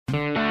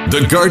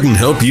the garden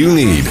help you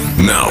need.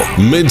 Now,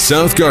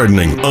 Mid-South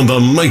Gardening on the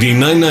Mighty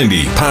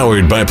 990,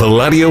 powered by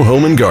Palladio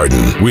Home and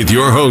Garden, with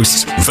your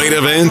hosts, Veda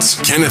Vance,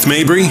 Kenneth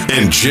Mabry,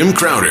 and Jim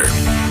Crowder.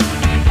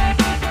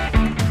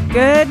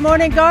 Good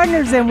morning,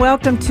 gardeners, and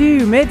welcome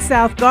to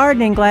Mid-South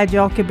Gardening. Glad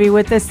y'all could be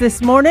with us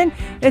this morning.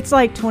 It's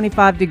like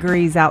 25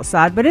 degrees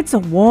outside, but it's a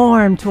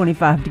warm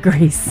 25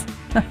 degrees.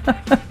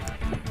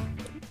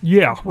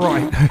 Yeah,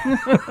 right.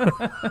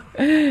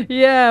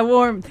 Yeah,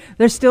 warm.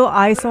 There's still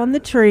ice on the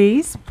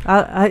trees.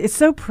 It's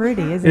so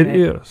pretty, isn't it?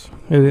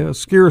 It is.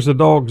 Scares the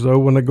dogs, though,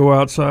 when they go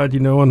outside,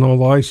 and all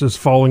the ice is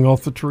falling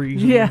off the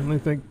trees. Yeah. And they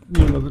think,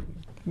 that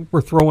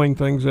we're throwing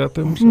things at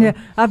them. So. Yeah,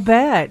 I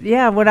bet.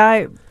 Yeah, when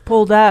I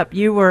pulled up,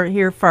 you were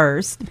here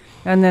first,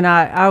 and then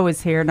I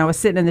was here, and I was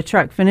sitting in the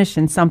truck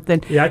finishing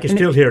something. Yeah, I can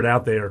still hear it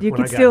out there. You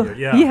when can I got still,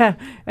 here. yeah.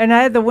 And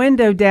I had the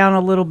window down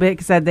a little bit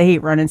because I had the heat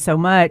running so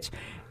much.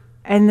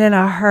 And then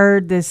I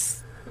heard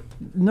this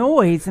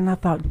noise, and I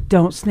thought,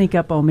 don't sneak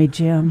up on me,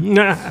 Jim.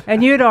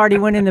 And you had already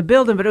went in the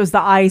building, but it was the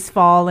ice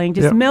falling,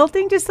 just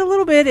melting just a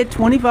little bit at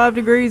 25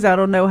 degrees. I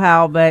don't know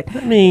how, but...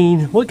 I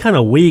mean, what kind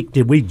of week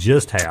did we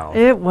just have?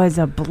 It was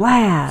a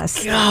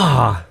blast.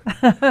 God.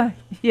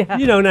 Yeah.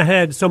 And I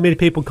had so many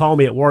people call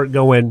me at work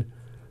going,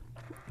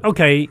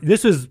 okay,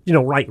 this is,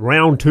 like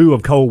round 2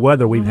 of cold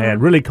weather we've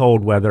had, really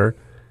cold weather.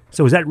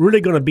 So is that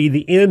really going to be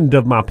the end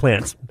of my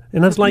plants?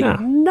 And I was like,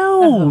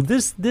 no,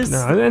 this.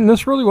 No, and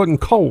this really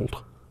wasn't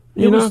cold.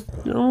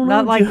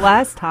 Not like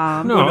last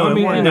time. No, I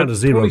mean, down to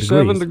 0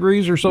 27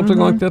 degrees or something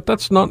like that.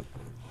 That's not,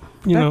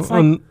 That's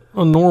like,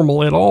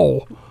 unnormal at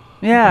all.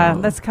 Yeah,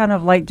 that's kind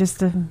of like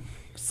just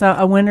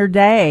a winter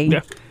day.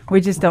 Yeah. We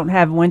just don't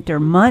have winter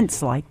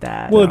months like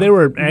that. Well, they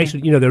were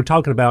actually, they were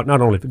talking about not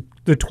only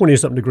the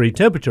 20-something degree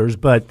temperatures,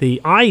 but the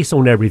ice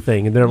on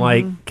everything. And they're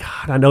like,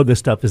 God, I know this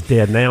stuff is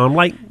dead now. I'm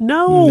like,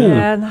 no.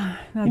 Yeah,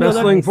 Best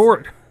thing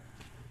for it.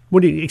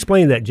 What do you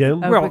explain that,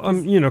 Jim? Well,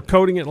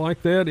 coating it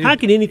like that. How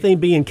can anything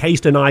be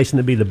encased in ice and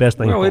it be the best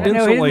thing for it it?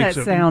 insulates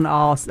it. Sound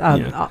all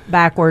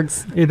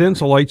backwards? It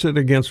insulates it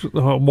against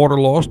water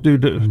loss due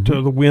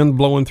to the wind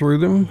blowing through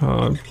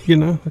them.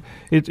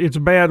 It's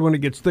bad when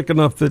it gets thick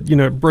enough that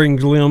it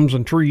brings limbs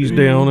and trees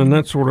down and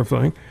that sort of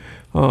thing.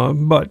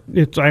 But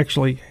it's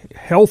actually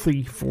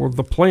healthy for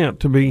the plant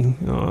to be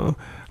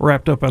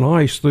wrapped up in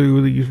ice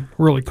through the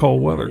really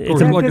cold weather. Of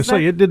course, like I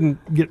say, it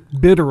didn't get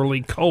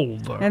bitterly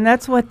cold, though. And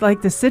that's what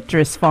the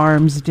citrus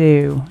farms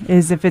do,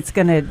 is if it's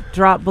going to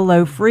drop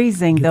below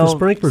freezing, Get they'll... the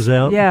sprinklers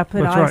out. Yeah,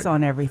 put That's ice right.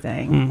 on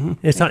everything.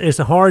 Mm-hmm. It's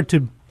hard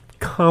to...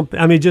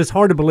 just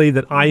hard to believe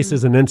that ice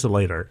is an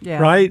insulator, Yeah.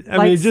 right?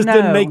 I mean, it just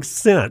didn't make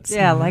sense.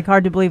 Yeah, like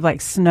hard to believe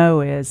like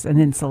snow is an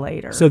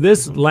insulator. So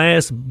this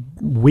last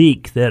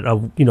week that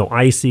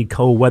icy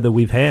cold weather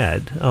we've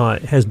had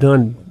has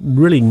done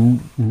really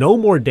no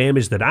more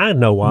damage that I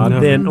know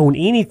of than on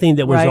anything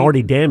that was Right.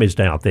 already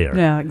damaged out there.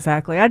 Yeah,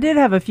 exactly. I did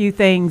have a few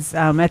things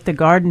at the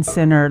garden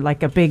center,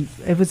 like it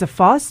is a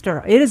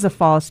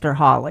Foster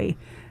holly,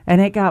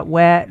 and it got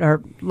wet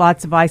or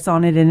lots of ice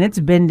on it, and it's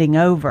bending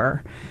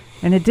over.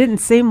 And it didn't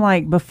seem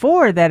like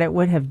before that it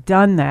would have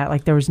done that,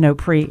 like there was no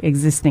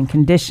pre-existing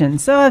condition.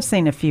 So I've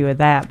seen a few of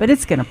that, but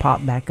it's going to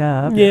pop back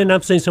up. Yeah, and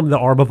I've seen some of the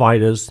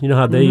arborvitaes,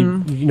 how they,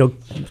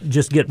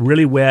 just get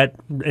really wet,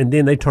 and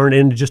then they turn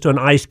into just an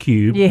ice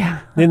cube. Yeah.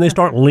 Then they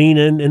start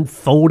leaning and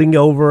folding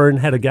over, and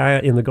had a guy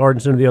in the garden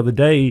center the other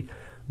day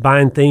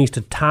buying things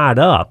to tie it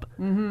up,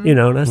 and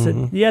I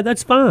said, yeah,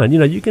 that's fine.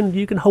 You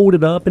can hold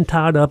it up and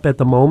tie it up at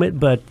the moment,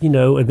 but,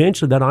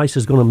 eventually that ice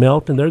is going to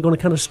melt and they're going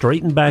to kind of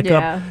straighten back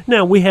up.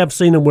 Now, we have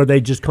seen them where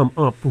they just come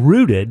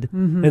uprooted,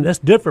 and that's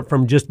different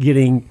from just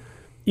getting,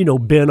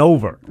 bent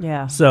over.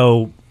 Yeah.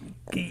 So,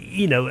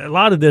 a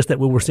lot of this that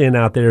we were seeing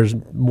out there is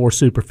more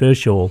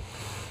superficial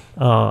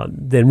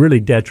than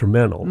really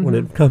detrimental when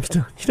it comes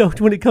to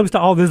when it comes to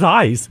all this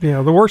ice.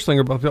 Yeah, the worst thing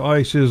about the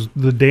ice is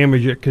the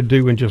damage it could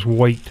do in just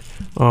weight.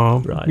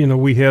 Right.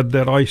 We had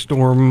that ice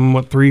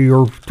storm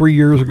 3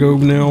 years ago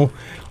now,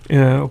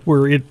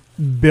 where it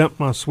bent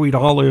my sweet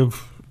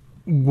olive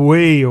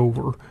way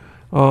over,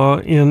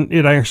 and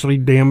it actually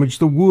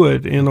damaged the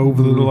wood. And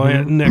over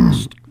the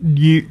next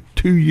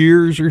 2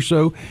 years or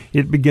so,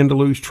 it began to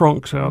lose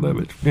trunks out of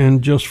it,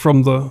 and just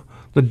from the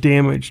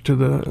damage to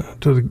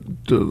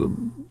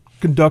the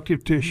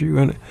conductive tissue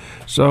in it.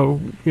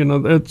 So,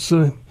 that's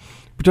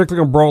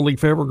particularly on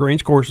broadleaf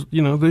evergreens. Of course,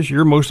 this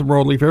year most of the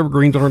broadleaf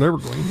evergreens aren't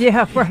evergreens.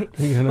 Yeah, right.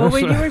 Well,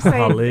 when you were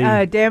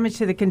saying damage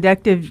to the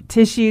conductive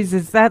tissues,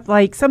 is that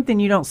like something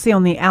you don't see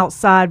on the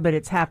outside, but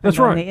it's happening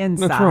on the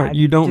inside? That's right.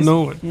 You don't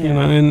know it. Yeah.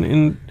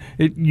 And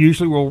it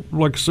usually will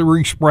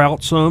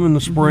re-sprout some in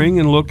the spring,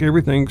 and look,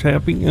 everything's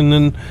happy. And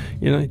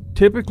then,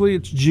 typically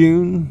it's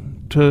June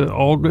to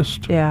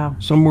August,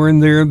 somewhere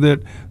in there,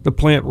 that the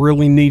plant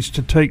really needs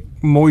to take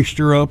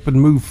moisture up and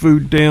move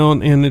food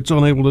down, and it's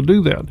unable to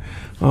do that.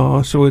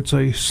 So it's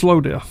a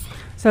slow death.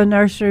 So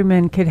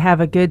nurserymen could have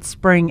a good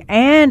spring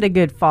and a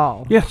good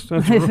fall. Yes,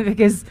 that's right.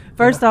 Because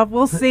first off,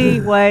 we'll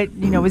see what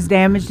was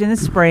damaged in the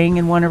spring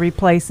and want to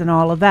replace and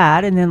all of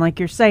that, and then like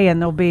you're saying,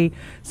 there'll be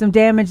some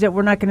damage that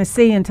we're not going to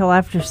see until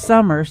after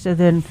summer. So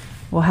then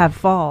we'll have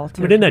fall.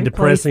 To But isn't that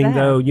replace depressing, that.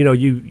 though? You know,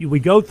 we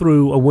go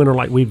through a winter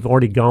like we've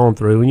already gone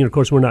through, and of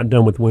course, we're not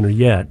done with winter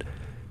yet.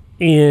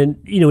 And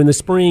in the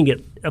spring,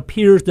 it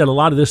appears that a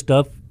lot of this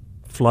stuff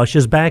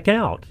flushes back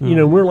out.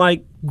 We're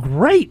like,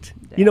 great.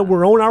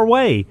 We're on our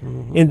way.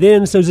 And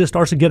then as soon as it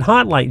starts to get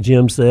hot, like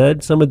Jim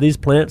said, some of these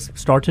plants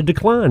start to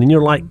decline. And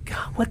you're like,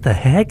 God, what the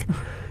heck?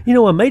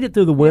 I made it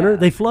through the winter.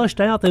 They flushed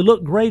out. They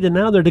look great, and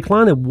now they're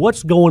declining.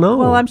 What's going on?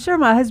 Well, I'm sure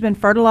my husband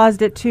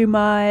fertilized it too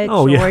much,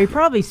 Oh, yeah. or he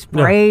probably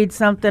sprayed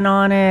something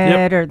on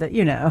it, or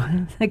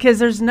because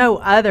there's no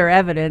other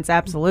evidence.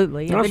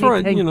 Absolutely, of That's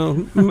right.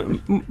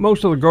 anything.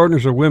 Most of the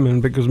gardeners are women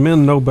because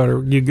men know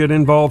better. You get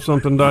involved,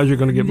 something dies, you're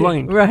going to get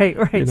blamed. Right.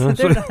 So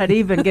they're so- not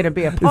even going to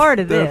be a part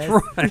of this.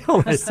 That's right.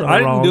 Oh, that's so I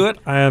didn't wrong. do it.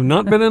 I have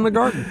not been in the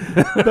garden.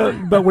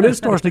 But when it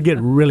starts to get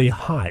really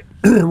hot,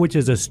 which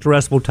is a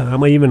stressful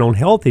time, even on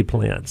healthy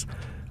plants,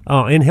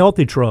 and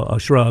healthy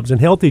shrubs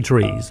and healthy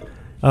trees,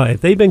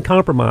 if they've been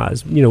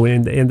compromised,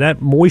 and that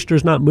moisture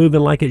is not moving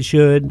like it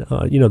should,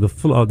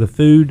 the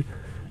food,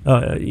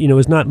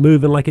 is not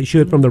moving like it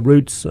should from the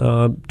roots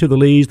to the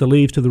leaves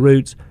to the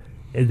roots,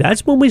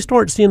 that's when we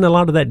start seeing a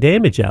lot of that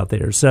damage out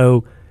there.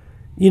 So,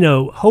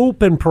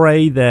 hope and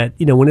pray that,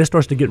 when it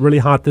starts to get really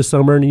hot this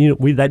summer, and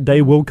that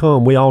day will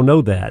come, we all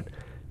know that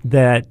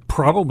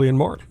Probably in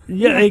March.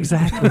 yeah,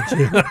 exactly.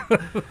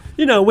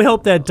 Jim. We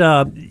hope that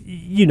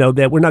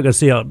that we're not going to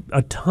see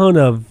a ton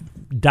of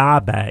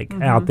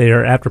dieback out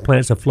there after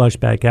plants have flushed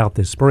back out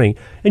this spring.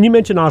 And you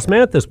mentioned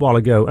osmanthus a while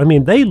ago. I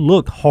mean, they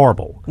look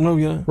horrible. Oh,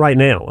 yeah. Right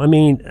now. I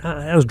mean,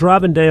 I was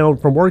driving down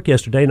from work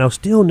yesterday, and I was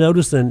still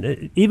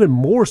noticing, even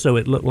more so,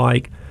 it looked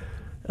like,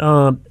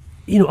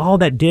 all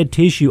that dead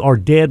tissue or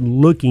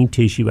dead-looking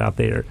tissue out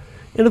there.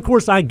 And, of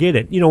course, I get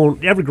it.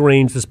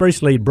 Evergreens,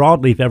 especially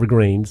broadleaf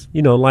evergreens,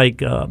 like,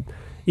 the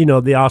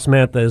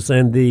osmanthus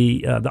and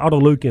the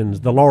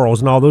autoleucans, the laurels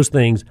and all those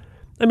things.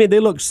 I mean,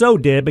 they look so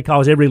dead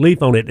because every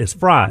leaf on it is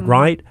fried,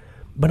 right?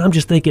 But I'm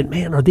just thinking,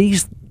 man, are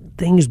these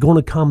things going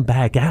to come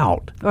back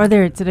out? Or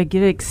it's a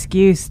good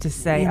excuse to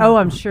say, "Oh,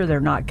 I'm sure they're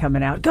not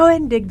coming out. Go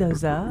ahead and dig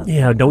those up."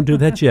 Yeah, don't do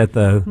that yet,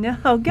 though.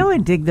 No, go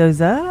and dig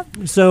those up.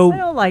 So I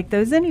don't like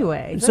those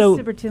anyway. So-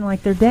 Let's pretend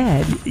like they're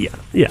dead. yeah.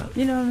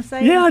 You know what I'm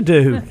saying? Yeah, I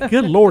do.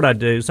 Good Lord, I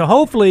do. So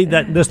hopefully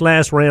that this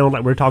last round,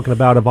 like we're talking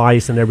about, of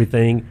ice and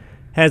everything,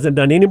 hasn't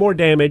done any more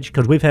damage,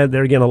 because we've had,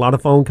 there again, a lot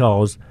of phone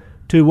calls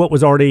to what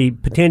was already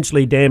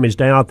potentially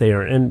damaged out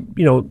there. And,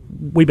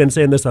 we've been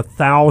saying this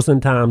 1,000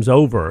 times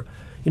over.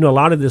 A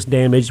lot of this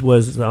damage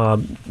was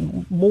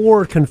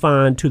more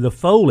confined to the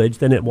foliage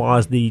than it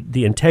was the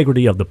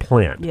integrity of the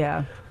plant.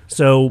 Yeah.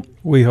 So,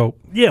 We hope.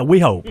 yeah, we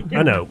hope.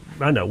 I know.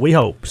 We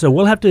hope. So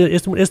we'll have to.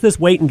 It's this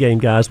waiting game,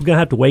 guys. We're gonna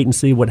have to wait and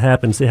see what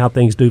happens. See how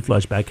things do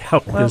flush back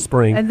out this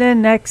spring. And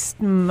then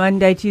next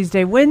Monday,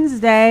 Tuesday,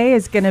 Wednesday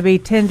is going to be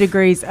 10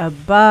 degrees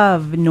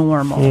above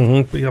normal.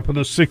 Mm-hmm. Be up in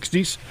the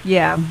 60s.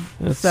 Yeah.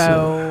 That's,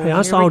 So Hey, I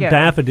here saw we go.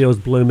 daffodils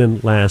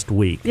blooming last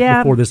week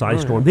Yeah. before this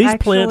ice storm. These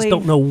plants Actually-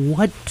 don't know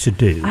what to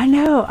do. I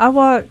know.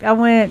 I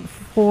went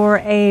for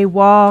a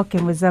walk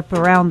and was up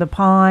around the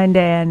pond,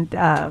 and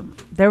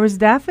there was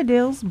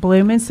daffodils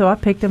blooming, so I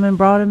picked them and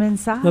brought them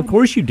inside. Of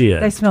course you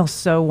did. They smell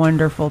so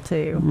wonderful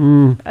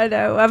too. I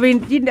know. I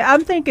mean,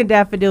 I'm thinking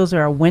daffodils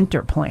are a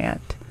winter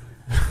plant.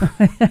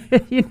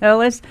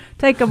 Let's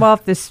take them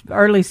off this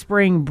early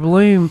spring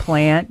bloom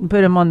plant and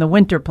put them on the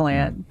winter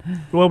plant.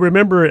 Well,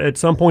 remember, at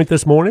some point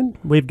this morning,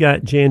 we've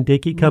got Jan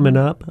Dickey coming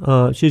up.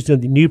 She's the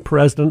new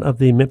president of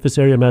the Memphis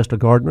Area Master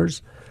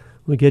Gardeners.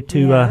 We get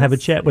to have a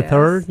chat with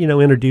her,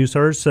 introduce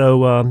her.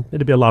 So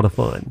it'll be a lot of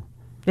fun.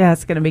 Yeah,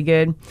 it's going to be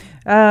good.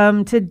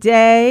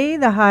 Today,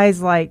 the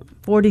high's like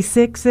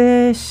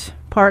 46-ish,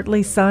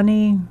 partly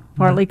sunny,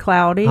 partly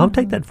cloudy. I'll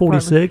take that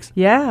 46.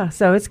 Yeah,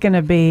 so it's going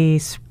to be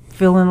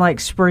feeling like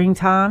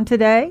springtime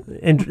today.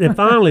 And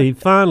finally,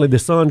 the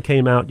sun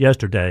came out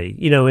yesterday.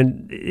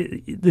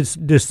 And this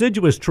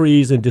deciduous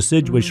trees and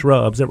deciduous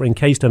shrubs that were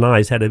encased in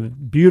ice had a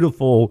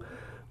beautiful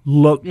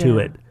look to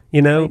Yeah. it.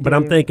 But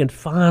I'm do. thinking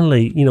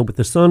finally, with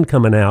the sun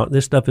coming out,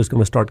 this stuff is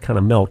going to start kind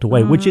of melt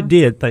away, which it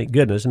did, thank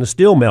goodness, and it's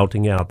still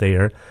melting out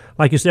there.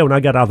 Like you said, when I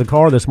got out of the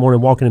car this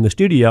morning walking in the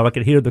studio, I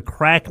could hear the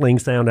crackling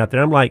sound out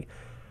there. I'm like,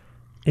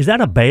 is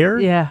that a bear?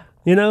 Yeah.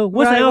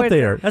 What's Right, out wait,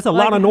 there? That's a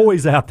like- lot of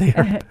noise out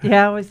there.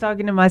 Yeah, I was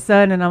talking to my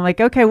son, and I'm like,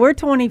 okay, we're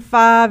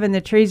 25, and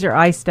the trees are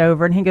iced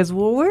over. And he goes,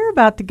 well, we're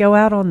about to go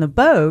out on the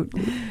boat,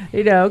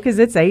 because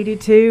it's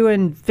 82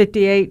 and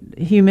 58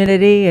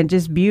 humidity and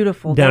just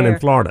beautiful Down there. in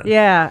Florida.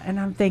 Yeah, and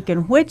I'm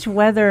thinking, which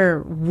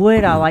weather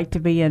would I like to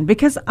be in?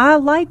 Because I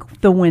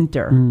like the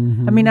winter.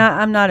 Mm-hmm. I mean,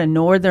 I'm not a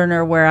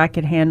northerner where I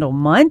could handle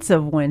months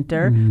of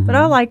winter, but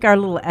I like our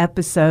little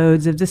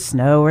episodes of the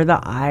snow or the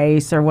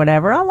ice or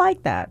whatever. I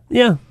like that.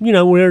 Yeah,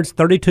 where it's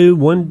 32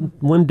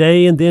 one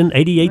day and then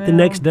 88 the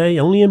next day,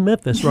 only in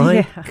Memphis,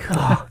 right?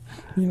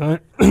 Yeah.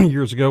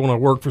 Years ago when I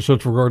worked for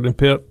Central Garden and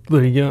Pet,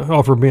 they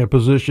offered me a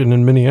position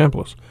in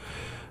Minneapolis.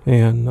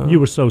 And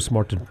You were so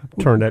smart to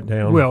turn that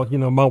down. well,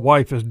 my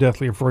wife is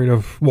deathly afraid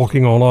of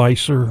walking on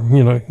ice, or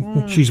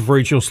she's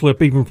afraid she'll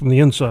slip even from the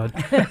inside.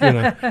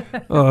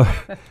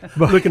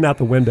 looking out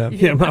the window.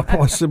 Yeah, my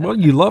boss said, "Well,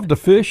 you love to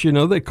fish.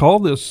 They call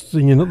this,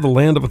 the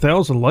land of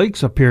 1,000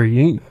 lakes up here.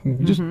 You'll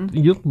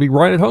be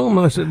right at home."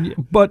 And I said, "Yeah,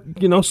 but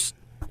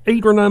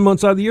 8 or 9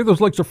 months out of the year,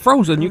 those lakes are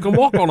frozen. You can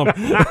walk on them."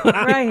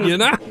 Right.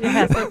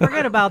 Yeah, so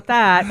forget about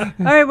that.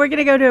 All right, we're going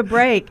to go to a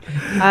break.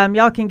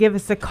 Y'all can give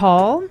us a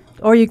call,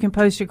 or you can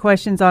post your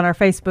questions on our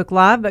Facebook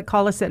Live, but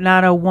call us at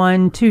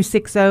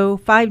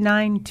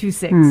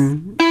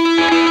 901-260-5926.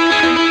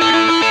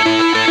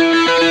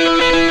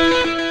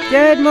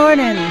 Good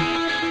morning.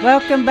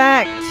 Welcome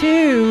back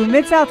to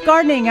Mid-South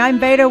Gardening. I'm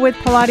Beta with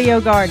Palladio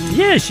Garden.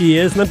 Yeah, she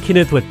is. And I'm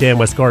Kenneth with Dan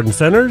West Garden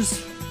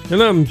Centers.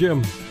 And I'm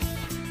Jim.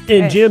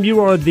 And Jim, you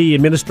are the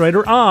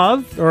administrator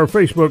of Our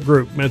Facebook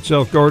group,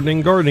 Mid-South Gardening,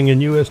 gardening in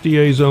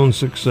USDA Zone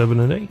 6, 7,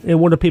 and 8. And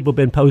what have people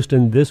been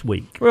posting this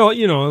week? Well,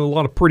 a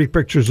lot of pretty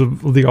pictures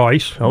of the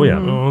ice. Oh, yeah.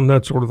 And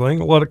that sort of thing.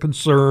 A lot of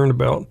concern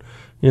about,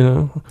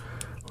 a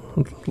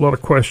lot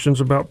of questions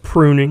about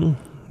pruning.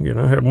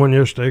 I had one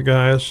yesterday, a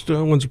guy asked,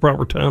 when's the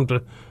proper time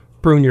to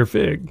prune your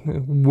fig?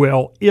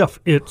 Well, if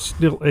it's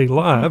still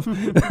alive.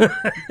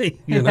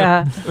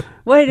 Yeah.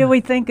 What do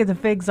we think of the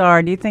figs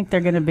are? Do you think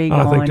they're going to be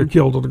gone? I think they're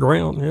killed to the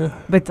ground, yeah.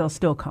 But they'll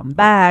still come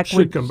back.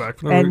 Should come back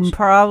from the and roots.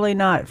 probably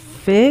not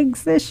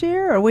figs this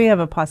year, or we have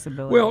a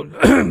possibility. Well,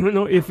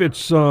 if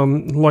it's the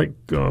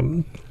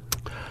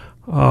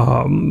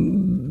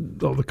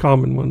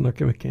common one, I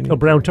can't even.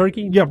 Brown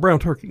turkey? Yeah, brown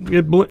turkey.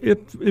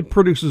 It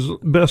produces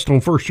best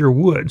on first year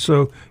wood,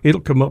 so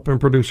it'll come up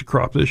and produce a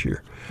crop this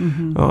year.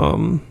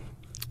 Mm-hmm.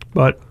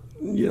 But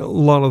a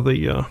lot of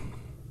the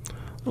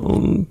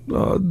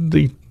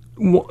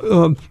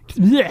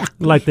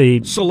like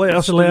the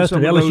Celeste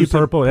and LSU those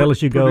Purple, that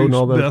LSU Gold, and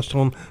all produce those. best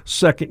on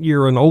second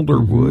year and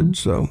older wood.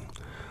 So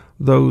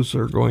those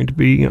are going to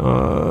be.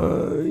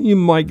 You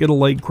might get a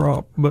late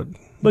crop, but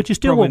you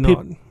still probably want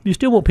people. not. You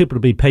still want people to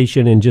be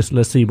patient and just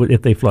let's see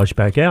if they flush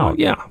back out.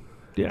 Yeah.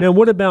 Now,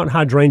 what about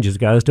hydrangeas,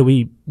 guys? Do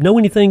we know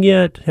anything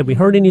yet? Have we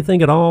heard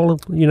anything at all?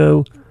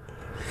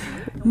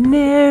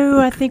 No,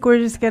 I think we're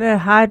just going to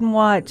hide and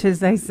watch, as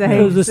they say.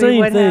 It was the see same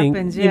what thing.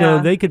 happens.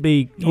 Yeah. They could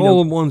be.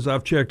 All the ones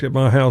I've checked at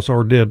my house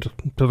are dead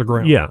to the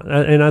ground. Yeah,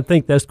 and I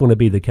think that's going to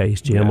be the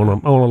case, Jim,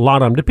 on a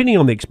lot of them, depending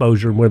on the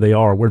exposure and where they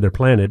are, where they're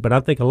planted. But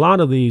I think a lot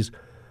of these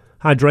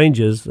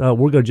hydrangeas,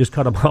 we're going to just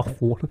cut them off,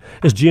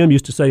 as Jim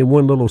used to say, in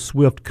one little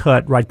swift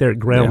cut right there at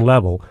ground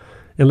level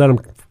and let them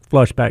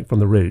flush back from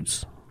the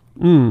roots.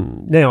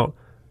 Now,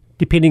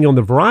 depending on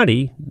the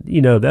variety,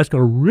 that's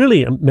going to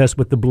really mess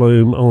with the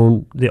bloom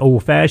on the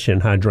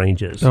old-fashioned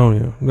hydrangeas. Oh,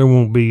 yeah. There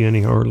won't be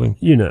any hardly.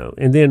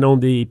 And then on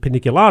the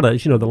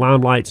paniculatas, the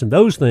limelights and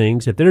those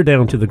things, if they're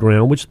down to the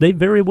ground, which they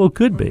very well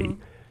could be,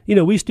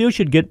 we still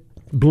should get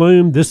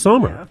bloom this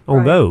summer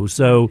on those.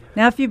 So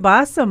now, if you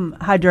buy some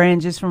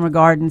hydrangeas from a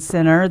garden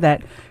center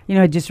that,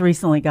 just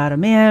recently got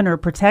them in or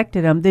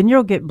protected them, then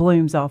you'll get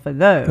blooms off of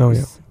those. Oh,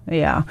 yeah.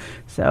 Yeah.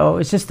 So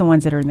it's just the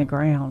ones that are in the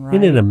ground, right?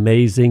 Isn't it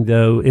amazing,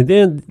 though? And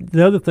then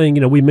the other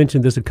thing, we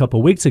mentioned this a couple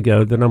of weeks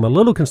ago that I'm a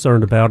little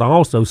concerned about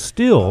also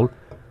still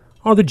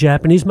are the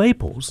Japanese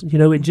maples.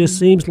 It just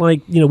seems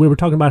like, we were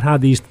talking about how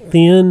these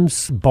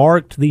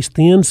thin-barked, these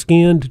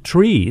thin-skinned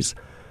trees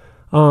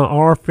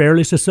are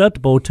fairly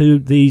susceptible to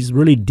these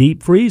really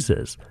deep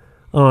freezes.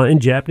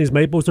 And Japanese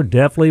maples are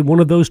definitely one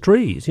of those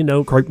trees,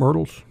 Crepe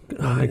myrtles. I think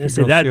you're going to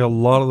see a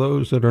lot of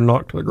those that are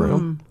knocked to the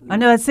ground. I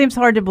know it seems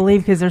hard to believe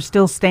because they're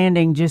still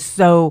standing just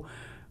so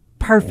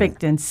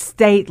perfect and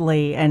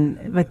stately,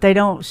 but they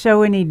don't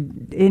show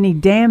any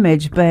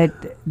damage,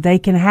 but they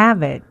can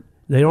have it.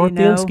 They are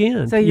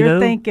thin-skinned. So you're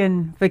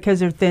thinking because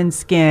they're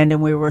thin-skinned and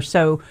we were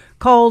so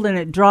cold and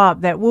it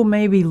dropped that we'll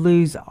maybe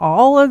lose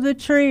all of the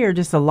tree or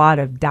just a lot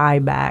of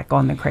dieback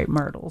on the crepe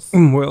myrtles.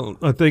 Well,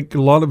 I think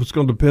a lot of it's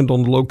going to depend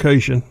on the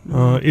location.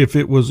 If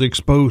it was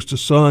exposed to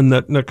sun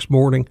that next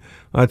morning,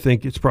 I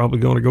think it's probably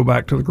going to go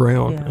back to the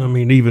ground. Yeah. I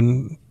mean,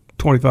 even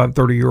 25,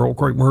 30-year-old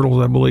crepe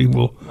myrtles, I believe,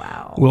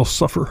 will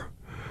suffer.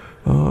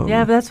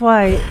 Yeah, but that's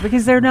why,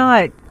 because they're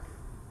not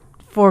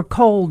for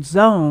cold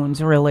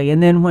zones, really.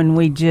 And then when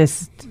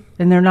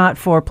and they're not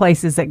for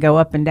places that go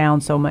up and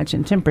down so much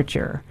in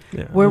temperature.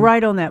 Yeah. We're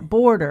right on that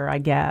border, I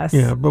guess.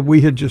 Yeah, but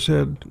we had just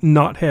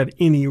not had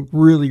any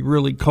really,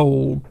 really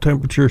cold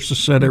temperatures to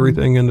set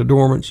everything into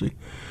dormancy.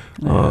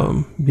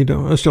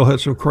 I still had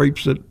some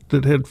crepes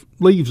that had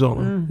leaves on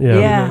them.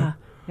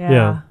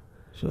 Yeah.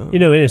 So.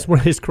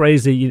 It's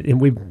crazy, and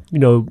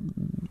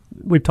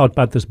we've talked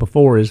about this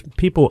before, is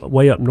people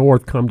way up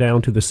north come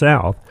down to the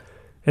south,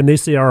 and they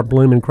see our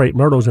blooming crepe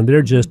myrtles, and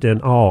they're just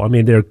in awe. I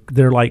mean,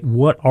 they're like,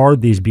 what are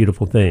these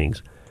beautiful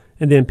things?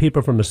 And then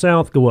people from the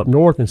south go up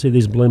north and see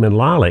these blooming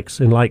lilacs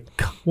and like,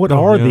 what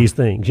are these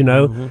things, you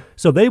know? Mm-hmm.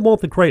 So they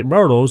want the crepe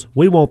myrtles,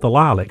 we want the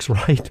lilacs,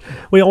 right?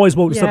 We always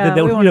want something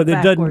that we want it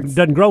that backwards.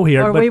 doesn't grow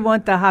here. Or but we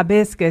want the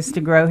hibiscus to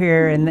grow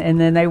here, and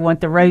then they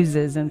want the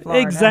roses in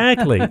Florida.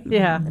 exactly.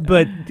 Yeah.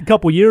 But a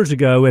couple years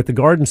ago at the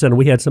garden center,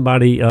 we had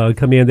somebody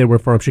come in. They were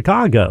from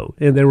Chicago,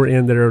 and they were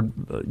in their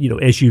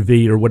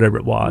SUV or whatever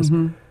it was.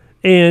 Mm-hmm.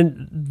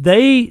 And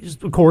they,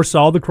 of course,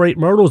 saw the crepe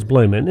myrtles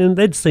blooming, and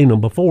they'd seen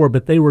them before,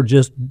 but they were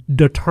just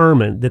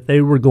determined that they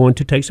were going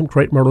to take some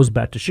crepe myrtles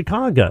back to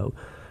Chicago.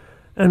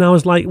 And I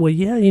was like, well,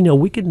 yeah,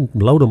 we can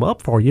load them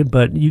up for you,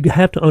 but you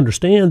have to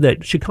understand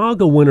that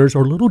Chicago winters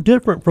are a little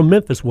different from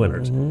Memphis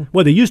winters. Mm-hmm.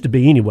 Well, they used to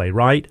be anyway,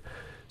 right?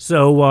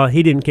 So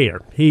he didn't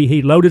care.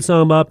 He loaded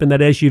some up in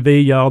that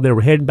SUV, y'all. They were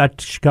heading back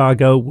to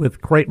Chicago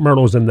with crepe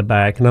myrtles in the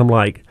back, and I'm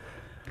like,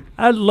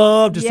 I'd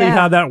love to see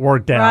how that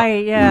worked out.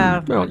 Right, yeah.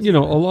 Well,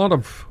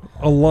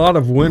 a lot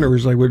of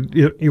winters, they would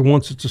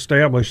once it's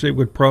established, it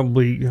would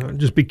probably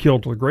just be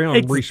killed to the ground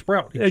and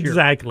resprout each year.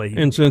 Exactly.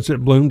 And since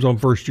it blooms on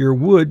first year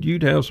wood,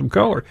 you'd have some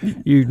color.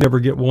 You'd never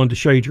get one to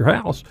shade your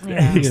house,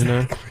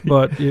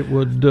 but it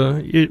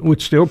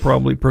would still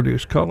probably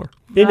produce color.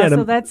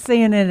 So that's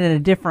seeing it in a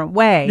different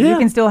way. Yeah. You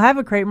can still have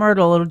a crepe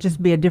myrtle; it'll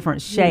just be a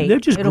different shape. They're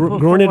just It'll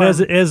growing it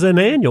perform. as an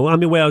annual. I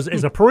mean,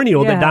 as a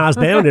perennial that dies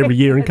down every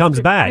year and comes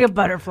back. Like a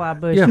butterfly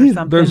bush or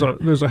something.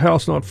 There's a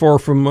house not far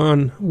from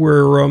mine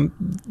where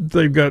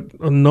they've got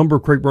a number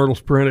of crepe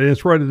myrtles planted.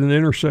 It's right at an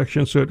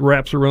intersection, so it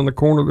wraps around the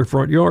corner of their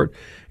front yard.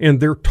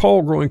 And they're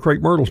tall growing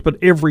crepe myrtles, but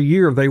every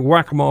year they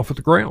whack them off at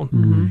the ground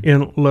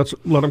and let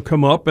them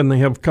come up, and they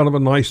have kind of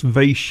a nice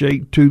vase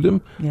shape to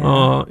them,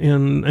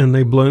 and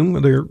they bloom.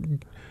 They're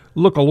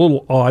look a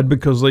little odd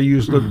because they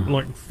use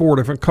like 4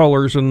 different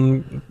colors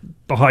and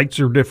the heights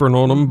are different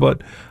on them,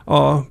 but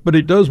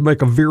it does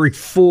make a very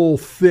full,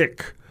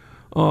 thick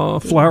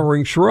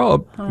flowering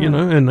shrub,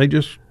 and they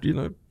just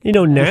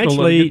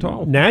naturally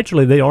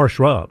they are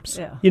shrubs.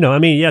 Yeah.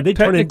 They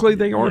technically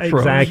they are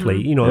shrubs.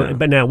 Exactly.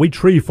 But now we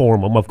tree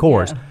form them, of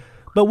course. Yeah.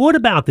 But what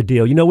about the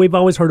deal? We've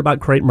always heard about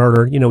crepe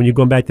myrtle. When you're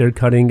going back there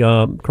cutting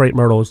crepe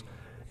myrtles,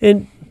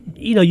 and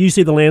you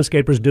see the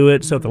landscapers do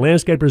it. So if the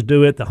landscapers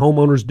do it, the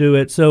homeowners do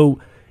it. So,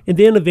 and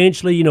then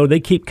eventually, they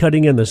keep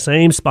cutting in the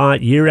same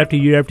spot year after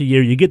year after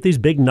year. You get these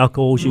big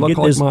knuckles. You Look get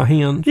like this. My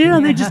hands. Yeah,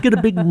 they just get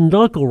a big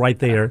knuckle right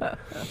there.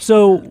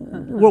 So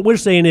what we're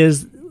saying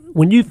is,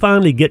 when you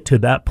finally get to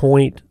that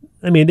point,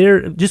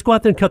 just go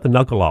out there and cut the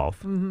knuckle off.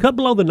 Mm-hmm. Cut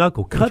below the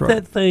knuckle. Cut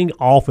that thing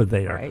off of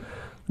there. Right.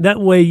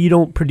 That way you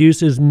don't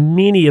produce as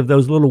many of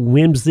those little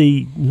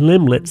whimsy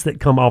limblets that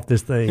come off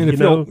this thing. And if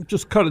you'll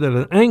just cut it at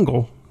an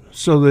angle,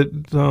 so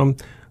that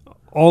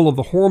all of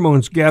the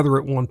hormones gather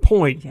at one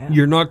point,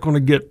 you're not going to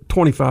get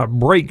 25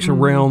 breaks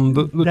around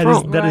the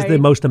trunk. That is the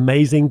most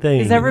amazing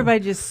thing. Is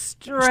everybody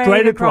just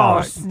straight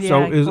across? Right.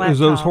 So as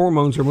those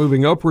hormones are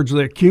moving upwards,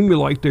 they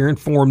accumulate there and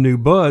form new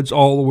buds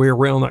all the way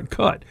around that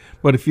cut.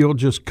 But if you'll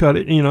just cut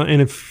it,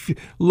 and if you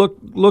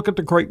look at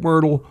the crepe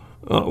myrtle,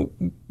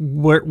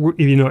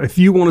 if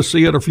you want to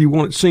see it or if you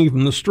want it seen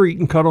from the street,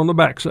 and cut on the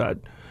backside,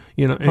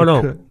 Hold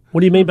on. What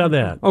do you mean by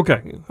that?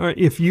 Okay, all right.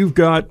 If you've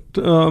got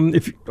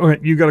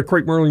you've got a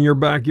crepe myrtle in your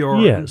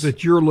backyard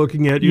that you're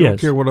looking at, you don't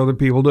care what other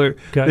people do.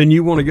 Okay. Then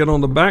you want to get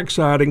on the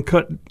backside and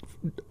cut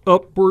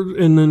upward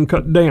and then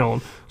cut down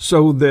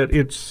so that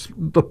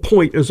the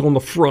point is on the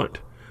front.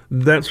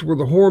 That's where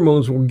the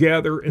hormones will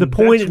gather. And the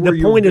point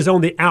is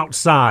on the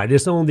outside.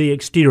 It's on the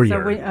exterior.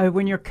 So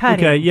when you're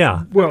cutting. Okay,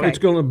 yeah. Well, it's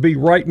going to be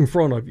right in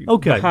front of you.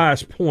 Okay. The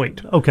highest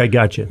point. Okay,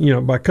 gotcha.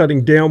 By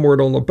cutting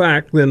downward on the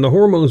back, then the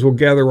hormones will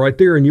gather right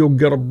there, and you'll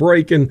get a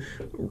break and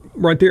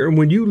right there. And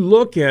when you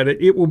look at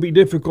it, it will be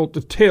difficult to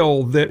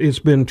tell that it's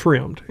been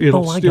trimmed.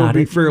 It'll still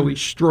be fairly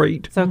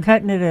straight. So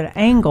cutting it at an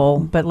angle,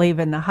 but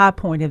leaving the high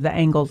point of the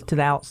angle to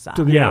the outside.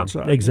 To the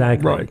outside.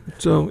 Exactly. Right.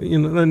 So,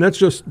 and that's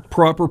just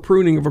proper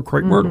pruning of a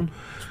crepe myrtle.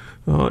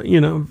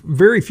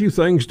 Very few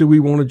things do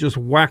we want to just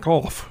whack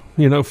off,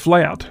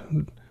 flat.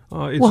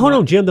 Hold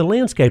on, Jim. The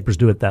landscapers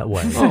do it that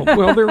way. Oh,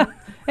 well, they're...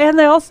 And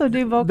they also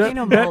do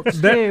volcano mulch,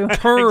 too. That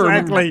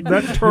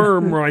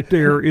term right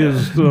there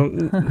is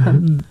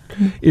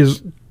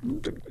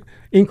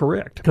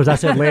incorrect. Because I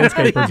said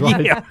landscapers,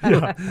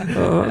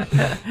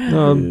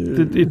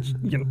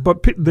 right?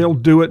 But they'll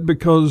do it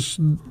because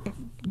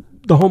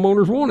the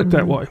homeowners want it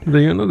that way.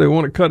 They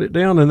want to cut it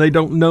down, and they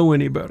don't know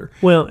any better.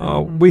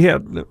 Well, we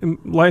had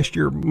last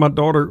year. My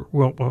daughter.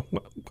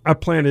 I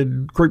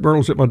planted crepe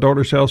myrtles at my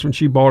daughter's house when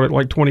she bought it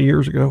like 20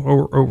 years ago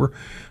or over,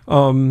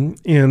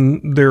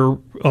 and they're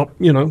up,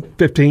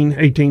 15,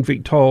 18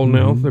 feet tall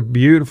now. They're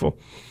beautiful,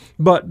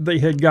 but they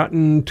had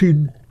gotten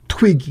too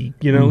twiggy.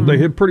 They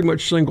had pretty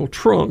much single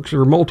trunks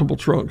or multiple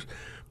trunks.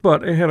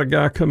 But I had a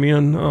guy come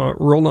in, a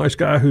real nice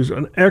guy who's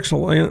an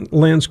excellent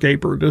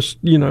landscaper,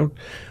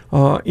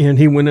 and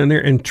he went in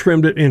there and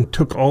trimmed it and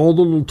took all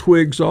the little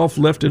twigs off,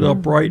 left it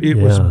upright. It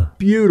was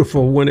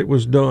beautiful when it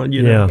was done,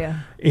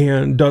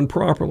 and done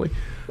properly.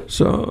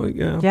 So,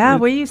 Yeah,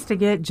 we used to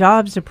get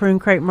jobs to prune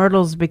crepe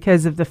myrtles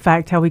because of the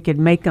fact how we could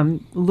make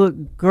them look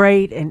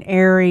great and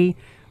airy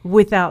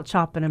without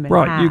chopping them in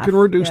Right. half. You can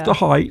reduce Yeah. the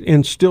height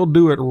and still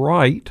do it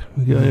right,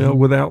 you know,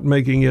 without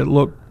making it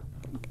look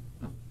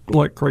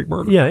like crepe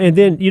myrtle. Yeah, and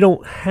then you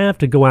don't have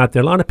to go out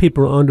there. A lot of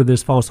people are under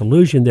this false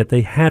illusion that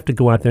they have to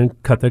go out there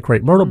and cut their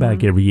crepe myrtle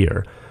back every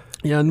year.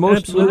 Yeah, and most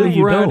Absolutely, of the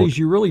you varieties, don't.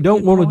 you really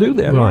don't want to do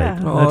that. Right,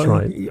 that's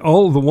right.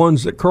 All of the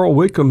ones that Carl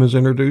Wickham has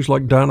introduced,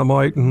 like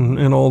Dynamite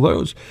and all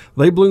those,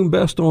 they bloom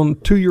best on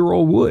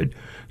 2-year-old wood.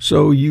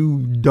 So you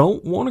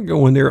don't want to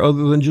go in there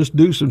other than just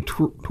do some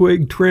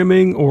twig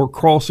trimming or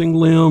crossing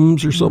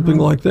limbs or something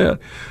like that.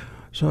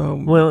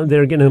 So Well,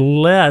 there again,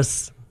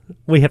 unless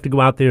we have to go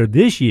out there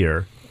this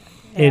year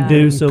and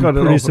do some cut it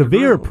pretty off at the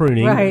severe ground.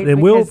 pruning, Right,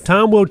 then because-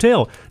 time will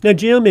tell. Now,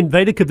 Jim, in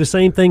Veda, could the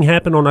same thing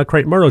happen on our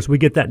crepe myrtles? We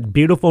get that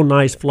beautiful,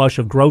 nice flush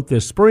of growth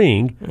this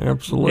spring,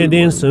 absolutely. and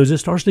then as soon as it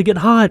starts to get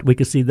hot, we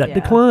can see that Yeah.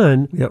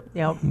 decline. Yep.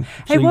 Yep.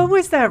 Hey, what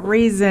was that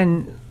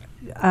reason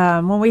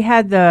when we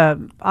had the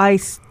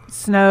ice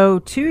snow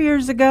 2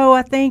 years ago,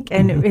 I think,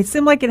 and it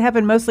seemed like it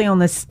happened mostly on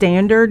the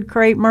standard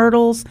crepe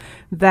myrtles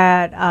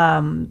that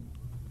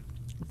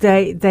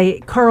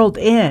they curled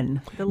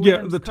in. Yeah,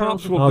 limbs the curled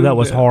tops in. will Oh, do that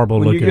was horrible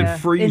When looking. you Yeah. get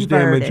freeze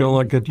Inverted. damage on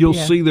like it, you'll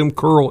Yeah. see them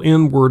curl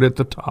inward at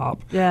the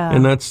top. Yeah.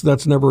 And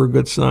that's never a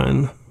good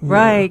sign.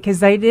 Right,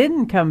 because they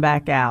didn't come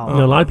back out. You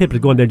know, a lot of people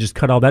go in there and just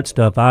cut all that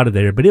stuff out of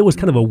there, but it was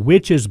kind of a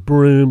witch's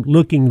broom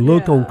looking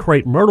look on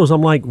crepe myrtles.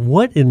 I'm like,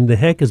 what in the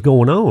heck is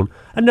going on?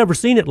 I'd never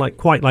seen it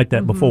quite like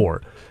that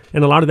before.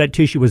 And a lot of that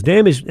tissue was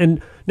damaged.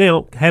 And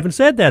now, having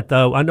said that,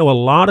 though, I know a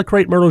lot of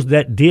crepe myrtles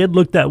that did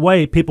look that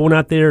way. People went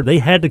out there, they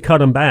had to cut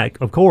them back,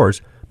 of course,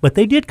 but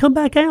they did come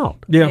back out.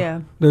 Yeah. Yeah.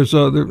 There's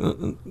I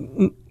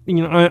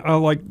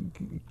like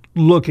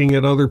looking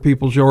at other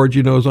people's yards,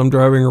 you know, as I'm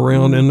driving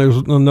around, and there's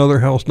another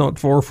house not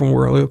far from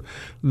where I live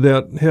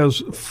that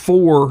has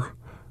 4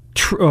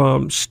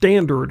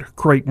 standard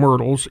crepe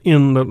myrtles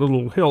in the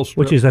little hill strip.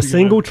 Which is a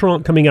single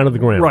trunk coming out of the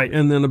ground. Right,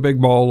 and then a big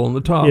ball on the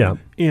top. Yeah.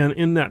 And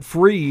in that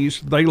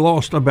freeze, they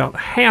lost about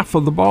half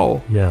of the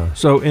ball. Yeah.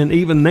 So, and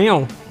even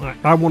now,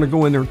 I want to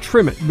go in there and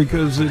trim it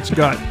because it's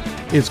got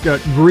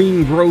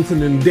green growth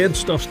and then dead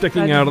stuff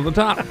sticking out of the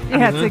top.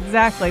 Yes,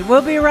 exactly.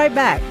 We'll be right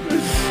back.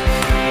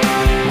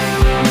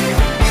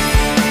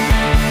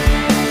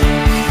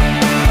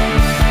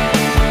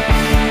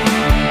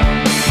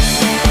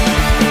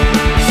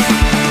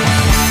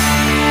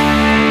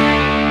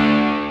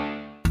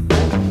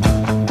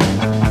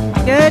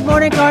 Good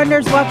morning,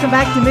 gardeners. Welcome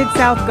back to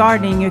Mid-South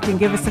Gardening. You can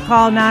give us a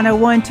call,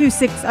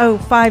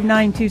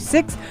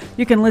 901-260-5926.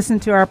 You can listen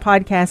to our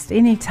podcast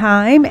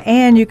anytime,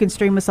 and you can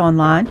stream us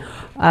online.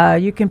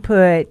 You can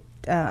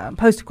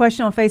post a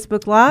question on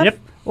Facebook Live, Yep.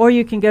 or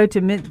you can go to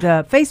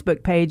the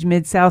Facebook page,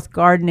 Mid-South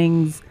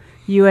Gardening's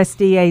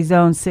USDA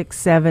Zone 6,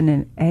 7,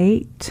 and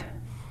 8.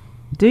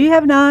 Do you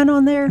have 9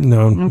 on there?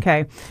 No.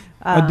 Okay.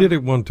 I did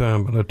it one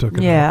time, but I took it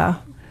off. Yeah.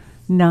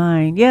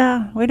 9.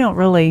 Yeah, we don't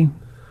really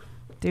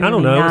do I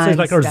don't any know. It seems 9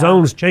 like our stuff.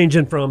 zone's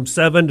changing from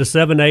 7 to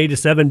 7A to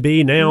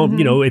 7B. Now, Mm-hmm.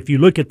 you know, if you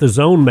look at the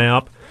zone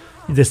map,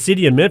 the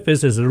city of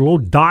Memphis is a little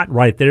dot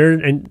right there,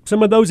 and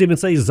some of those even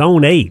say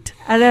Zone 8.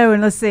 I know,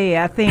 and let's see.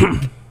 I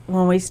think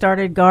when we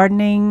started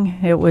gardening,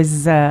 it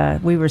was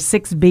we were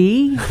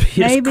 6B,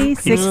 maybe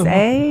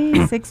 6A,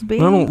 6B. I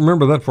don't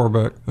remember that far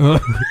back.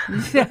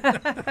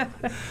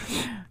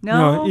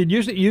 No, it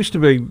used to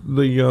be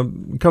the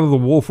kind of the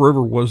Wolf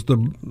River was the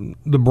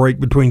break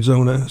between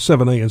Zone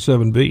 7A and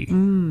 7B.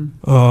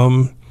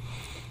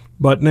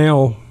 But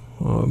now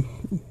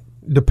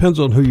depends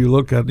on who you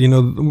look at. You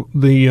know,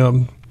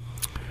 the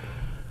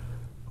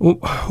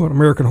what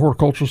American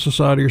Horticultural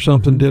Society or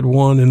something did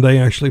one, and they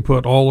actually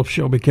put all of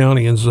Shelby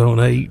County in Zone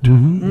 8.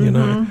 You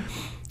know.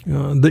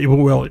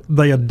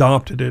 They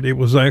adopted it. It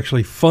was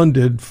actually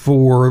funded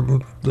for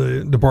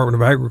the Department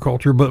of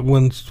Agriculture, but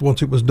once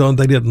it was done,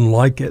 they didn't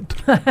like it,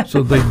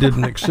 so they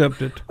didn't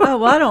accept it. oh,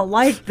 well, I don't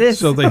like this.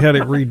 So they had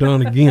it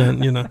redone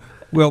again. You know,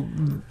 well,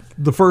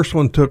 the first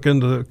one took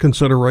into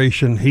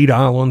consideration heat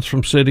islands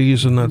from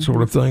cities and that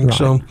sort of thing. Right.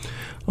 So,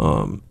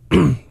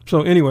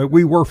 so anyway,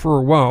 we were for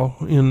a while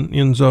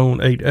in Zone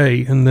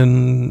 8A, and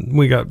then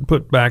we got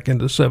put back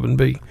into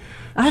 7B.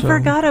 I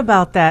forgot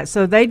about that.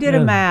 So they did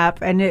a map,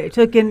 and it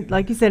took in,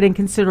 like you said, in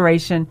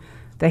consideration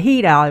the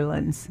heat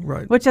islands,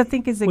 Right. which I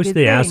think is a Which good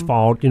the thing.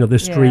 asphalt, you know, the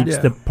streets, Yeah.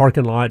 the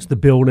parking lots, the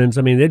buildings.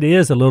 I mean, it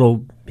is a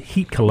little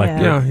heat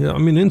collector. Yeah. I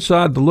mean,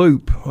 inside the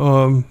loop,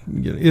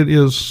 it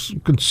is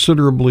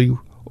considerably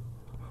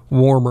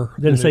warmer.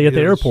 Than than say it at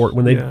the is- airport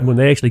when they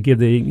actually give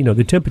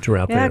the temperature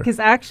out Yeah, there. because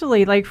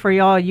actually, like for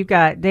y'all, you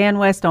got Dan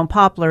West on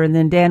Poplar and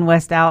then Dan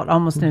West out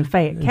almost in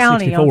Fayette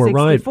County on 64,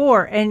 right.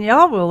 64, and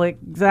y'all will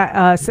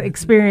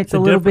experience a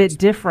little bit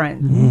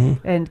different.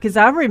 And because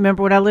I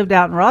remember when I lived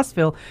out in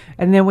Rossville,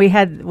 and then we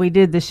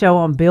did the show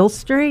on Bill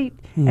Street,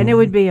 and it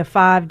would be a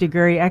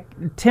 5-degree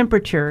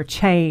temperature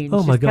change.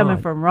 Oh, my just coming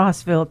God. from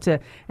Rossville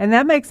and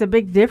that makes a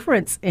big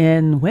difference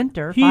in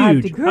winter. 5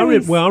 Huge.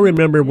 degrees. I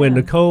remember when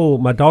Nicole,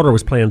 my daughter,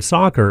 was playing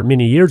soccer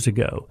many years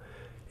ago,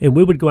 and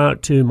we would go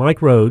out to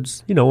Mike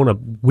Rhodes, you know, on a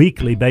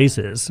weekly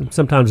basis,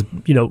 sometimes,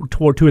 you know,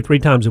 2 or 3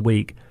 times a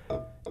week,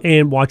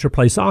 and watch her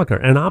play soccer.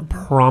 And I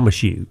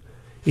promise you,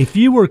 if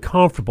you were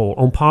comfortable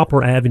on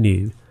Poplar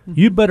Avenue,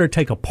 you better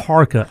take a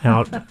parka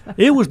out.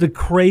 It was the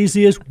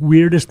craziest,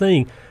 weirdest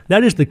thing.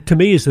 That is to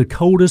me is the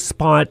coldest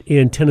spot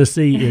in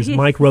Tennessee is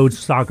Mike Rhodes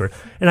Soccer,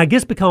 and I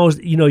guess because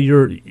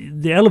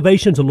the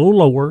elevation's a little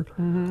lower,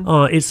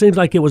 it seems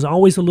like it was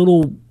always a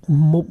little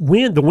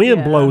wind. The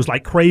wind blows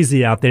like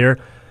crazy out there.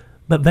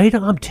 But Veda,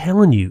 I'm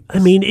telling you, I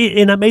mean,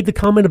 and I made the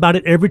comment about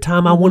it every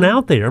time I went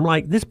out there. I'm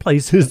like, this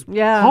place is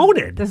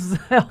haunted. This is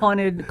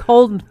haunted,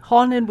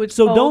 haunted with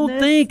So coldness. don't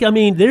think, I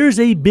mean,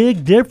 there's a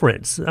big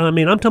difference. I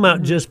mean, I'm talking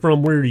about just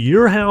from where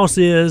your house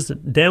is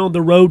down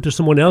the road to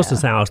someone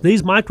else's house.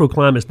 These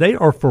microclimates, they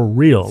are for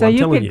real. So I'm you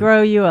telling could you.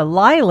 grow you a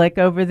lilac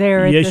over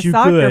there at Yes, the you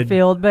soccer could.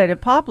 field, but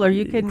at Poplar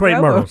you couldn't Crepe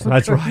grow myrtles, over.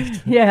 that's right.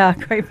 Yeah,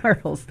 crepe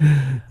myrtles.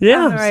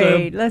 Yeah. All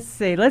right, let's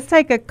see. Let's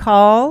take a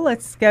call.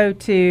 Let's go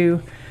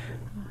to...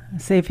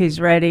 see if he's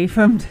ready.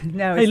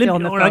 No, he's still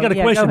on the phone. I got a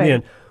Yeah, question go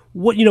ahead. then.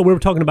 What we were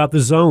talking about the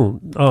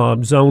zone,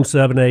 zone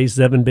 7A,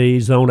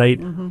 7B, zone 8.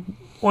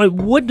 Well,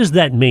 what does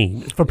that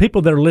mean for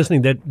people that are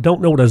listening that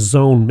don't know what a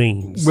zone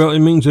means? Well,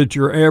 it means that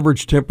your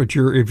average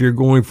temperature, if you're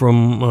going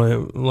from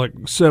like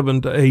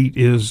 7 to 8,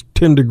 is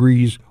 10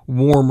 degrees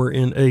warmer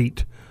in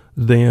 8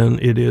 than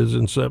it is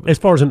in 7. As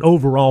far as an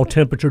overall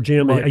temperature,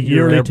 Jim, Right, a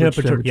your yearly average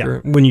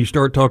temperature. Yeah. When you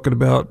start talking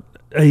about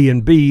A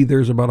and B,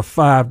 there's about a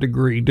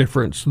 5-degree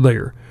difference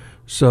there.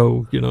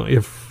 So,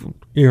 if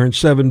you're in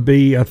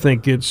 7B, I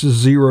think it's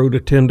 0 to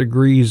 10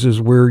 degrees is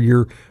where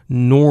your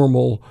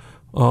normal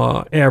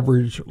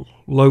average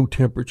low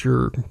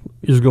temperature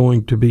is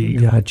going to be.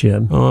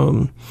 Gotcha.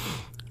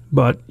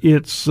 But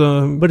it's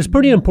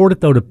pretty important,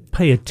 though, to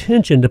pay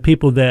attention to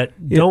people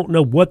that don't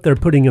know what they're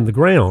putting in the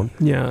ground.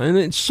 yeah, and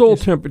it's soil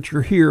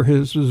temperature here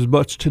has as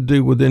much to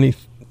do with any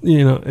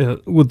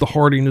with the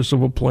hardiness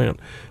of a plant,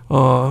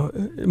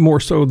 more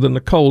so than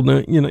the cold.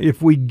 Now,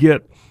 if we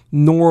get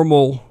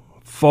normal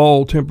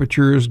fall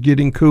temperatures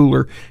getting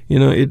cooler,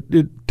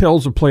 it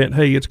tells the plant,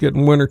 hey, it's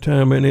getting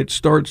wintertime, and it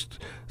starts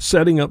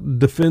setting up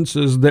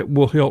defenses that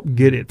will help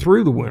get it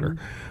through the winter.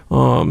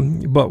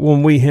 But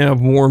when we have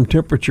warm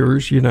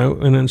temperatures,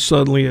 and then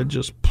suddenly it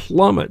just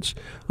plummets,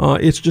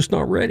 it's just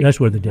not ready. That's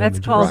where the damage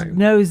That's called Right.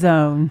 no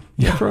zone.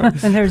 That's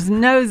right. And there's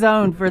no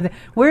zone for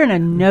we're in a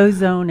no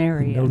zone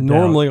area.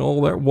 Normally,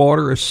 all that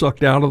water is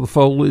sucked out of the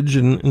foliage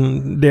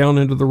and down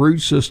into the root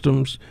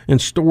systems and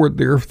stored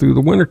there through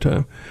the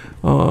wintertime.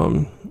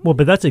 Well,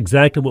 but that's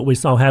exactly what we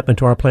saw happen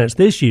to our plants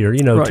this year.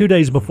 Right. 2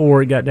 days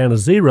before it got down to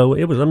 0,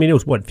 it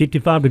was what,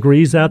 55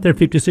 degrees out there,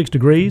 56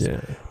 degrees? Yeah.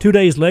 2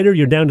 days later,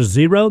 you're down to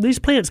 0. These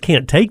plants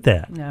can't take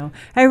that. No.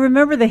 Hey,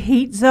 remember the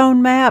heat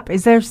zone map?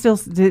 Is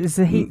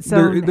the heat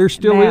zone There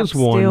still map is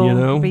one,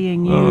 still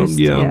being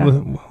used?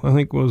 I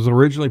think it was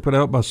originally put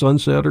out by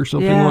Sunset or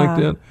something like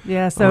that.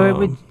 Yeah, so it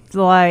would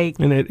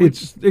And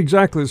it's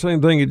exactly the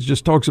same thing. It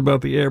just talks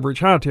about the average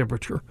high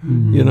temperature,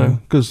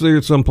 because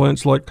there's some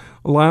plants like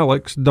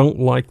lilacs don't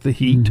like the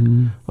heat.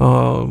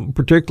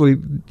 Particularly,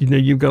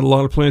 you've got a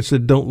lot of plants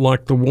that don't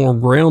like the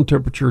warm ground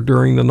temperature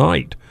during the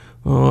night.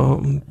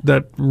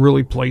 That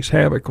really plays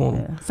havoc on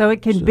them. So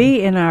it can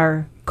be in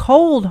our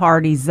cold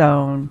hardy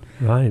zone,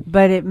 Right.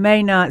 but it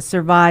may not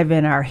survive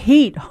in our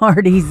heat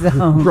hardy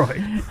zone. Right.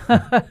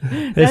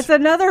 That's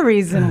another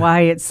reason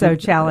why it's so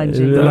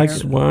challenging.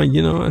 That's here. why,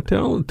 I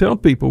tell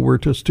people we're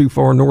just too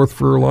far north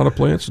for a lot of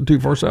plants and too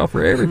far south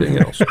for everything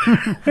else.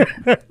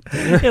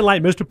 And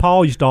like Mr.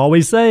 Paul used to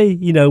always say,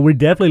 we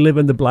definitely live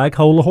in the black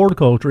hole of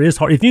horticulture. It's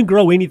hard. If you can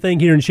grow anything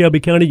here in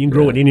Shelby County, you can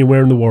grow it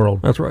anywhere in the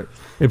world. That's right.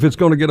 If it's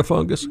going to get a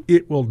fungus,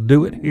 it will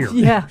do it here.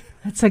 Yeah,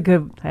 that's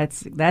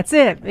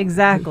it.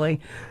 Exactly.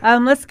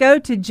 Let's go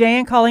to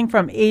Jan calling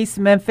from East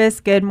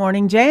Memphis. Good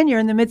morning, Jan. You're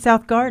in the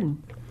Mid-South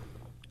Garden.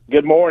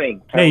 Good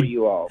morning. How are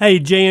you all? Hey,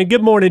 Jan,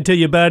 good morning to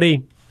you,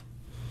 buddy.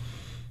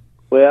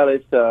 Well,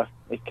 it's kind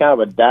of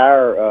a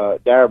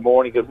dire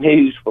morning of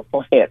news for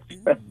plants.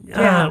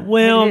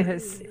 Well, it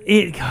is.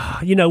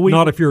 we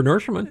Not if you're a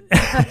nurseryman.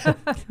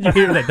 you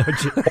hear that,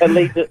 don't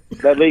you?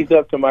 that leads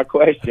up to my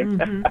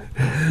question.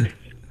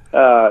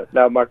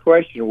 Now, my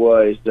question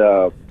was,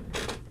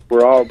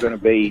 we're all going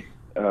to be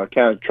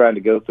kind of trying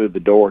to go through the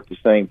door at the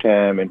same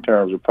time in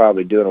terms of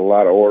probably doing a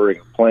lot of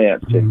ordering of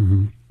plants,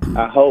 and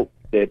I hope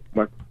that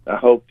my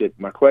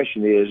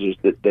question is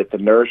that the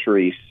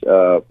nurseries,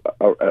 that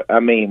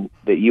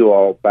you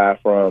all buy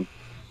from,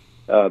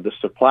 the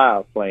supply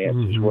of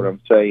plants is what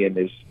I'm saying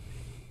is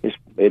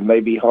it may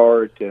be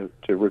hard to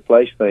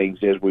replace things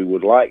as we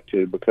would like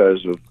to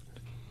because of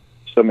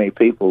so many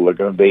people are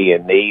going to be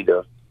in need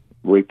of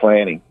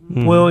replanting.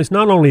 Well, it's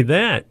not only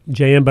that,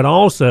 Jan, but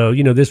also,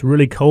 this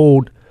really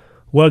cold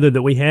weather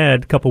that we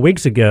had a couple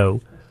weeks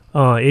ago,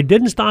 it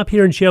didn't stop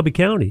here in Shelby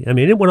County. I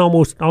mean, it went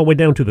almost all the way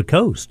down to the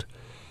coast.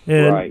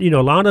 And, Right.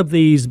 a lot of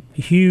these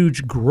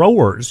huge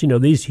growers,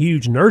 these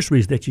huge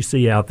nurseries that you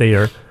see out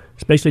there,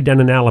 especially down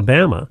in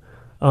Alabama,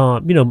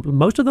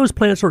 most of those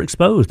plants are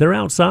exposed. They're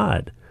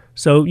outside.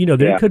 So,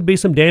 there could be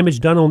some damage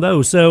done on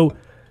those. So,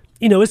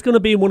 it's going to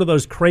be one of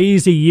those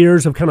crazy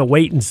years of kind of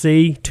wait and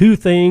see. Two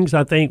things,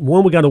 I think.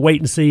 One, we got to wait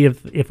and see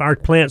if our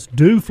plants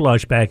do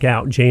flush back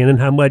out, Jan, and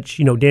how much,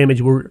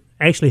 damage we're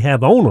actually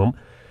have on them?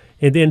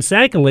 And then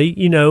secondly,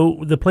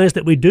 the plants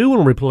that we do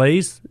want to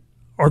replace,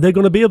 are they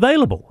going to be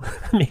available?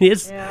 I mean,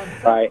 it's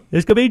Right.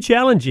 going to be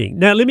challenging.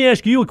 Now, let me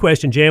ask you a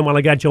question, Jan, while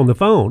I got you on the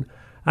phone.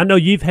 I know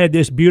you've had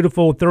this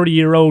beautiful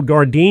 30-year-old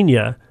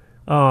gardenia,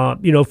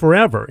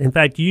 forever. In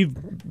fact, you've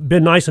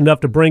been nice enough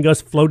to bring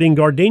us floating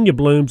gardenia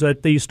blooms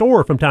at the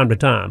store from time to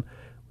time.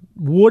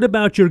 What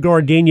about your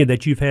gardenia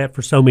that you've had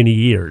for so many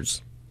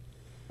years?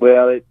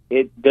 Well,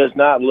 it does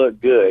not look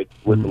good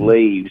with the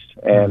leaves,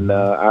 and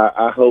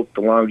I hope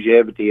the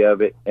longevity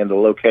of it and the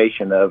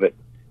location of it,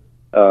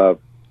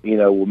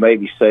 will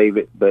maybe save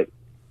it. But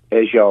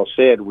as y'all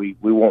said, we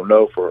won't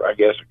know for, I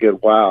guess, a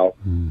good while.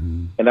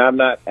 Mm-hmm. And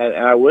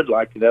I would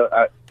like to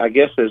know, I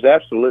guess there's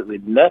absolutely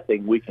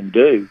nothing we can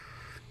do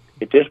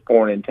at this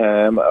point in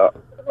time,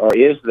 or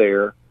is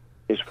there,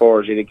 as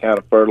far as any kind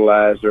of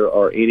fertilizer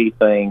or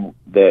anything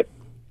that,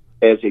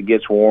 as it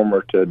gets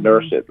warmer, to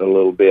nurse it a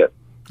little bit.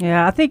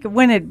 Yeah, I think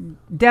when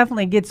it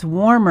definitely gets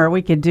warmer,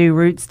 we could do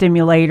root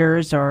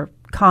stimulators or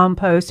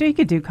compost, or you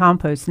could do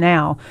compost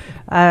now.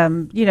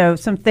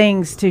 Some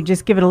things to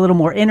just give it a little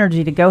more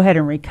energy to go ahead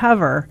and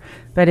recover.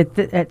 But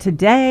at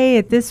today,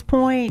 at this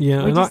point,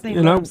 yeah, we just need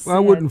to I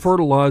wouldn't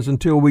fertilize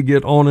until we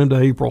get on into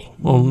April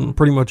on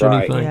pretty much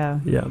anything.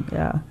 Yeah.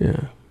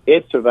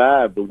 It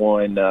survived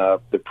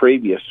the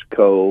previous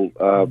cold,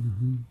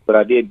 but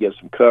I did get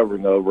some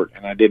covering over it,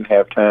 and I didn't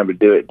have time to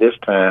do it this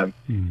time.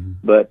 Mm-hmm.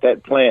 But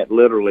that plant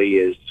literally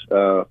is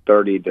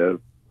 30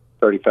 to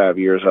 35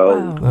 years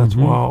old. Wow. That's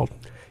wild.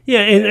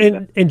 Yeah,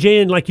 and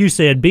Jan, like you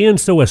said, being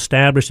so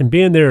established and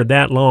being there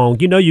that long,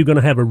 you're going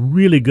to have a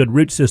really good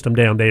root system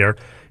down there.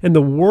 And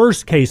the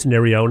worst case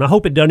scenario, and I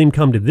hope it doesn't even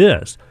come to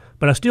this,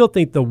 but I still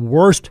think the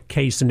worst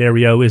case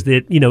scenario is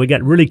that, it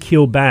got really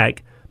killed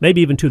back,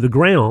 maybe even to the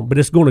ground, but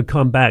it's going to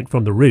come back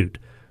from the root.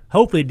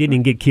 Hopefully it didn't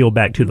even get killed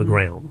back to the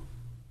ground.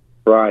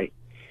 Right.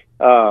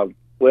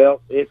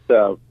 Well, it's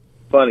a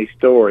funny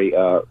story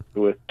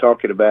with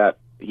talking about,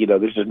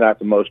 this is not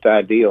the most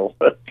ideal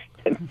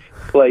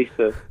place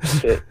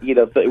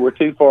we're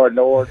too far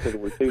north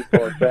and we're too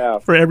far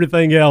south. For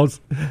everything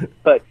else.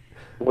 But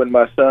when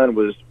my son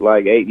was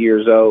like 8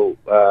 years old,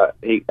 I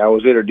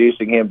was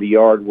introducing him to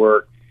yard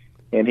work,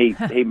 and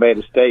he made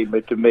a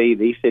statement to me.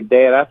 He said,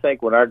 "Dad, I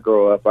think when I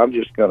grow up, I'm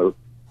just going to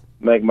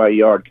make my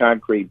yard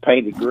concrete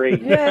painted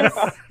green." Yes.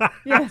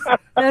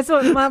 That's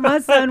what my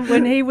son,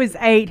 when he was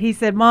 8, he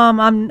said, "Mom,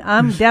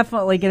 I'm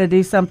definitely going to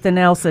do something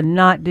else and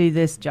not do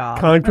this job."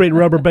 Concrete and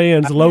rubber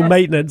bands, low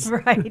maintenance.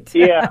 Right.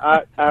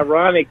 Yeah.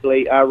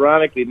 Ironically,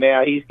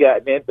 now he's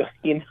gotten into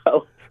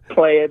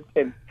plants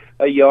and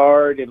a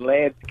yard and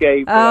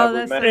landscape.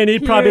 And he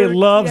probably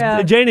loves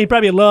Janie.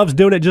 Probably loves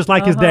doing it just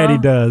like his daddy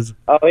does.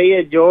 Oh, he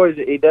enjoys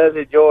it. He does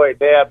enjoy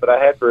it now. But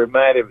I have to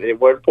remind him at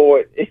one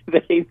point.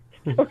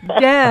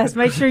 Yes,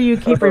 make sure you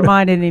keep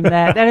reminding him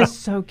that. That is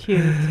so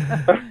cute.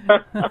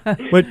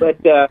 But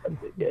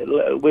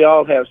we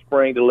all have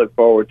spring to look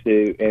forward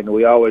to, and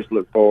we always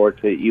look forward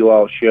to you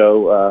all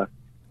show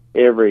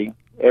every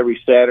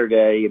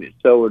Saturday, and it's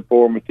so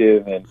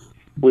informative. And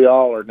we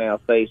all are now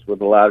faced with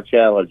a lot of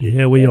challenges.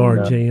 Yeah, we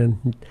are,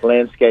 Jan.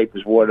 Landscape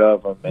is one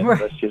of them, and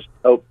let's just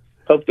hope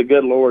the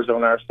good Lord's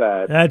on our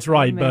side. That's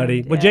right, Amen. buddy.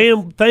 Yes. Well,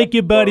 Jan, thank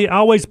you, buddy.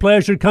 Always a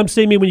pleasure. Come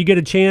see me when you get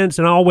a chance,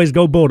 and always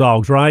go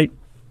Bulldogs, right?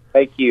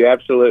 Thank you.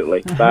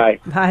 Absolutely. Bye.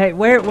 Bye.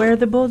 Where are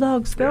the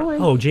Bulldogs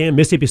going? Oh, Jan,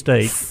 Mississippi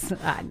State.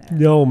 I know.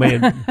 No,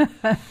 man.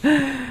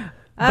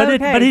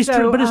 But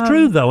it's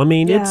true though. I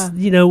mean, it's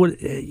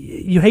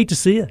you hate to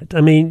see it. I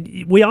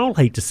mean, we all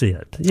hate to see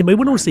it. I mean,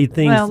 we don't see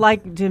things. Well,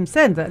 like Jim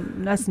said,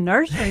 us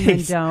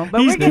nurserymen don't.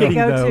 But we're going to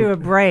go to a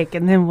break,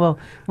 and then we'll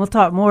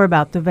talk more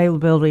about the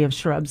availability of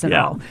shrubs and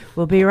all.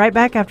 We'll be right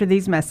back after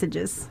these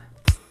messages.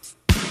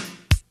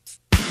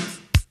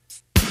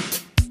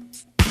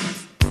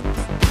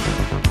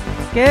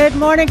 Good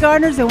morning,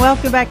 gardeners, and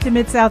welcome back to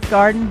Mid-South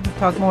Garden. We'll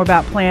talk more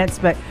about plants,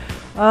 but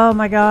oh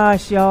my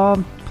gosh,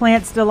 y'all,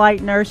 Plants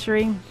Delight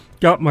Nursery.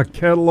 Got my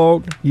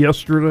catalog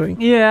yesterday.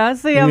 Yeah,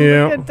 see,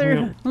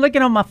 I'm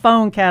looking on my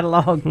phone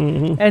catalog,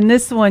 and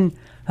this one,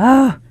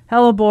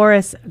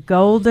 Helleborus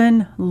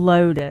Golden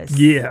Lotus.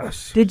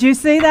 Yes. Did you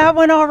see that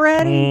one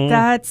already?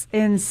 That's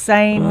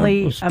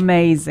insanely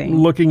amazing.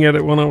 Looking at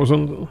it when I was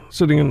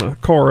sitting in the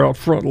car out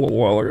front a little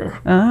while ago.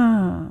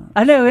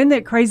 I know, isn't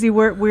it crazy?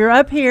 We're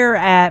up here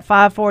at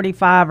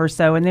 5:45 or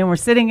so, and then we're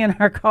sitting in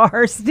our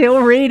car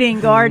still reading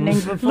gardening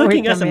before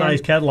looking we at come some in.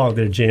 nice catalog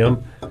there,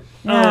 Jim.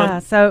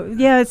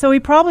 So we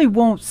probably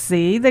won't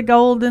see the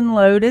Golden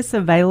Lotus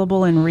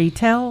available in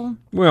retail.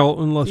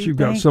 Well, unless you've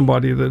got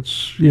somebody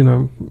that's,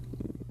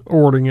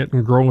 ordering it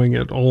and growing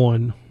it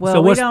on. Well,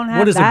 So we don't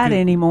have what that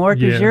anymore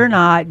because you're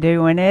not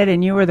doing it,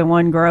 and you were the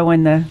one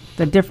growing the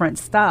different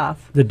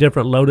stuff. The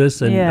different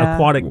lotus and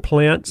aquatic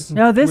plants.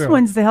 No, this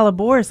one's the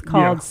Helleborus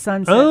called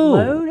Sunset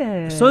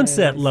Lotus.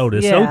 Sunset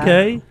Lotus. Yeah.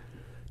 Okay.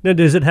 Now,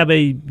 does it have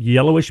a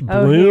yellowish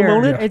bloom here.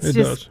 on it? It's It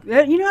just,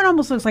 it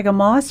almost looks like a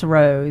moss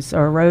rose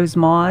or rose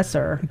moss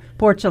or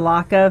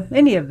portulaca,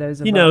 any of those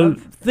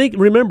above.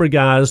 Remember,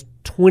 guys,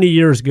 20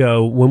 years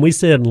ago when we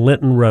said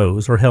Linton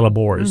Rose or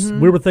Helleborus,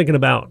 we were thinking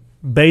about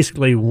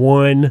basically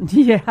one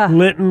Yeah.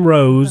 Linton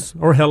Rose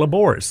or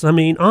Helleborus. I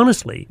mean,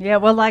 honestly. Yeah,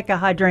 well, like a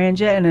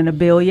hydrangea and an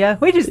abelia.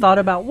 We just thought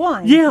about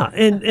one. Yeah,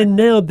 and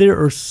now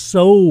there are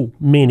so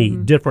many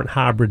different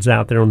hybrids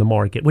out there on the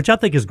market, which I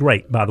think is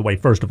great, by the way,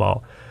 first of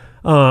all.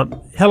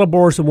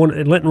 Helleborus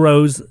and Linton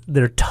Rose,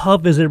 they're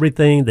tough as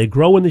everything. They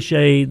grow in the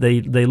shade.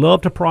 They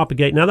love to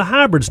propagate. Now, the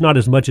hybrid's not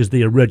as much as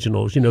the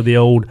originals, the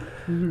old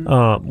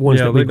ones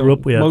that we grew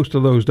up with. Most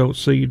of those don't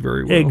seed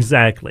very well.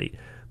 Exactly.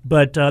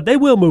 But they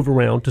will move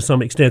around to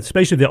some extent,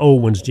 especially the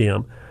old ones,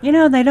 Jim.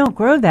 They don't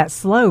grow that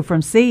slow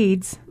from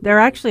seeds. They're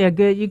actually a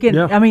good,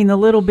 the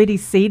little bitty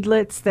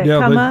seedlets that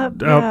come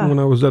up. Out when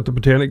I was at the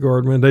Botanic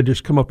Garden, man, they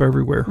just come up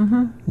everywhere.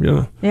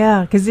 Yeah.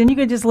 Yeah, because then you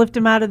could just lift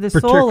them out of the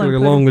soil. Particularly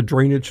along the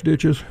drainage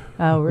ditches.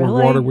 Oh, really?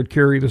 Where water would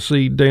carry the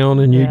seed down,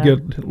 and you'd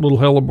get little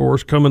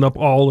hellebores coming up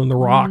all in the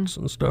rocks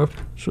and stuff.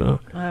 So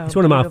it's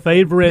one of my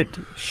favorite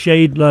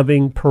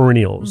shade-loving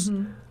perennials.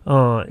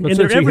 But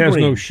since he has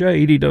no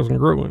shade, he doesn't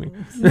grow any.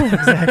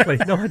 Exactly.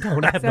 No, I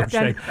don't have no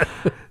shade.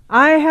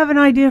 I have an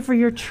idea for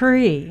your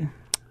tree.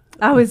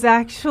 I was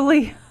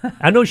actually...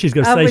 I know she's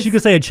going to say. She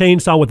could say a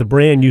chainsaw with a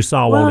brand new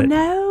saw on it.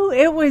 No,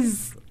 it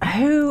was...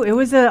 It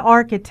was an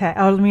architect,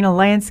 a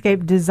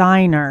landscape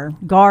designer,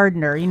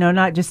 gardener,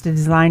 not just a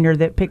designer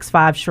that picks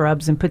 5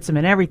 shrubs and puts them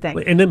in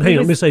everything. And then,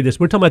 let me say this.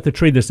 We're talking about the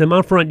tree that's in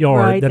my front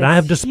yard that I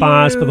have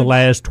despised for the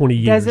last 20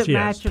 years. Does it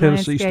match your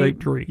Tennessee landscape? State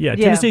tree. Yeah,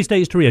 Tennessee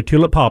State tree, a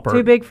tulip popper.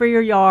 Too big for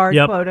your yard,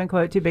 quote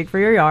unquote, too big for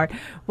your yard.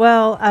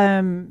 Well,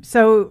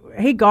 so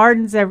he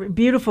gardens a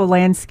beautiful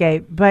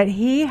landscape, but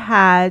he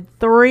had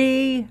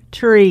 3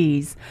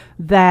 trees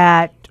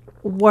that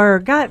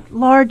got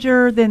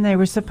larger than they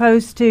were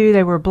supposed to.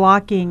 They were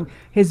blocking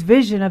his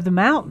vision of the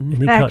mountain.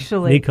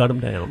 And he cut them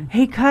down.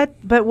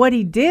 But what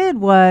he did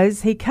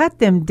was he cut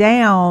them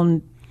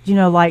down.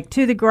 Like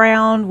to the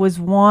ground was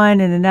one,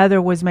 and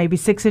another was maybe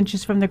 6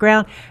 inches from the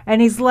ground,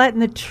 and he's letting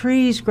the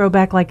trees grow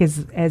back like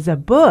as a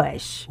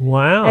bush.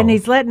 Wow! And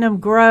he's letting them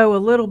grow a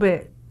little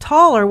bit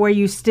taller, where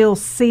you still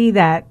see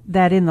that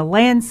in the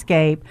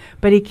landscape,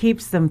 but he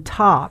keeps them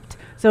topped.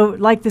 So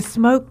like the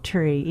smoke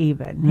tree,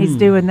 even he's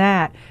doing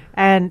that.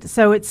 And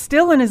so it's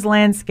still in his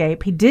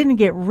landscape. He didn't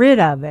get rid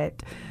of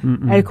it.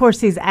 And of course,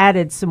 he's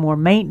added some more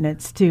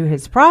maintenance to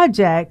his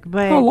project.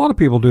 But a lot of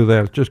people do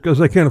that just because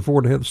they can't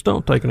afford to have the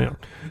stump taken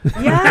out.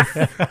 Yes,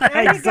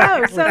 there you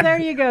go. So there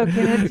you go,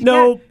 Kenneth.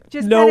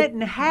 Cut it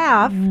in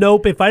half.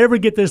 Nope. If I ever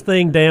get this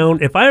thing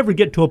down, if I ever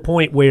get to a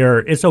point where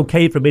it's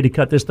okay for me to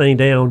cut this thing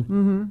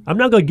down, I'm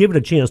not going to give it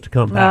a chance to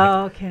come back.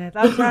 Oh, Kenneth,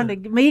 I'm trying to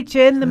meet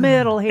you in the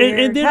middle here.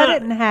 And then cut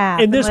it in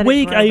half. And this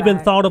week, I even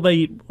thought of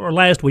or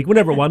last week,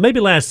 whenever it was, maybe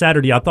last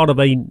Saturday, I thought of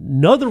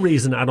another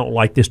reason I don't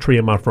like this tree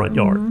in my front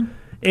yard.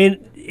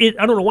 And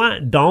I don't know why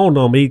it dawned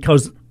on me,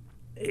 because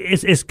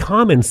it's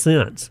common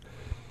sense.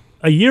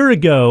 A year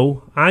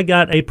ago, I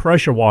got a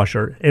pressure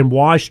washer and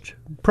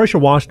pressure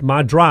washed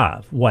my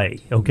driveway,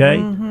 okay?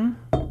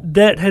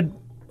 That had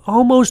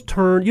almost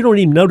turned, you don't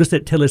even notice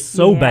it till it's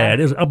so bad.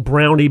 It's a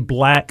browny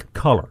black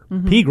color.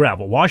 Pea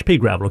gravel, washed pea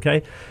gravel,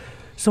 okay?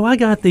 So I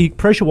got the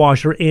pressure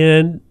washer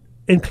and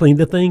cleaned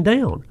the thing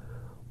down.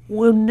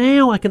 Well,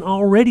 now I can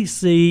already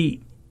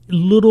see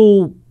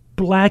little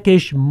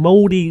blackish,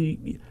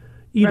 moldy,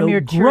 from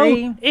your growth.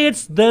 tree?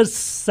 It's the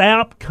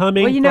sap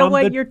coming from Well, you know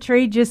what? Your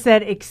tree just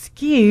said,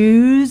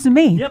 excuse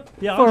me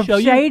I'll show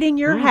for shading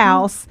your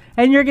house,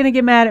 and you're going to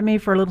get mad at me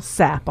for a little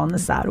sap on the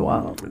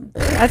sidewalk.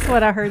 That's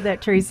what I heard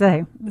that tree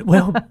say.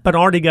 Well, but I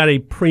already got a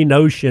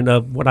pre-notion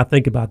of what I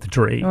think about the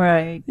tree.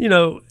 Right.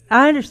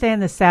 I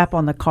understand the sap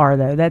on the car,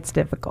 though. That's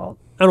difficult.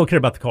 I don't care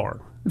about the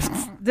car.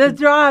 The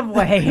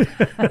driveway,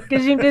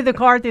 because you can do the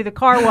car through the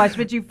car wash,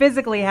 but you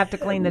physically have to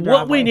clean the driveway.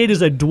 What we need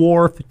is a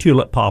dwarf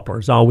tulip poplar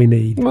is all we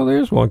need. Well,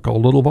 there's one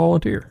called Little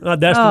Volunteer.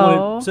 That's the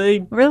one.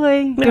 See,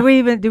 really?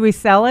 Yeah. Do we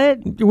sell it?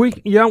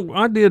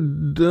 I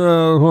did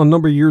a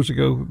number of years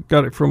ago.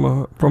 Got it from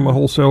a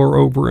wholesaler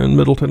over in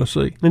Middle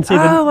Tennessee. And see,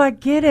 I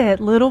get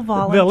it. Little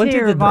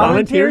Volunteer,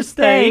 Volunteer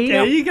State.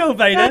 There you go,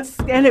 Veda.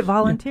 And it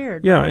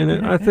volunteered. Yeah,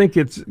 and I think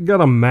it's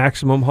got a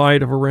maximum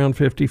height of around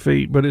 50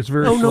 feet, but it's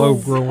very slow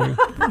growing.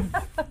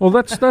 Well,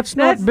 that's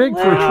not big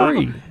for a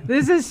tree.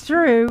 This is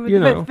true.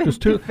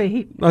 50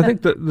 feet. I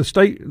think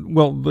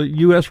the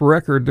U.S.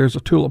 record, there's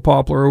a tulip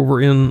poplar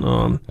over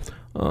in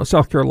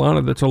South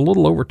Carolina that's a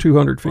little over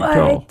 200 feet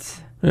tall.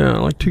 Yeah,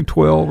 like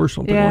 212 or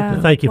something like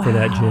that. Thank you for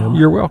that, Jim.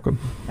 You're welcome.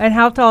 And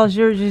how tall is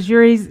yours? Is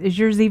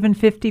yours even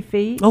 50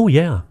 feet? Oh,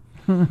 yeah.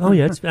 Oh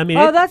yeah,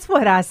 that's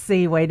what I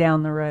see way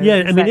down the road.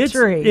 Yeah, it's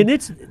tree. And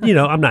it's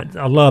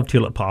I love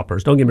tulip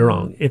poppers. Don't get me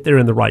wrong, if they're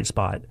in the right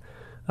spot.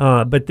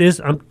 But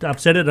I've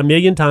said it a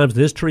million times,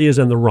 this tree is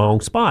in the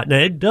wrong spot. Now,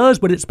 it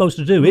does what it's supposed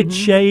to do. It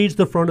shades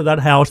the front of that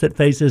house that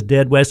faces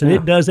dead west, and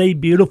it does a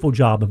beautiful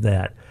job of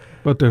that.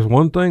 But there's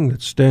one thing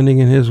that's standing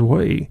in his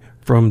way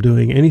from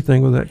doing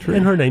anything with that tree.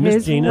 And her name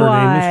is Gina.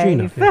 Her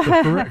name is Gina.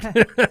 Yes,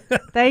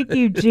 correct. Thank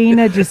you,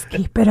 Gina. Just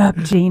keep it up,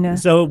 Gina.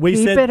 So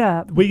keep it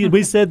up.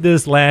 we said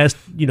this last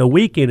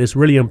weekend. It's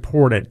really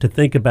important to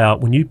think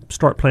about when you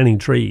start planting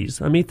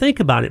trees. I mean, think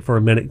about it for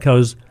a minute,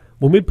 because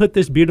when we put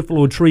this beautiful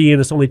little tree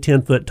in, it's only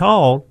 10 foot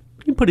tall,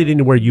 you can put it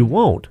anywhere you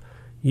want.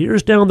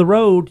 Years down the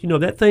road,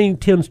 that thing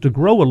tends to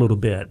grow a little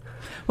bit.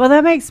 Well,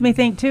 that makes me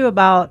think too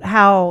about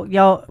how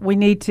we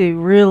need to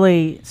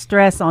really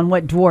stress on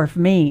what dwarf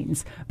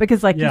means,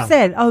 because like you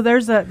said,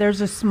 there's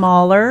a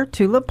smaller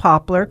tulip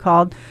poplar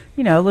called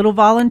little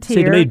volunteer.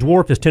 See, to me,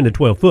 dwarf is 10 to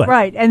 12 foot.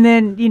 Right, and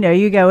then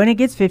you go and it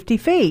gets 50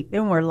 feet,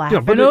 and we're laughing.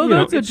 Yeah,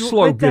 but it's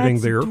slow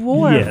getting there.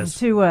 Dwarf Yes.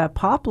 to a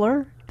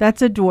poplar.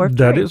 That's a dwarf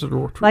That tree. is a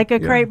dwarf tree. Like a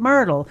crepe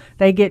myrtle.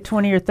 They get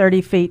 20 or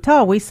 30 feet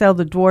tall. We sell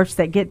the dwarfs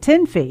that get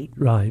 10 feet.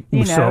 Right.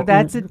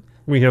 That's a...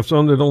 We have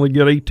some that only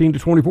get 18 to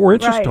 24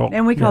 inches Right, tall.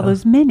 and we call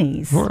those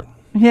minis. Right.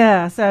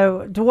 Yeah,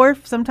 so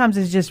dwarf sometimes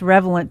is just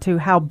relevant to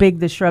how big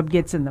the shrub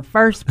gets in the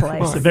first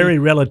place. It's a very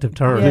relative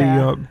term.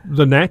 Yeah.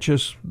 The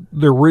Natchez,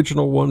 the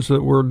original ones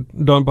that were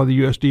done by the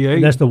USDA.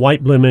 And that's the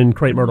white blooming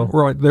crepe myrtle.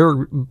 Right,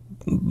 they're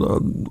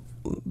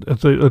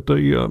at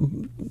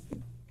the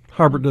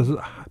hybrid.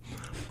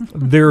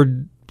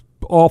 Their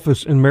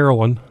office in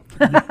Maryland.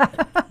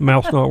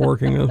 Mouse not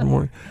working this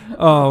morning.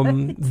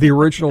 The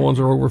original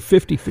ones are over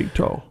 50 feet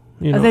tall.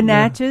 Of the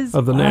Natchez?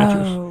 Of the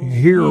Natchez. Oh,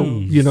 Here,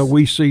 geez.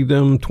 we see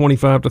them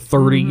 25 to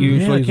 30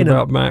 usually is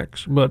about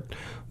max, but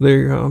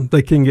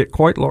they can get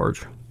quite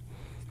large.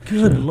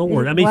 Good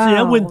Lord! I mean, Wow, see,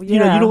 I wouldn't.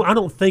 I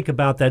don't think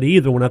about that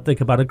either when I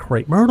think about a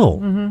crepe myrtle.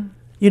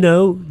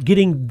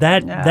 Getting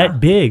that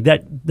big,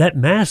 that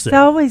massive. So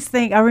I always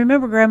think, I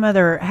remember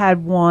grandmother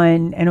had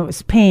one and it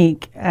was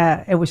pink.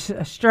 It was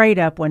a straight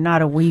up one,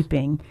 not a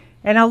weeping.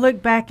 And I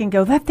look back and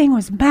go, that thing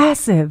was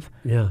massive.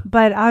 Yeah.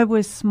 But I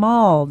was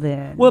small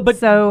then. Well, but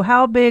so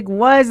how big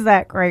was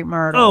that crepe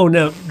myrtle? Oh,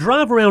 no.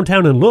 Drive around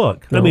town and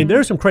look. I mean,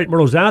 there's some crepe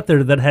myrtles out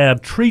there that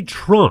have tree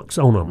trunks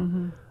on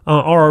them.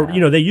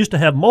 They used to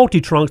have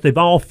multi-trunks. They've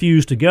all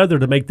fused together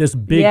to make this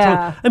big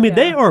trunk. I mean,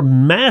 they are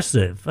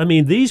massive. I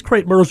mean, these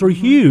crepe myrtles are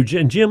huge.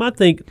 And, Jim, I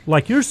think,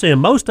 like you're saying,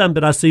 most of them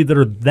that I see that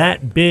are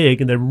that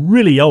big and they're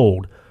really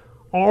old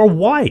are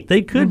white.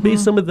 They could be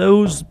some of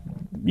those,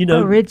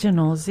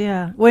 originals,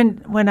 yeah.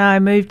 When I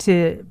moved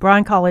to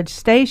Bryan College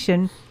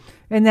Station,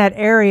 in that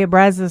area,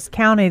 Brazos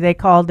County, they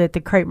called it the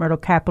crepe myrtle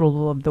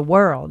capital of the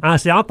world. I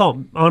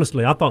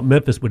thought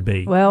Memphis would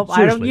be. Well,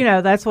 Seriously. I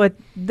don't, that's what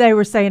they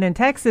were saying in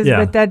Texas,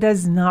 but that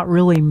does not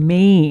really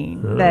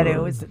mean that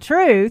it was the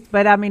truth.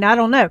 But I mean, I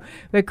don't know.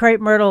 But crepe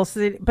myrtle,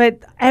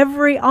 but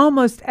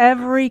almost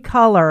every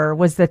color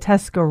was the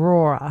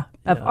Tuscarora.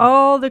 Of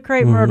all the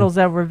crepe myrtles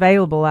that were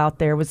available out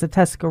there was the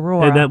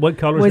Tuscarora. And that, what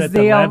color is that?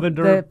 The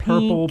lavender, the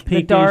purple, pink,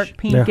 pinkish? the dark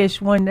pinkish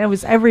one. It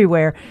was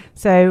everywhere.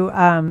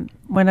 So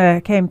when I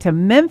came to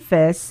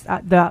Memphis,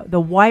 the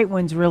white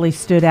ones really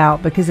stood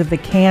out because of the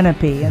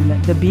canopy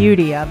and the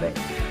beauty of it.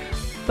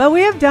 But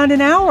we have done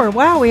an hour.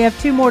 Wow, we have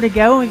 2 more to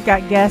go. We've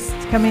got guests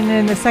coming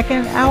in the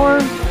second hour.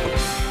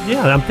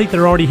 Yeah, I think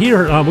they're already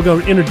here. We're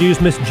going to introduce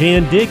Miss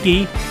Jan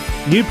Dickey,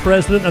 new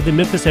president of the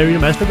Memphis Area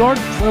Master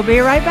Gardeners. We'll be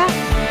right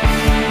back.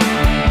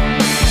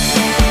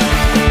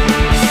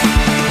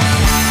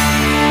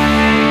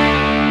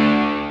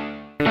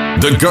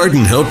 The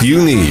garden help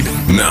you need.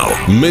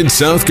 Now,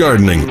 Mid-South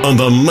Gardening on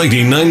the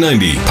Mighty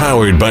 990,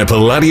 powered by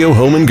Palladio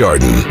Home and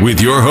Garden, with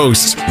your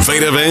hosts,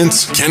 Veda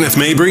Vance, Kenneth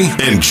Mabry,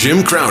 and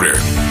Jim Crowder.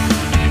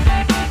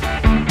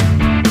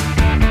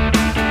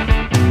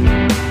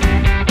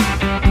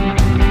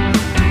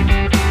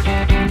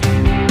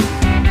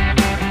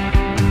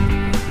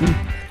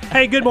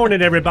 Hey, good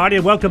morning, everybody,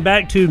 and welcome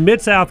back to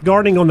Mid-South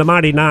Gardening on the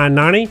Mighty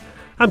 990.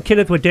 I'm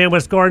Kenneth with Dan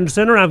West Garden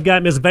Center. I've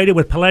got Miss Veda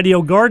with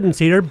Palladio Gardens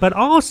here, but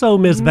also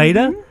Miss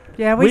Veda.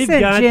 Yeah, we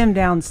sent Jim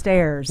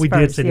downstairs. We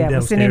did send him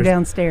downstairs. We sent him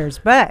downstairs,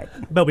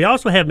 but we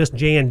also have Miss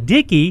Jan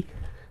Dickey,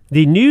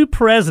 the new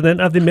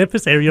president of the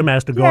Memphis Area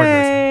Master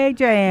Gardeners. Yay,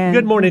 Jan.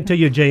 Good morning to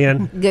you,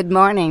 Jan. Good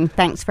morning.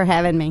 Thanks for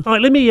having me. All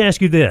right, let me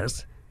ask you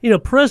this.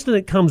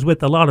 President comes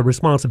with a lot of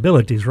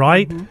responsibilities,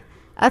 right? Mm-hmm.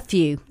 A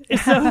few.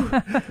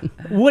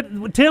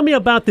 So, tell me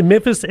about the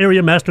Memphis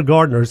Area Master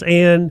Gardeners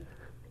and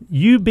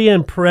you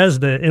being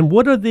president, and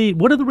what are the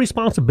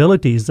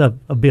responsibilities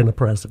of being a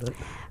president?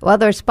 Well,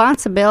 the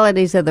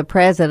responsibilities of the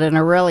president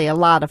are really a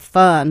lot of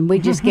fun. We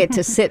just get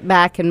to sit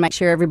back and make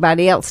sure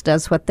everybody else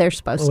does what they're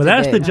supposed to do. Well,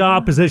 that's the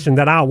job position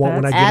that I want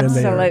when I get in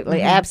there.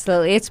 Absolutely,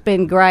 absolutely. It's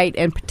been great,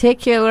 and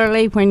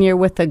particularly when you're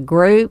with a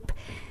group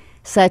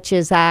such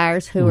as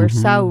ours who are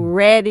so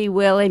ready,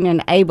 willing,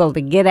 and able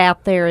to get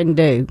out there and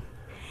do.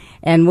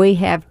 And we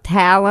have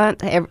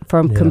talent,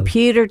 from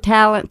computer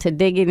talent to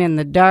digging in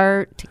the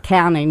dirt to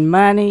counting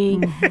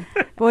money.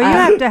 Well, you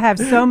have to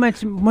have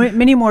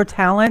many more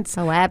talents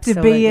to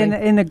be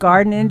in the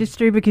garden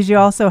industry, because you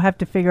also have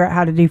to figure out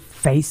how to do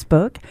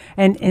Facebook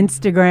and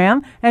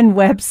Instagram and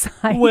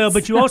websites. Well,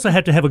 but you also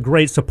have to have a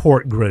great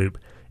support group.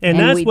 And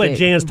that's what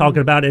Jan's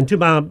talking about. And to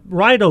my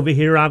right over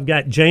here, I've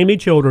got Jamie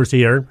Childers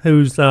here,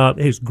 who's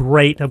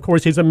great. Of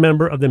course, he's a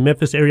member of the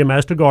Memphis Area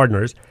Master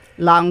Gardeners.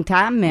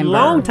 Longtime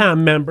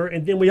member.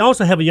 And then we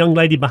also have a young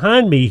lady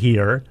behind me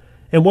here.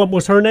 And what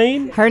was her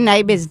name? Her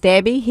name is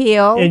Debbie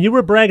Hill. And you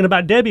were bragging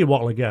about Debbie a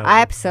while ago.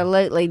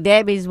 Absolutely.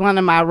 Debbie's one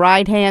of my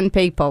right-hand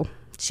people.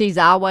 She's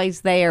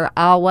always there,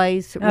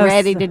 always Oh,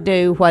 ready so- to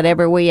do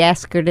whatever we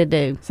ask her to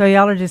do. So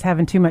y'all are just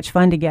having too much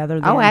fun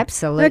together then. Oh,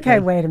 absolutely. Okay,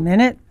 wait a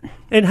minute.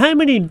 And how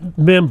many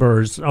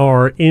members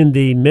are in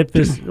the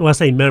Memphis, well, I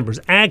say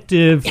members,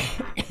 active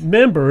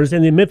members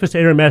in the Memphis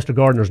Area Master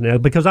Gardeners now?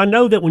 Because I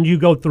know that when you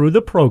go through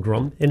the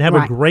program and have a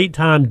Right. great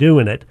time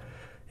doing it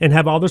and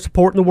have all the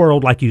support in the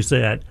world, like you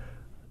said,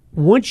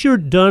 once you're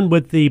done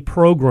with the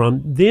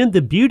program, then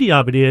the beauty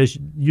of it is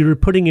you're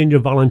putting in your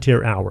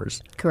volunteer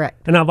hours.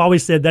 Correct. And I've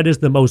always said that is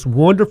the most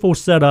wonderful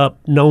setup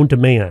known to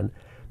man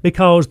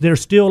because they're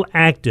still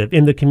active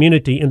in the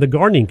community, in the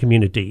gardening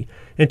community.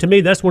 And to me,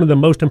 that's one of the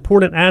most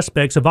important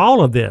aspects of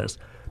all of this.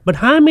 But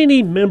how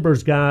many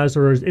members, guys,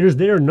 or is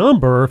there a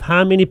number of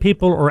how many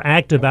people are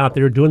active out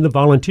there doing the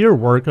volunteer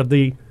work of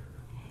the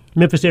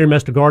Memphis Area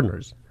Master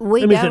Gardeners?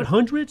 We I mean, is don't- it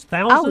hundreds, Oh,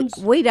 thousands?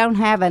 we don't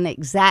have an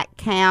exact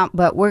count,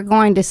 but we're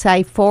going to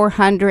say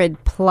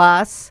 400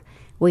 plus.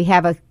 We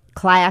have a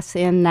class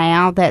in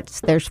now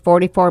there's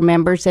 44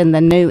 members in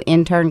the new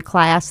intern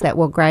class that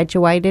will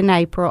graduate in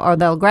April, or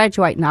they'll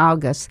graduate in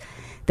August.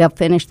 They'll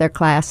finish their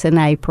class in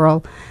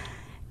April.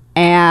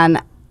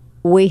 And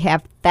we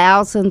have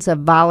thousands of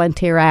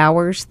volunteer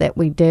hours that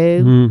we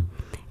do.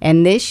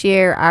 And this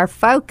year, our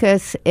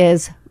focus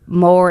is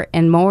more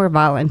and more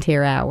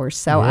volunteer hours.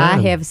 So I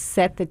have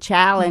set the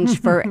challenge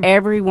for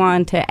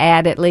everyone to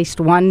add at least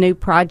one new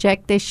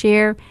project this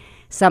year,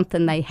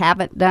 something they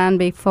haven't done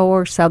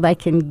before, so they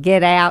can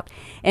get out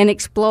and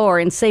explore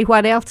and see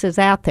what else is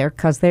out there,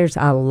 because there's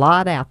a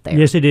lot out there.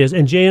 Yes, it is.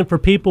 And Jan, for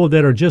people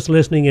that are just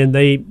listening and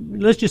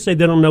let's just say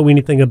they don't know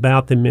anything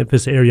about the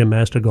Memphis Area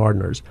Master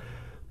Gardeners,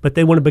 but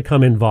they want to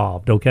become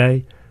involved,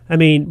 okay? I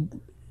mean,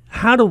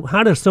 how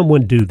does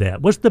someone do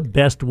that? What's the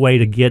best way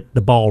to get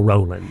the ball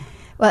rolling?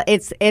 Well,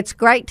 it's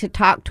great to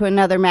talk to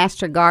another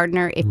master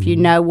gardener if you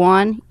know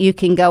one. You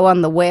can go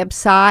on the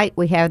website.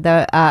 We have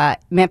the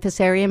Memphis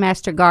Area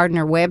Master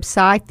Gardener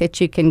website that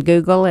you can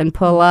Google and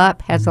pull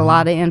up. Has a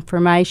lot of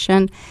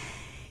information.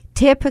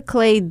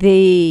 Typically,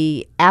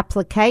 the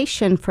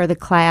application for the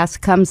class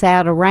comes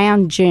out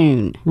around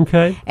June.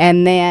 Okay.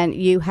 And then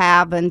you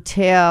have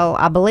until,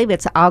 I believe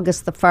it's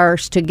August the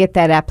 1st to get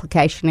that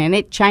application in.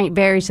 It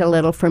varies a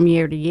little from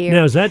year to year.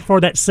 Now, is that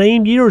for that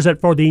same year or is that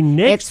for the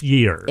next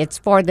year? It's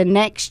for the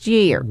next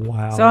year.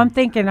 Wow. So I'm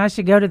thinking I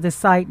should go to the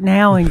site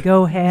now and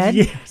go ahead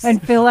Yes.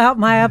 and fill out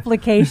my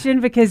application,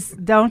 because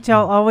don't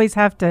y'all always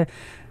have to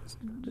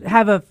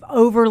have a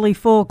overly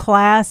full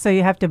class, so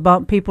you have to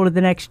bump people to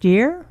the next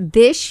year?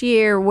 This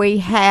year we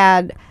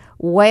had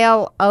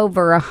well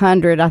over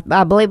 100.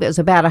 I believe it was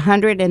about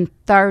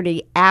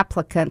 130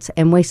 applicants,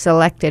 and we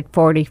selected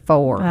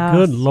 44.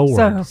 Good Lord.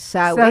 So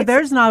So it's-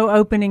 there's no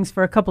openings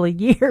for a couple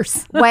of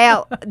years.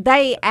 Well,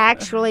 they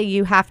actually,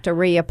 you have to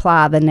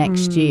reapply the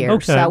next year.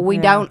 Okay. So we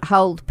don't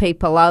hold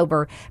people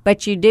over,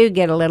 but you do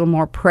get a little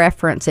more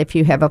preference if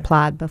you have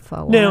applied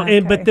before. Now,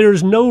 but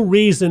there's no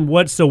reason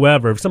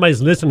whatsoever if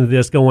somebody's listening to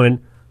this going,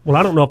 well,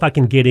 I don't know if I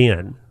can get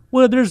in.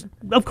 Well,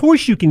 of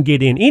course you can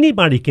get in.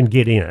 Anybody can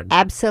get in.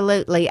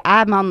 Absolutely.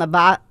 I'm on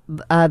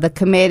the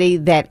committee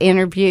that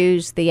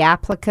interviews the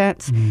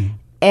applicants.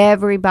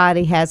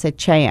 Everybody has a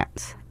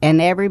chance,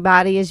 and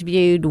everybody is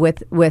viewed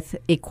with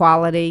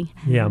equality.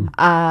 Yeah.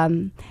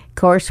 Of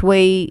course,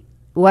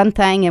 one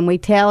thing, and we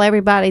tell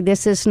everybody,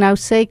 this is no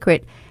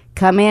secret,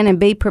 come in and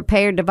be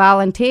prepared to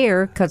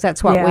volunteer, because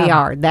that's what we Yeah.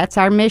 are. That's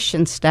our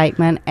mission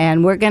statement,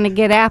 and we're going to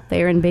get out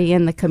there and be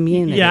in the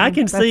community. Yeah, I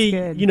can That's see,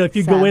 good. if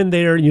you go So- in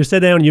there and you sit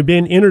down and you're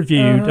being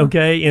interviewed,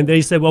 okay, and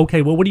they say, well,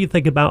 okay, well, what do you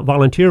think about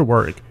volunteer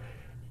work?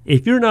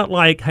 If you're not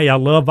like, hey, I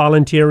love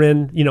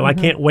volunteering, I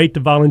can't wait to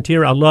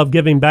volunteer, I love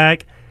giving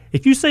back.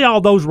 If you say all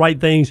those right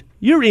things,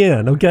 you're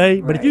in, okay?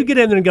 But if you get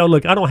in there and go,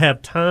 look, I don't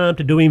have time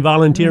to doing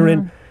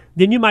volunteering,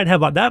 then you might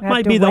have that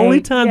might to be the only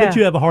wait, time that yeah.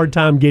 you have a hard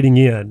time getting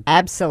in.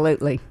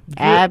 Absolutely.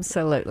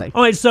 Absolutely.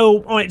 All right,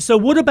 so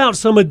what about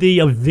some of the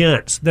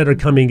events that are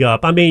coming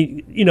up? I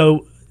mean,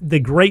 the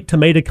Great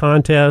Tomato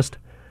Contest.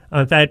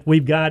 In fact,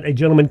 we've got a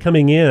gentleman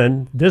coming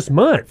in this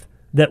month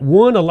that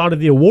won a lot of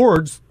the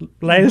awards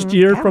last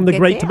year Oh, from the good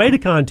Great deal. Tomato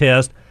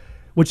Contest,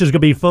 which is going to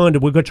be fun.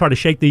 We're going to try to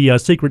shake the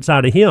secret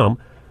side of him.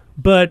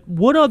 But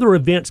what other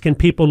events can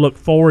people look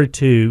forward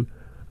to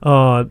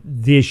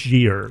this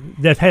year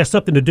that has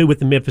something to do with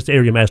the Memphis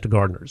Area Master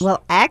Gardeners?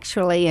 Well,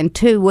 actually, in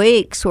 2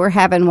 weeks, we're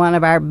having one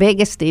of our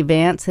biggest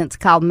events. It's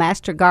called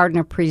Master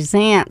Gardener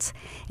Presents.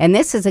 And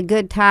this is a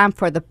good time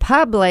for the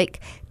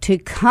public to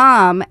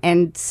come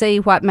and see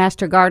what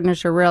Master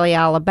Gardeners are really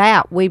all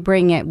about. We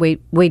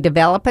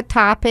develop a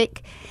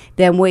topic,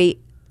 then we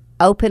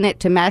open it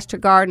to Master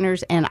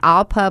Gardeners and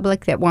all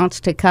public that wants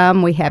to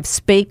come. We have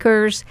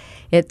speakers.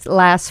 It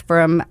lasts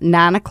from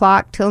 9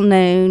 o'clock till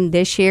noon.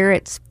 This year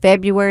it's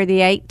February the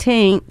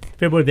 18th.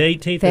 February the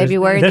 18th?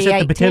 February That's the at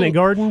the 18th, Botanic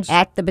Gardens?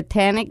 At the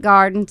Botanic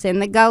Gardens in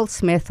the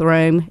Goldsmith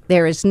Room.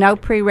 There is no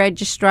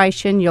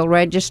pre-registration. You'll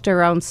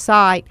register on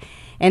site.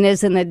 And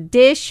as an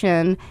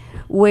addition,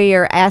 we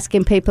are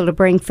asking people to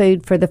bring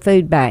food for the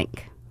food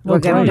bank. We're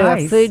going to do a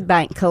Nice. food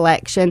bank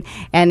collection.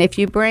 And if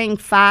you bring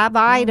 5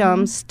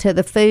 items to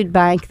the food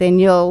bank, then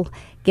you'll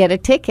get a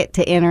ticket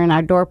to enter in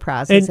our door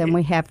prizes, and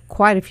we have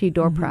quite a few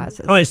door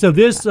prizes. All right, so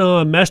this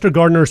Master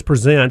Gardeners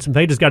Presents, and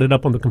Veda's got it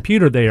up on the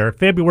computer there,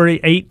 February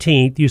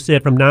 18th, you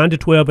said from 9 to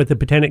 12 at the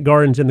Botanic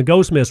Gardens in the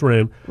Goldsmiths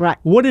Room. Right.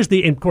 What is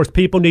and of course,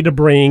 people need to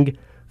bring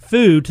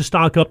food to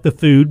stock up the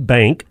food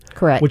bank.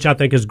 Correct. Which I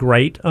think is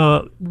great.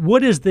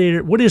 What is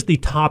the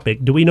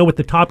topic? Do we know what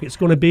the topic is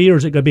going to be, or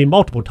is it going to be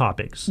multiple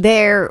topics?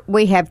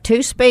 We have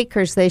 2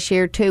 speakers this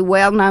year, 2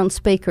 well-known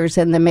speakers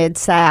in the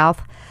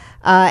Mid-South.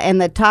 And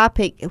the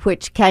topic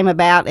which came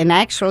about, and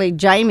actually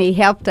Jamie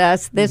helped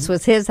us, this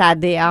was his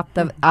idea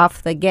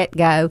off the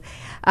get-go,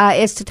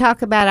 is to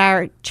talk about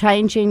our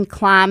changing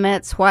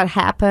climates, what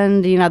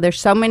happened. You know,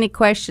 there's so many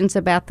questions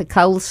about the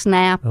cold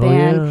snap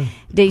in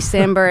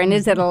December, and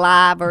is it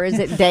alive or is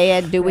it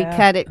dead? Do we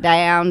cut it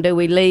down? Do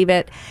we leave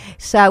it?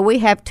 So we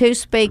have 2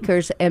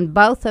 speakers, and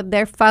both of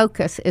their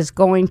focus is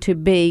going to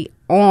be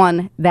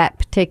on that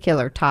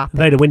particular topic.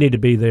 Veda, we need to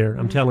be there.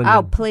 I'm telling you.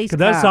 Oh, please 'Cause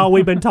that's come. all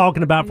we've been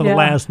talking about for the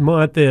last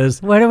month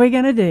is, What are we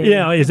going to do?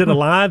 yeah, is it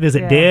alive? Is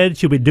it dead?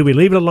 Do we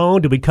leave it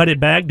alone? Do we cut it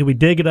back? Do we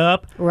dig it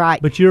up?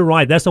 Right. But you're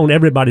right. That's on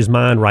everybody's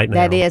mind right now.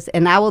 That is,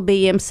 and I will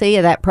be MC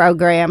of that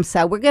program,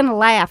 so we're going to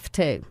laugh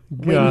too.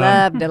 We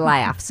love to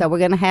laugh, so we're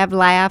going to have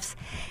laughs.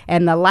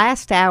 And the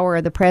last hour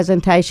of the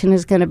presentation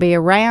is going to be a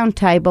round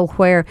table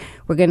where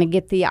we're going to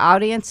get the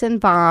audience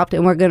involved,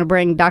 and we're going to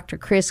bring Dr.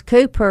 Chris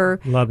Cooper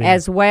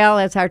as well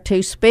as our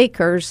 2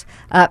 speakers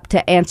up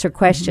to answer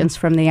questions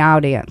from the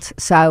audience.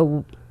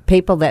 So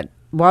people that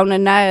want to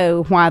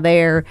know why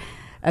their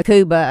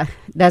Cuba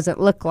doesn't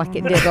look like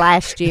it did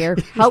last year,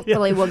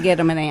 hopefully we'll get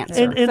them an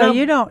answer. And so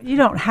you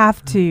don't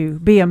have to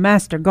be a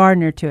master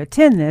gardener to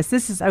attend this.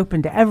 This is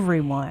open to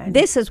everyone.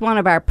 This is one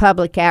of our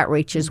public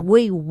outreaches.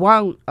 We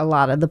want a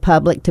lot of the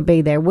public to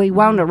be there. We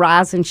want to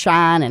rise and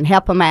shine and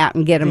help them out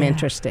and get them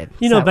interested.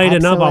 You know, So, Veda,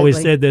 and I've always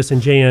absolutely. said this,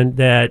 and Jan,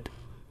 that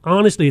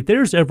honestly, if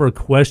there's ever a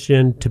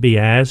question to be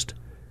asked,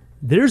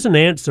 there's an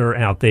answer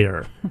out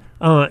there.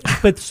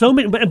 But so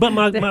many. But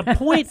my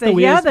point So, though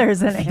yeah, is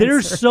there's an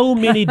there's answer. so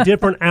many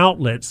different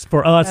outlets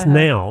for us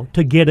now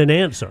to get an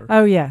answer.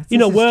 Oh, yeah. You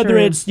know, this is whether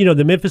true. it's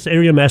the Memphis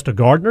Area Master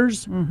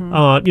Gardeners,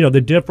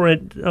 the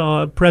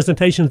different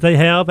presentations they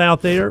have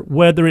out there.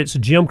 Whether it's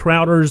Jim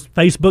Crowder's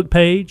Facebook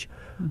page,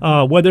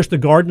 whether it's the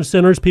garden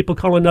centers, people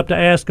calling up to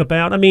ask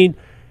about. I mean,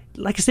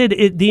 like I said,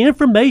 the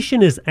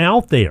information is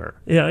out there.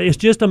 It's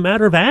just a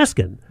matter of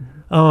asking.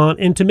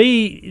 And to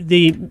me,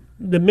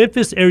 the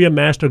Memphis Area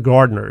Master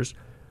Gardeners,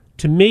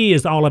 to me,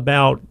 is all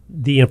about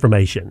the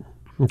information.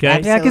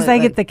 Okay. Yeah, because they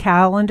get the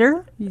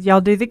calendar.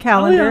 Y'all do the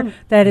calendar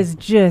that is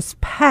just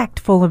packed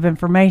full of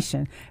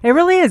information. It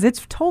really is.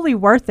 It's totally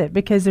worth it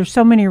because there's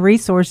so many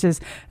resources,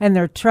 and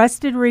they're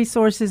trusted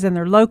resources and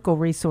they're local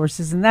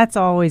resources. And that's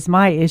always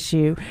my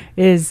issue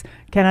is,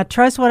 can I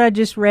trust what I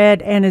just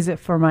read, and is it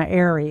for my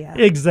area?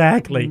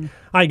 Exactly.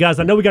 All right, guys,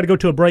 I know we got to go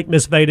to a break,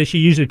 Miss Veda. She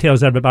usually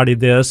tells everybody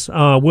this.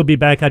 We'll be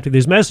back after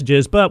these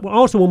messages. But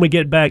also when we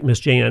get back, Miss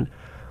Jan,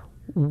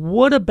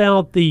 what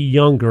about the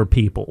younger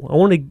people? I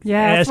want to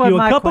ask you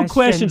a couple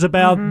questions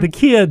about the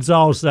kids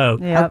also.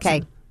 Yep.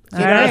 Okay. So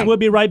guys, we'll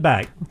be right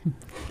back.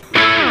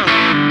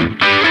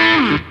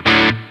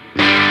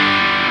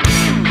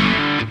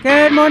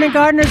 Good morning,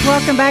 gardeners.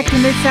 Welcome back to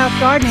Mid-South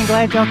Gardening.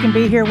 Glad y'all can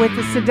be here with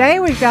us today.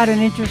 We've got an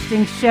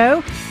interesting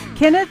show.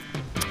 Kenneth,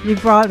 you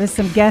brought us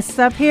some guests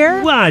up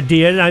here. Well, I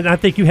did. I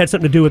think you had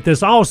something to do with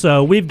this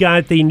also. We've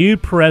got the new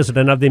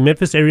president of the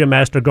Memphis Area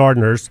Master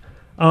Gardeners,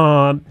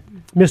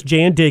 Miss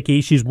Jan Dickey.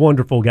 She's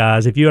wonderful,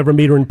 guys. If you ever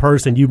meet her in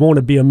person, you want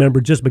to be a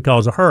member just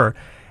because of her.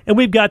 And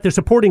we've got the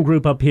supporting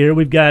group up here.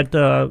 We've got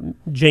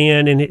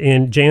Jan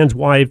and Jan's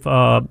wife,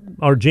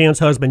 or Jan's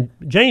husband,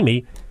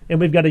 Jamie. And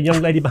we've got a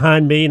young lady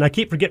behind me, and I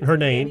keep forgetting her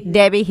name.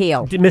 Debbie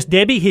Hill. Miss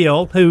Debbie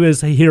Hill, who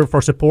is here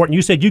for support. And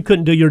you said you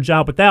couldn't do your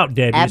job without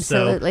Debbie.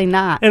 Absolutely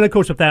not. And, of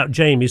course, without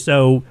Jamie.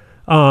 So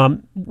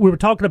we were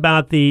talking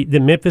about the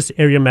Memphis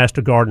Area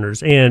Master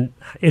Gardeners, and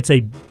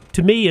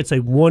to me, it's a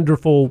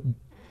wonderful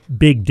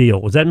big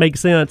deal. Does that make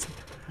sense?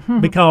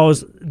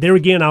 Because there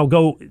again,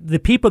 the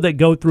people that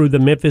go through the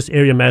Memphis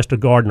Area Master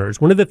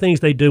Gardeners, one of the things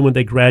they do when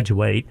they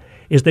graduate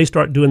is they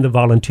start doing the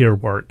volunteer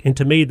work. And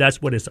to me,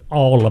 that's what it's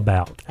all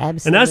about.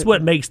 Absolutely. And that's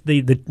what makes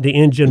the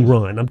engine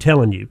run, I'm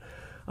telling you.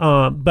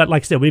 But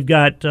like I said, we've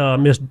got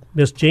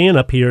Miss Jan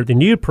up here, the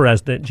new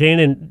president. Jan,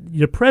 and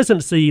your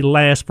presidency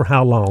lasts for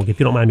how long, if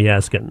you don't mind me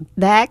asking?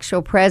 The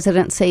actual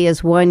presidency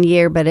is 1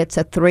 year, but it's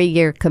a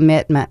 3-year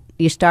commitment.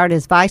 You start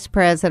as vice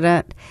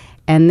president,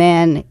 and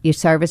then you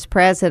serve as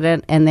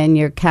president, and then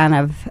you're kind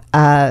of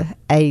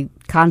a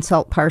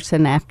consult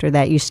person after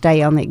that. You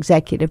stay on the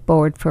executive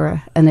board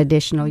for an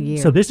additional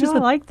year. So this is I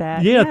like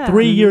that. Yeah, Yeah.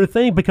 3-year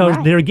thing, because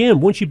Right. there again,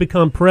 once you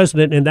become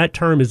president and that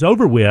term is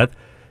over with,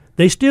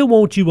 they still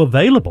want you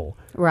available.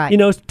 Right. You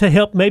know, to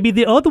help maybe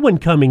the other one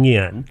coming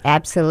in.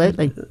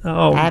 Absolutely.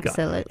 Oh,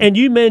 Absolutely. God. And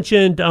you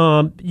mentioned,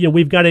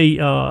 we've got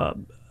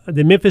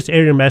the Memphis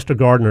Area Master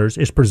Gardeners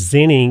is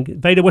presenting.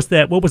 Veda,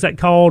 what was that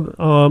called?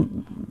 The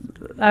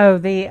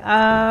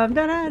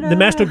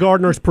Master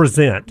Gardeners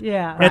present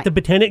at the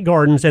Botanic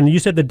Gardens, and you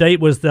said the date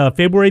was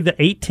February the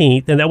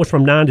 18th, and that was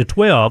from 9 to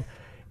 12.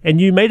 And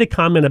you made a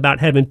comment about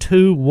having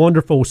two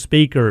wonderful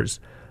speakers,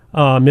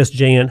 Miss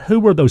Jan. Who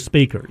were those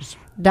speakers?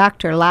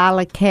 Dr.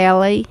 Lila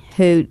Kelly,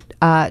 who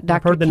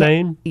I've heard the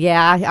name.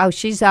 Yeah,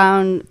 she's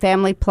on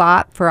Family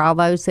Plot. For all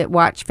those that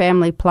watch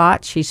Family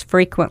Plot, she's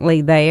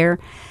frequently there.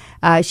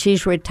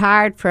 She's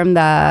retired from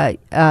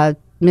the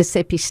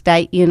Mississippi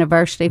State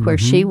University, where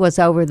she was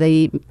over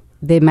the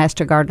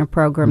Master Gardener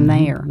program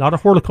there. A lot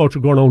of horticulture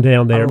going on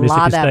down there, a Mississippi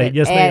lot State. Of it.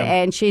 Yes, ma'am.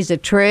 And she's a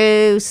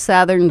true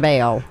Southern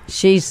belle.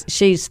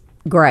 She's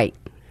great.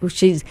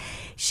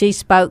 She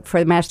spoke for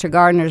the Master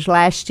Gardeners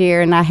last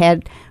year, and I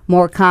had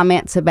more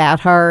comments about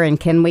her and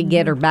can we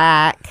get her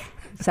back.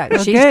 So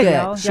she's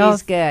good.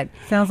 She's good.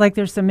 Sounds like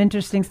there's some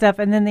interesting stuff.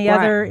 And then the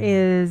other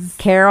is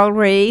Carol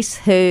Reese,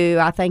 who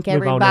I think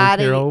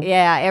everybody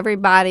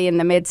in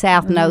the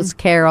Mid-South knows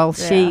Carol.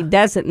 Yeah. She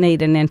doesn't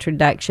need an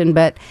introduction,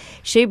 but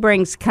she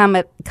brings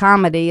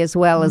comedy as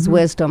well as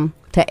wisdom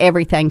to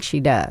everything she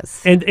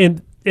does.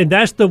 And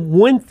that's the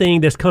one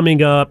thing that's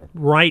coming up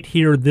right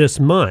here this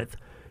month.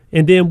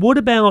 And then what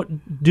about,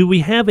 do we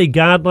have a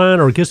guideline,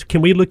 or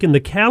can we look in the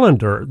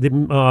calendar,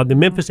 the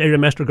Memphis Area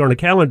Master Gardener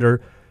calendar,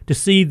 to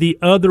see the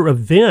other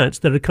events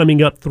that are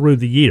coming up through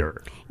the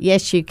year?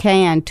 Yes, you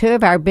can. Two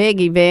of our big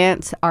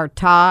events are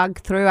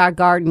TOG through our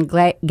garden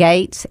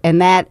gates,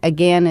 and that,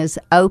 again, is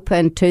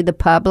open to the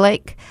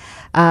public.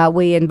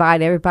 We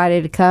invite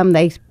everybody to come.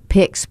 They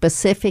pick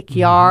specific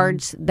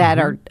yards that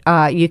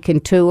are you can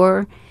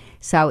tour.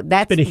 So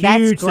that's been a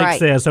huge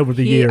success over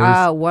the years.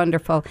 Oh,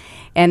 wonderful.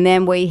 And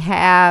then we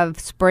have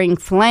Spring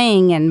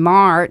Fling in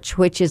March,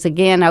 which is,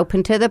 again,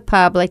 open to the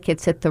public.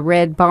 It's at the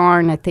Red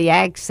Barn at the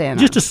Ag Center.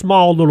 Just a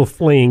small little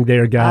fling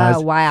there, guys.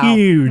 Oh, wow.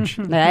 Huge.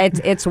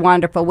 It's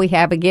wonderful. We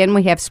have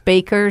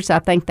speakers. I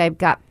think they've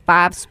got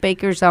 5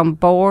 speakers on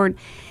board.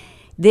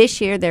 This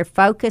year, their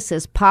focus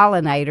is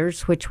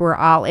pollinators, which we're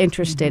all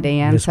interested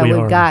in. Yes, so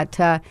we've got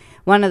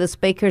one of the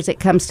speakers that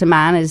comes to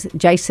mind is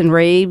Jason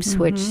Reeves,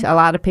 which a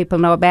lot of people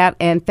know about,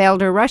 and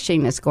Felder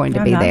Rushing is going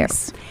to be there.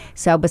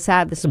 So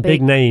beside the some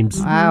big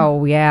names.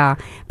 Oh, yeah.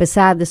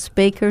 Beside the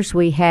speakers,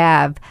 we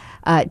have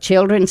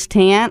children's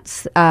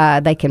tents.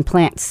 They can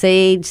plant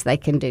seeds. They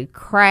can do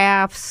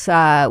crafts.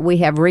 We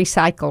have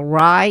Recycle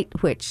Right,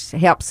 which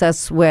helps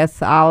us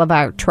with all of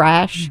our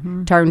trash,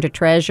 turn to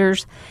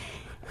treasures.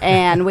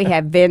 And we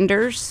have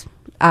vendors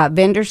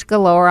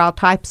galore, all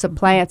types of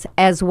plants,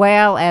 as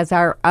well as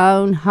our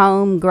own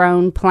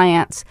homegrown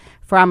plants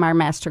from our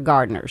Master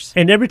Gardeners.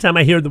 And every time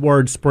I hear the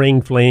word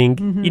Spring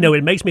Fling,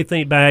 it makes me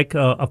think back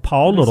of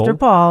Paul Little. Mr.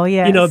 Paul,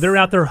 yes. They're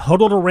out there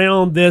huddled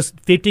around this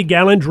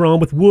 50-gallon drum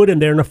with wood in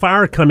there and a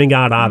fire coming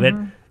out of it.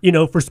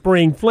 For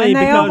Spring Fling.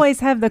 And they always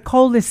have the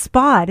coldest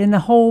spot in the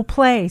whole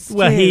place,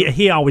 Well,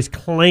 he always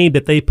claimed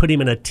that they put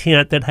him in a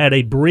tent that had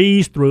a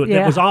breeze through it.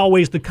 That was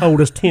always the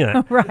coldest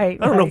tent. Right.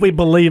 I don't know if we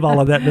believe all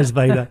of that, Ms.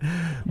 Veda.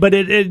 But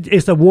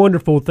it's a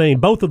wonderful thing.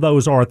 Both of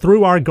those are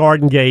through our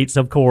garden gates,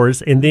 of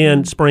course, and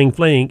then Spring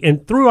Fling.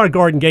 And through our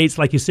garden gates,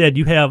 like you said,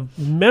 you have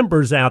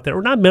members out there,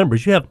 or not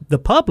members, you have the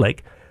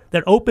public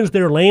that opens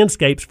their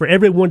landscapes for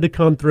everyone to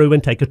come through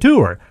and take a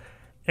tour.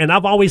 And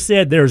I've always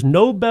said there's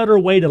no better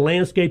way to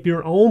landscape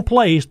your own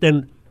place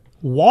than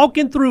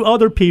walking through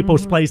other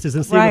people's places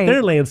and see what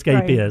their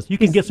landscape is. You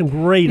can get some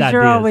great ideas.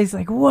 You're always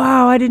like,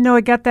 wow, I didn't know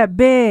it got that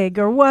big,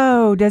 or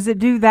whoa, does it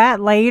do that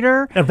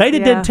later? Now, Veda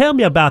didn't tell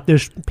me about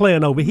this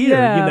plan over here.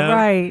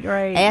 Right.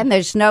 And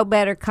there's no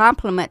better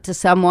compliment to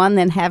someone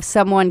than have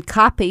someone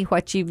copy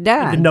what you've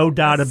done. No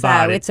doubt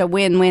about it. So it's a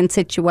win-win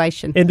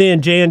situation. And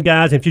then, Jan,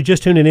 guys, if you're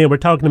just tuning in, we're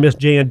talking to Miss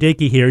Jan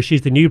Dickey here.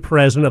 She's the new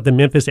president of the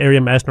Memphis Area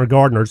Master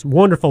Gardeners.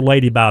 Wonderful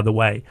lady, by the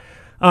way.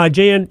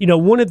 Jan,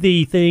 one of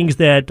the things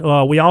that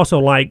we also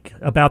like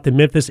about the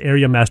Memphis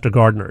Area Master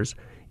Gardeners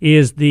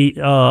is the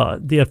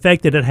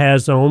effect that it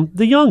has on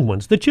the young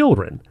ones, the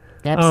children.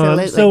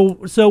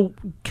 Absolutely. So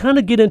kind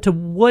of get into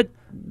what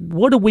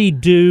do we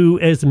do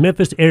as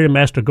Memphis Area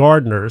Master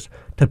Gardeners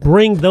to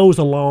bring those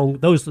along,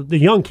 the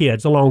young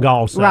kids along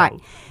also? Right.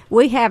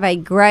 We have a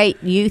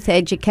great youth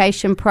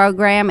education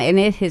program, and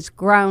it has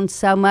grown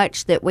so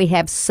much that we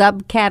have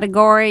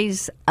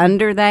subcategories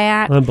under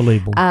that.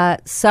 Unbelievable.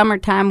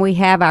 Summertime, we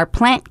have our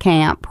plant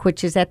camp,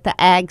 which is at the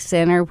Ag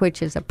Center,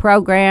 which is a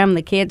program.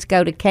 The kids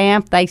go to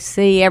camp. They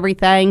see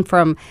everything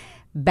from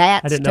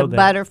bats to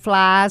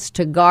butterflies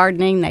to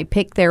gardening. They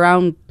pick their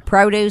own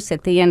produce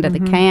at the end of the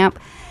camp.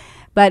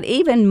 But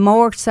even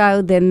more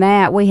so than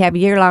that, we have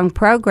year-long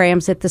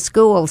programs at the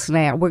schools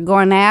now. We're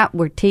going out,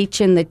 we're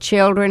teaching the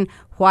children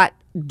what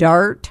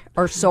dirt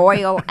or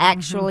soil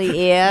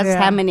actually is,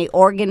 how many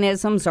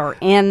organisms are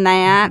in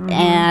that,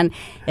 and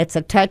it's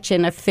a touch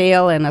and a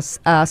feel and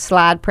a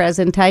slide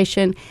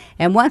presentation.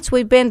 And once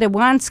we've been to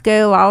one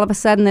school, all of a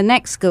sudden the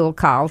next school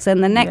calls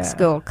and the next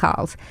school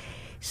calls.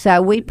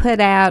 So we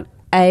put out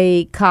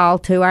a call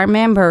to our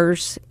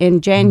members in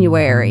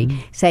January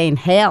saying,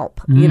 help,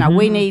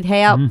 we need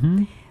help.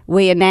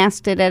 We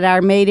announced it at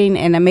our meeting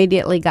and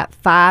immediately got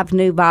 5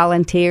 new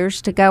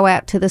volunteers to go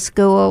out to the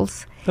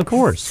schools. Of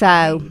course.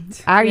 So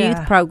our Yeah.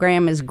 youth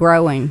program is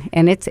growing,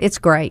 and it's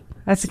great.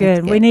 That's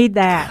good. We need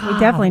that. We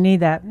definitely need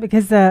that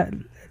because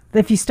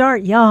if you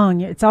start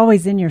young, it's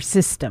always in your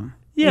system.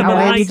 Yeah, You but know,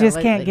 like- you just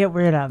Absolutely. can't get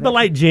rid of it. But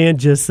like Jan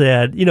just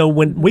said,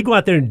 when we go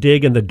out there and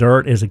dig in the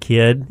dirt as a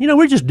kid,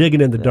 we're just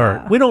digging in the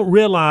dirt. We don't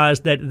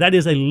realize that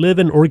is a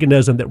living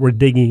organism that we're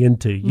digging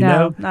into, you no,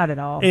 know? not at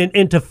all.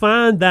 And to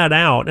find that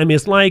out,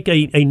 it's like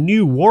a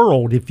new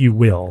world, if you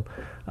will.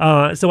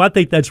 So I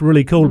think that's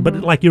really cool. Mm-hmm.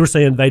 But like you were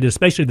saying, Veda,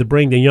 especially to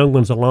bring the young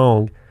ones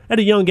along at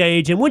a young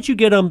age. And once you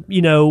get them,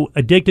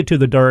 addicted to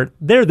the dirt,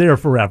 they're there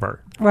forever.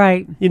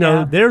 Right.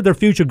 Yeah. They're their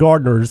future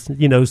gardeners,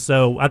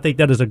 so I think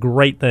that is a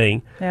great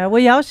thing. Yeah,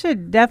 well, y'all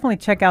should definitely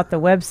check out the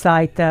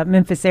website,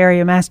 Memphis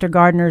Area Master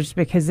Gardeners,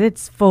 because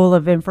it's full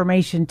of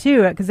information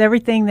too. Because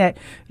everything that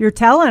you're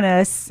telling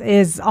us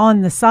is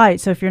on the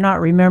site. So if you're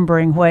not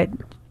remembering what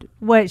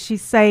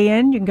she's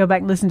saying, you can go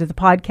back and listen to the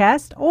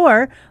podcast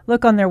or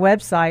look on their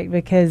website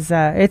because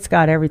it's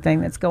got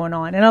everything that's going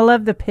on. And I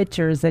love the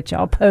pictures that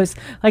y'all post,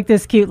 like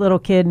this cute little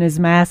kid in his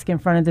mask in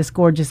front of this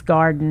gorgeous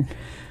garden.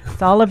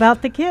 It's all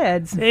about the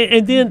kids.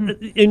 And then,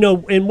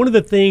 and one of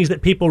the things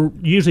that people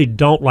usually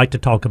don't like to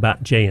talk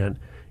about, Jan,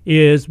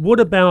 is what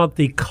about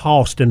the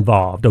cost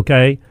involved,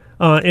 okay?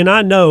 And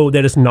I know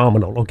that it's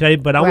nominal, okay?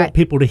 But I want Right.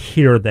 people to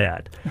hear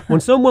that. When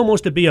someone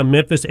wants to be a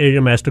Memphis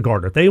Area Master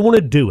Gardener, they want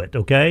to do it,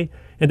 okay?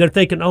 And they're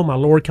thinking, oh, my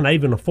Lord, can I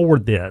even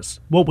afford this?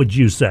 What would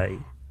you say?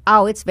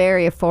 Oh, it's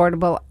very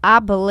affordable. I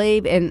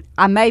believe, and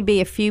I may be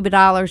a few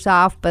dollars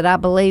off, but I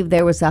believe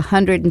there was a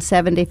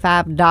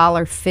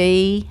 $175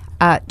 fee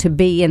to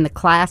be in the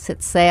class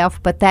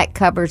itself, but that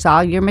covers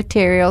all your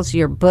materials,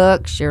 your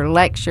books, your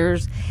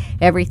lectures,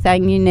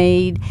 everything you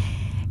need.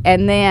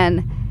 And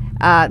then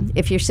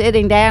if you're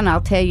sitting down,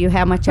 I'll tell you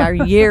how much our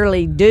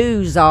yearly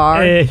dues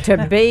are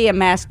to be a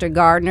master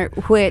gardener,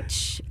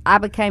 which I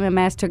became a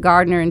master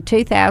gardener in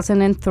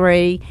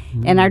 2003,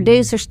 and our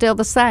dues are still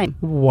the same.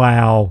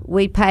 Wow.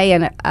 We pay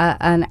an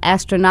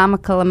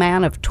astronomical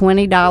amount of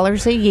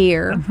 $20 a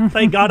year.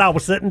 Thank God I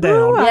was sitting down.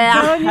 Ooh, I'm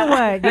Yeah. telling you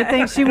what, good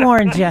thing she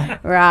warned you.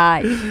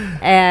 Right.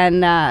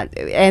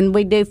 And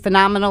we do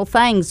phenomenal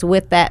things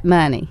with that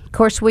money. Of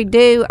course, we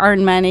do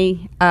earn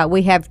money.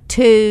 We have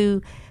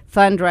 2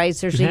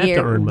 fundraisers You a have to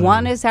year. earn money.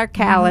 One is our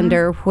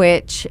calendar,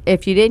 which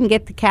if you didn't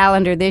get the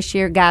calendar this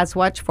year, guys,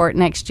 watch for it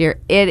next year.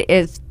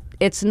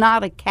 It's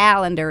not a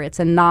calendar, it's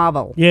a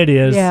novel. Yeah, it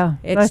is. Yeah.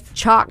 It's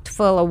chocked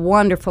full of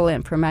wonderful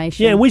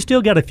information. Yeah, and we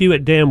still got a few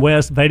at Dam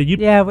West, Veda. You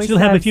Yeah, we still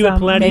have a have few at some.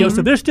 Palladio,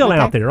 so they're still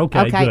Okay. out there.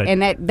 Okay, good.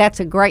 And that's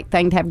a great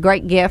thing to have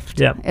great gift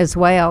Yep. as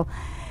well.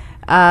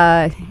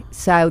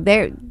 So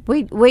there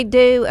we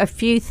do a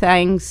few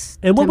things.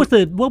 And what was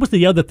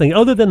the other thing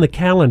other than the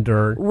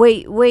calendar?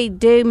 We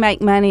do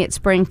make money at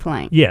Spring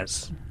Fling.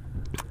 Yes.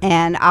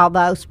 And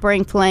although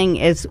Spring Fling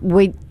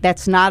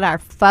that's not our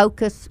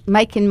focus.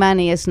 Making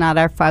money is not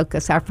our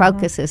focus. Our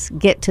focus is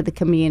get to the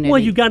community. Well,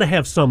 you got to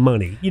have some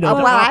money, to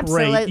well,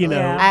 operate. absolutely.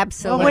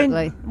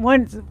 Absolutely.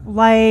 Well,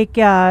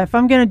 if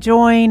I'm going to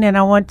join and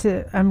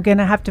I'm going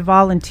to have to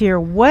volunteer,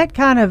 what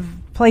kind of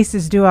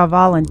places do I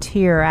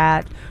volunteer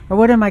at, or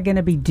what am I going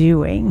to be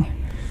doing?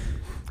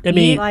 I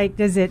mean,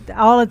 Is it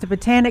all at the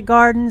Botanic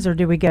Gardens, or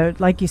do we go,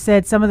 like you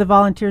said, some of the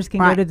volunteers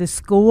can go Right. to the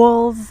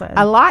schools?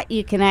 A lot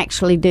you can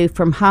actually do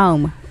from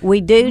home.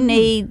 We do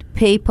need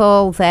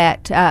people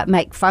that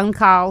make phone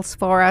calls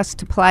for us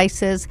to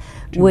places.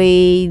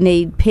 We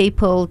need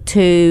people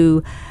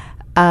to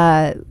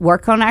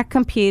work on our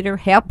computer,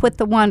 help with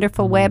the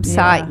wonderful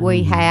website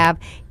we have,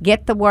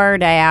 get the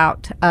word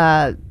out,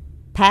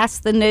 pass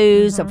the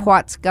news of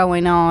what's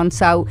going on.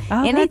 So Oh,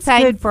 anything that's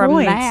a good from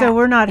point. that. So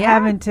we're not Yeah.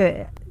 having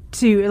to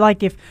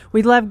like if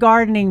we love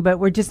gardening but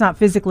we're just not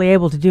physically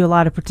able to do a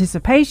lot of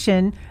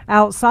participation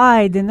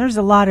outside, then there's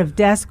a lot of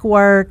desk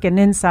work and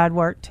inside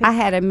work too. I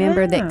had a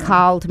member that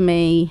called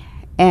me,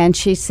 and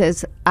she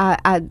says,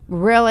 I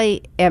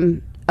really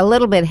am a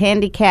little bit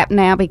handicapped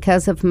now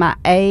because of my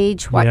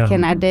age. What Yeah.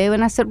 can I do?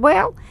 And I said,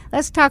 well,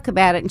 let's talk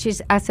about it.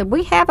 And I said,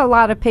 we have a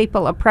lot of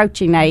people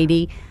approaching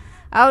 80.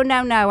 Oh,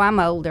 no, I'm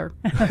older.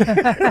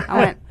 I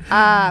went,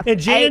 and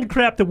Jan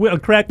cracked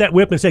that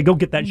whip and said, "Go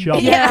get that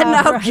shovel."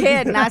 yeah, no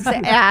kidding. I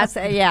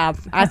said, yeah.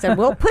 I said,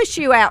 we'll push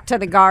you out to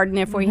the garden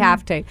if we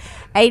have to.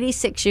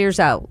 86 years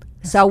old.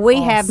 So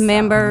we have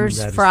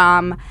members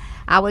from,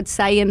 I would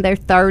say, in their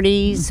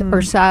 30s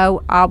or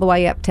so, all the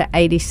way up to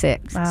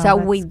 86. Wow, so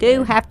we that's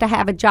do have to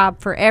have a job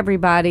for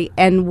everybody,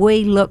 and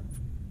we look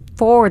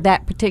for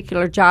that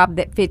particular job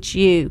that fits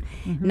you,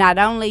 not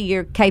only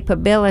your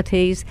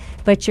capabilities,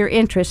 but your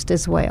interest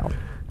as well.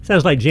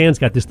 Sounds like Jan's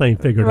got this thing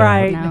figured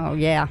Right. Oh,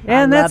 yeah.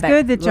 and I that's love it.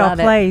 good that y'all Love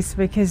it. place,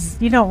 because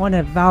you don't want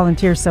to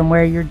volunteer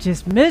somewhere you're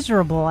just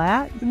miserable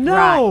at. out.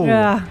 No.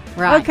 Yeah.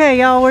 Right. Okay,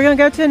 y'all, we're going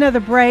to go to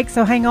another break,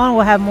 so hang on.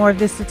 We'll have more of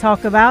this to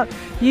talk about.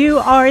 You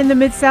are in the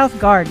Mid-South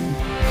Garden.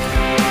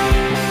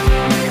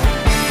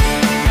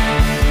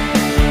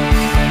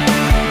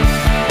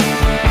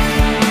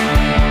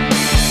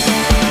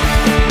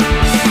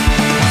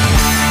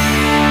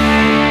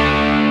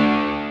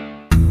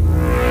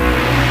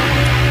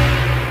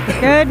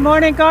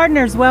 morning,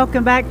 gardeners.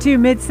 Welcome back to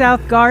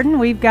Mid-South Garden.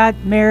 We've got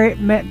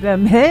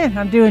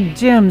I'm doing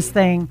Jim's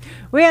thing.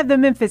 We have the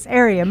Memphis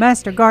area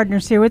master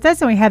gardeners here with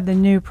us, and we have the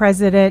new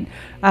president,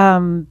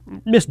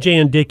 Miss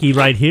Jan Dickey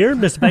right here,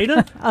 Miss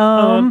Veda.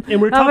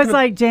 And we're talking. I was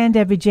like, Jan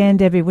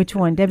Debbie, which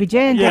one? Debbie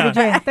Jan.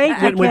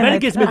 Thank you, when Veda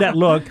gives me that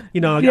look, I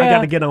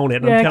got to get on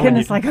it. Yeah, I'm telling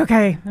Kenneth's you. like,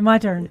 okay, my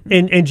turn.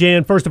 And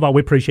Jan, first of all, we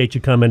appreciate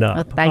you coming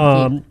up.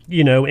 Thank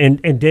you.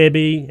 And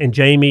Debbie and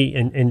Jamie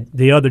and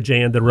the other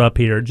Jan that are up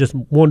here, just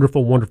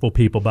wonderful, wonderful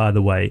people, by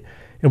the way.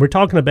 And we're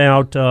talking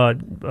about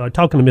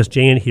talking to Miss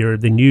Jan here,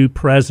 the new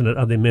president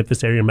of the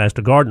Memphis Area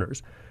Master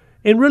Gardeners.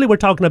 And really we're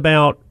talking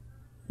about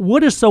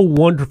what is so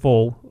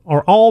wonderful,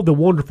 or all the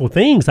wonderful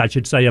things, I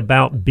should say,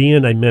 about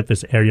being a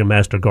Memphis Area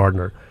Master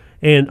Gardener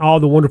and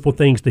all the wonderful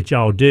things that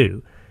y'all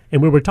do.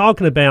 And we were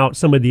talking about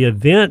some of the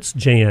events,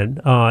 Jan,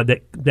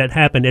 that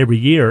happen every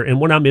year. And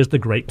one of them is the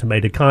Great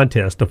Tomato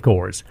Contest, of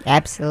course.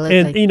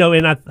 Absolutely.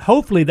 And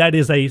hopefully that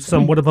is a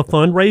somewhat of a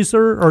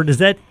fundraiser, or does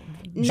that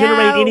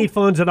generate any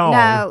funds at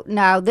all?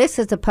 No. This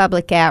is a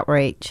public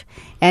outreach,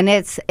 and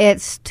it's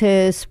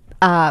to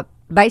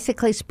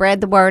basically spread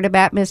the word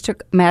about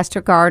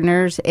Master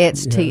Gardeners.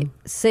 It's to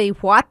see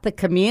what the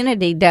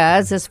community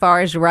does as far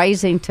as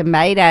raising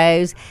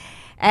tomatoes.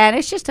 And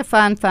it's just a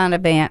fun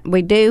event.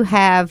 We do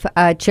have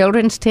a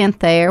children's tent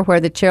there where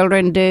the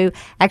children do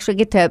actually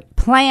get to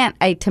plant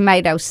a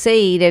tomato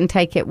seed and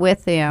take it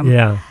with them.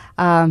 Yeah.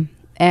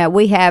 And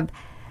we have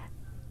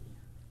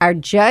our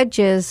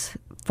judges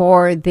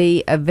for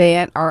the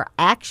event are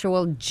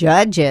actual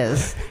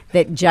judges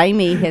that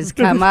Jamie has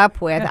come up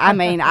with. I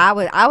mean, I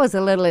was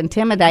a little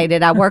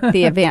intimidated. I worked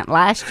the event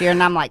last year,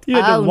 and I'm like, You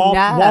had to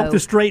walk the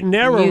straight and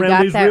narrow You around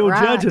got these that real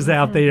right. judges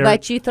out there.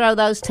 But you throw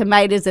those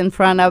tomatoes in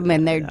front of them,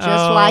 and they're just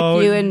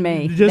like you and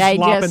me. just They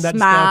slopping just that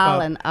smile, stuff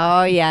up. and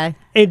oh yeah.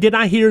 And did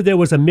I hear there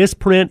was a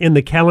misprint in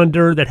the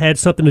calendar that had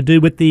something to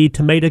do with the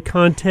tomato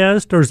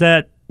contest, or is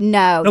that?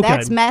 No, Okay.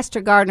 that's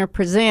Master Gardener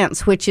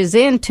Presents, which is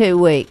in 2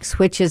 weeks,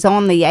 which is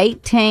on the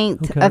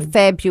 18th of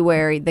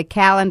February. The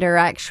calendar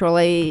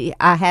actually,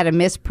 I had a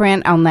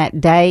misprint on that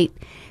date.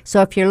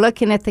 So if you're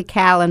looking at the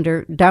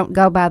calendar, don't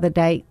go by the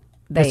date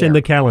there. That's in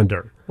the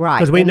calendar. Right,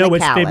 Because we in know the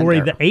it's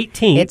February the calendar.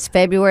 18th. It's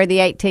February the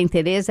 18th.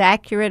 It is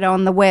accurate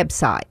on the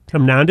website.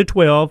 From 9 to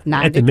 12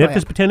 9 at to the 12.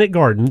 Memphis Botanic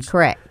Gardens.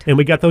 Correct. And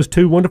we got those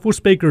 2 wonderful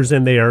speakers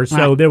in there.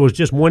 So Right. there was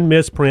just one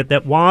misprint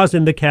that was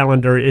in the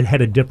calendar. It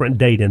had a different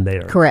date in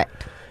there.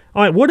 Correct.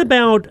 All right, what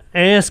about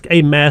Ask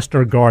a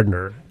Master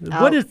Gardener?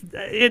 What is,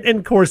 and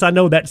of course, I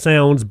know that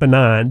sounds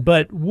benign,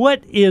 but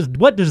what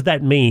does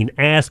that mean,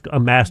 Ask a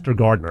Master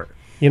Gardener?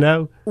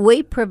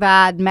 We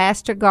provide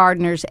master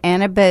gardeners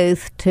and a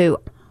booth to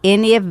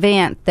any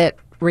event that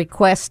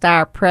requests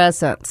our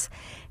presence.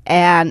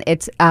 And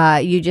it's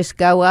you just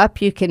go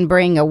up, you can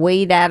bring a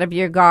weed out of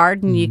your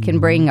garden, you can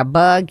bring a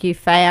bug you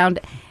found,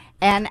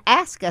 and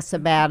ask us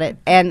about it.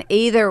 And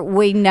either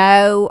we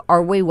know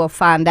or we will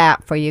find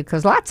out for you,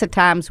 because lots of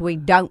times we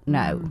don't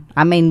know.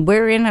 I mean,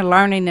 we're in a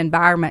learning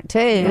environment too,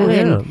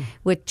 and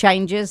with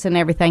changes and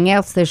everything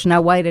else, there's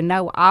no way to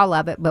know all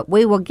of it, but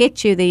we will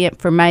get you the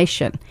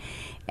information.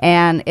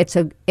 And it's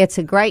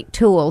a great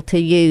tool to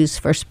use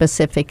for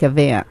specific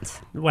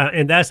events. Well,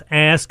 and that's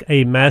Ask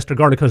a Master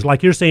Gardener, because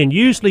like you're saying,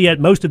 usually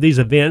at most of these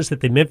events that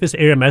the Memphis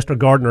Area Master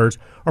Gardeners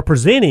are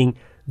presenting,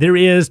 there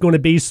is going to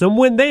be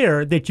someone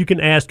there that you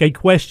can ask a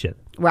question.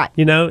 Right.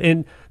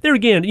 And there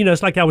again,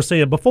 it's like I was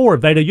saying before,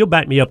 Veda, you'll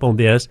back me up on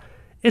this.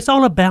 It's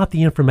all about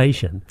the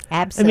information.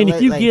 Absolutely. I mean,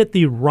 if you get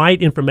the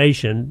right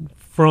information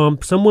from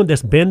someone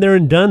that's been there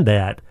and done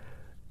that,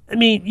 I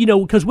mean,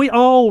 because we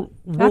all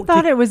I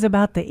thought it was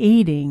about the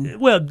eating.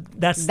 Well,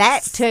 that's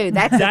that too.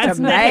 That's next.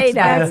 tomatoes.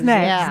 That's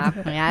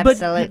next. Yeah,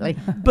 absolutely.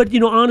 But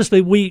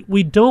honestly,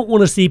 we don't want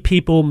to see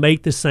people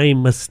make the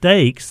same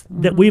mistakes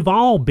that we've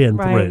all been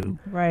through.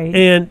 Right.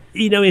 And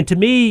and to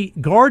me,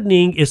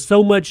 gardening is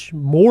so much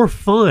more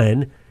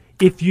fun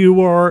if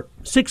you are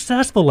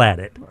successful at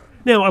it.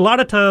 Now, a lot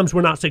of times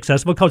we're not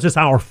successful because it's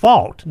our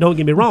fault. Don't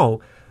get me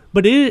wrong,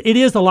 but it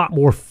is a lot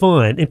more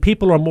fun, and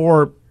people are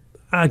more.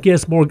 I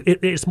guess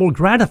it's more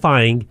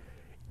gratifying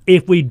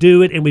if we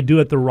do it and we do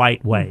it the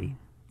right way.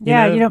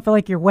 You don't feel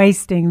like you're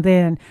wasting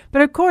then.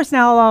 But of course,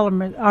 now all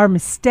of our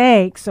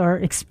mistakes are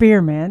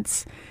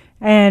experiments,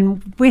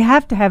 and we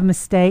have to have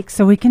mistakes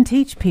so we can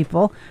teach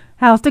people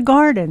how to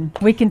garden.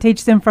 We can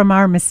teach them from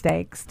our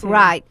mistakes, too.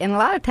 Right. And a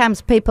lot of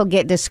times people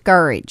get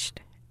discouraged.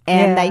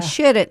 And they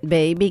shouldn't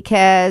be,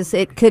 because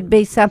it could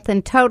be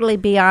something totally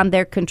beyond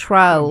their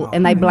control,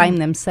 and they blame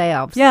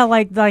themselves. Yeah,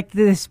 like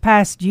this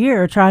past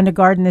year, trying to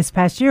garden this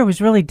past year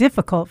was really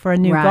difficult for a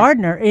new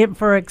gardener,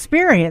 for an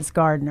experienced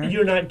gardener.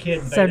 You're not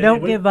kidding. So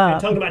don't give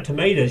up. Talking about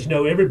tomatoes,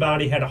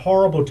 everybody had a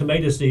horrible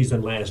tomato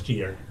season last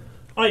year.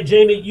 All right,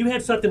 Jamie, you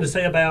had something to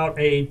say about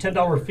a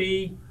 $10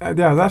 fee?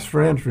 Yeah, that's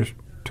for interest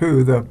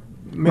to the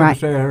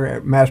Memphis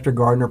Area Master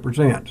Gardener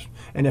Presents.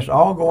 And it's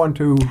all going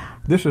to,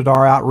 this is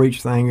our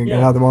outreach thing,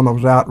 another one of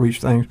those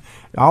outreach things.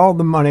 All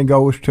the money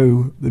goes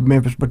to the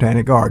Memphis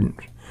Botanic Gardens.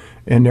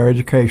 in their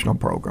educational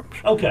programs.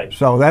 Okay.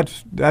 So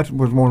that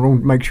was one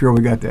to make sure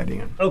we got that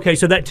in. Okay,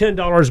 so that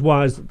 $10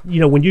 was,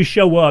 when you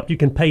show up, you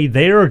can pay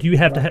there, or do you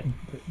have to?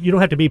 You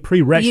don't have to be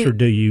pre-registered,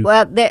 do you?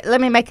 Well, let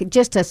me make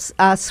just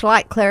a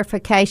slight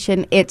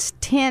clarification. It's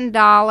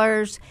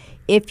 $10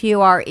 if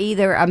you are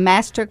either a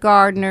Master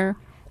Gardener,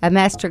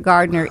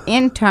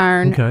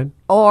 intern, Okay.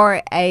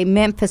 or a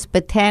Memphis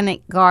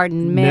Botanic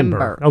Garden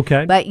member.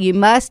 Okay. But you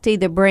must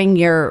either bring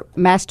your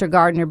Master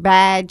Gardener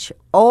badge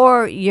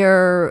or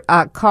your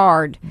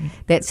card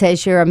that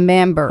says you're a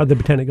member. Of the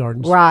Botanic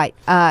Gardens. Right.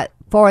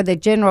 For the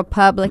general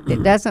public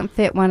that doesn't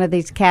fit one of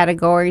these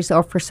categories,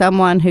 or for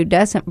someone who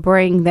doesn't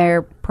bring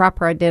their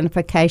proper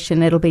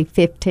identification, it'll be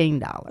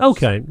 $15.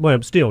 Okay,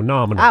 well, still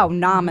nominal. Oh,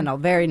 nominal,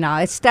 very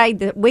nominal. It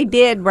stayed. We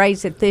did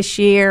raise it this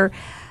year,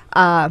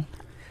 a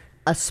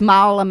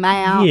small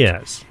amount.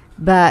 Yes.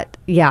 But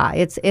yeah,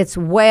 it's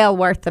well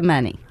worth the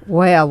money.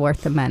 Well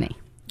worth the money.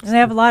 And they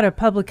have a lot of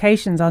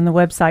publications on the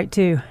website,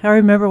 too. I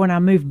remember when I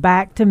moved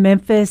back to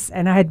Memphis,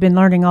 and I had been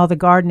learning all the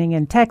gardening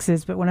in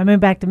Texas, but when I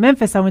moved back to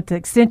Memphis, I went to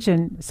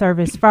Extension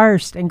Service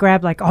first and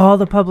grabbed like all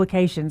the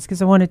publications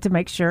because I wanted to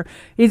make sure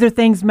either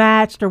things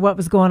matched or what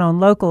was going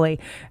on locally.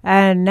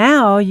 And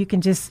now you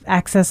can just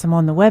access them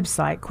on the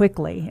website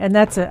quickly. And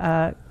that's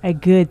a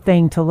good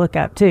thing to look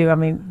up, too. I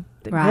mean,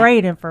 Right.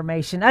 great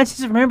information. I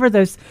just remember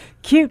those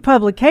cute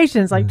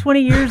publications like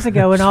 20 years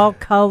ago in all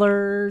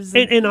colors.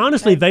 And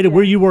honestly, Veda,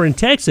 where you were in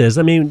Texas,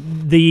 I mean,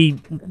 the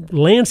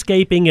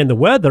landscaping and the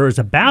weather is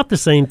about the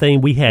same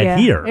thing we had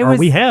here, or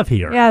we have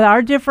here. Yeah,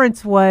 our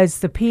difference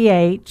was the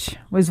pH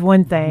was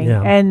one thing,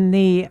 and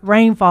the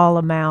rainfall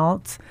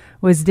amount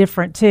was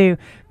different too.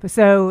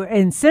 So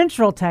in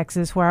central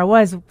Texas, where I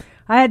was,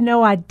 I had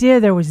no idea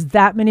there was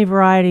that many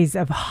varieties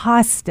of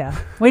hosta.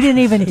 We didn't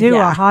even do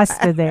a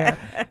hosta there.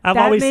 I've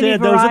That always many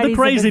said those are the varieties of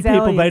crazy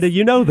people, azaleas. Veda.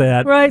 You know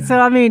that. Right. So,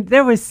 I mean,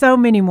 there was so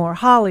many more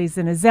hollies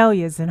and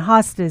azaleas and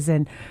hostas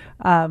and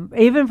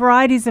even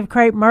varieties of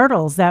crepe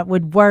myrtles that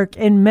would work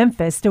in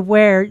Memphis, to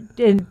where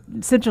in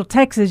central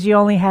Texas you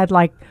only had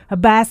like a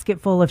basket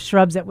full of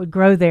shrubs that would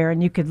grow there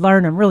and you could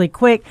learn them really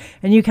quick.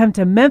 And you come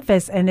to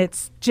Memphis and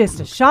it's just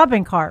a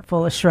shopping cart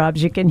full of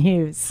shrubs you can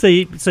use.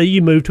 See, so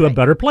you moved to a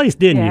better place,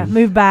 didn't Yeah, you?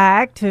 move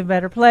back to a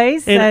better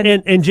place.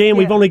 And Jan,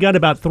 we've only got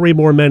about 3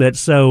 more minutes,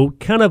 so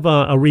kind of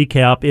a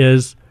recap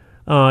is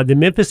the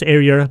Memphis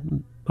area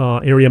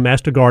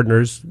Master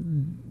Gardeners.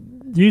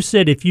 You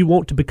said if you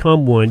want to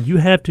become one, you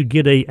have to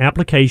get a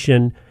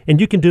application,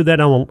 and you can do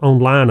that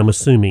online, I'm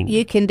assuming.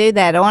 You can do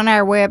that on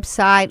our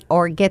website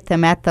or get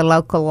them at the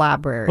local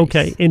libraries.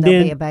 Okay, and they'll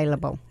then be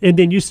available. And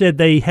then you said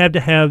they have to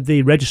have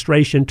the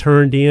registration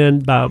turned in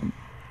by.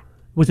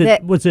 Was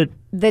it?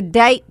 The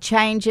date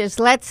changes.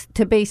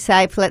 To be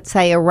safe, let's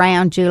say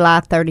around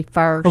July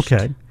 31st.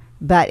 Okay.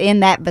 But in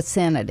that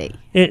vicinity.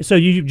 And so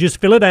you just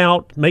fill it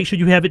out, make sure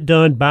you have it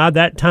done by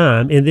that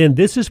time, and then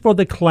this is for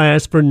the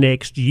class for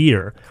next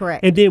year.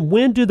 Correct. And then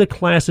when do the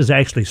classes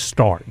actually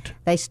start?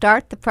 They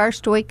start the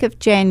first week of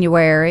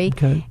January,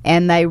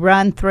 and they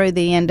run through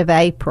the end of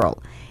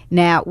April.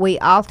 Now, we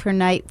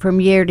alternate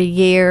from year to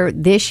year.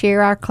 This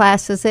year, our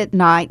class is at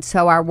night,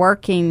 so our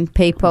working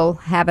people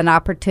have an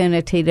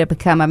opportunity to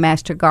become a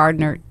Master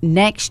Gardener.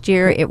 Next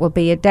year, it will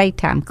be a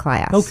daytime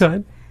class.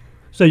 Okay.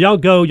 So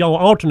y'all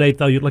alternate,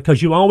 though,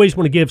 because you always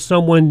want to give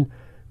someone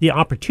the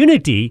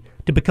opportunity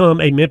to become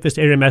a Memphis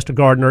area Master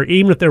Gardener,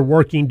 even if they're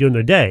working during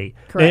the day.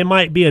 Correct. Now, it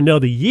might be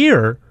another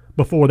year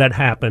before that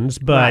happens,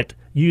 but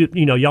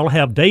y'all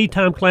have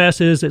daytime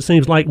classes, it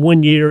seems like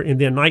 1 year, and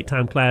then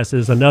nighttime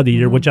classes another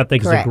year, which I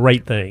think is a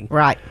great thing.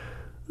 Right.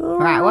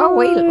 Right. Well,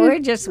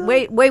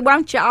 we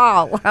want you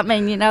all. I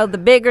mean,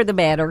 the bigger the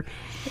better.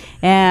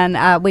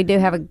 And we do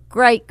have a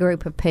great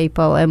group of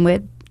people, and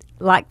we'd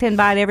like to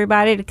invite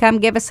everybody to come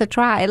give us a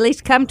try. At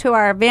least come to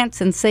our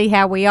events and see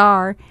how we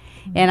are.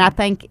 And I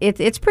think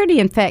it's pretty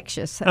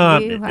infectious.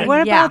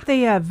 What about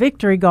the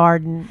Victory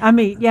Garden? I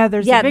mean,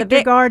 there's the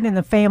Victory Garden and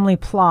the Family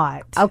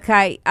Plot.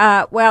 Okay.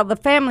 Well, the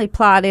Family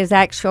Plot is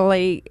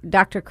actually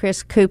Dr.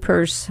 Chris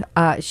Cooper's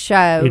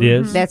show. It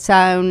is. That's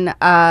on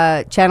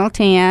Channel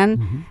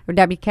 10 or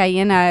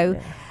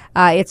WKNO.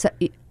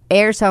 It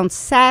airs on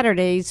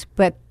Saturdays,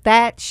 but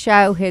that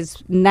show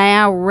has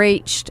now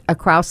reached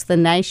across the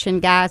nation,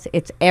 guys.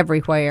 It's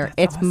everywhere.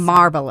 It's awesome.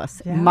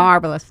 Marvelous. Yeah.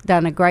 Marvelous.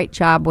 Done a great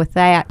job with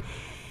that.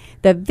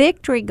 The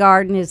Victory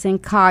Garden is in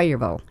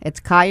Collierville. It's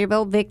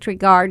Collierville Victory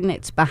Garden.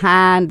 It's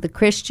behind the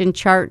Christian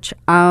Church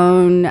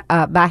on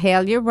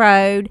Byhalia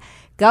Road.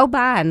 Go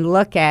by and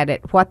look at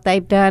it. What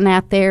they've done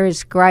out there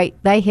is great.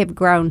 They have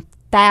grown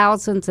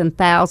thousands and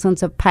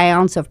thousands of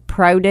pounds of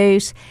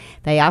produce.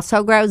 They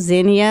also grow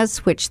zinnias,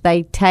 which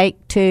they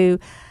take to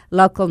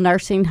local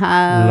nursing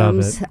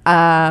homes.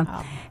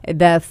 Love it.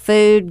 The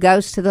food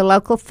goes to the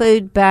local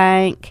food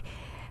bank.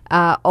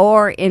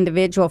 Or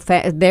individual.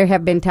 There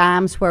have been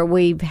times where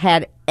we've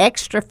had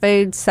extra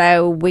food,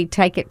 so we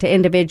take it to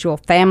individual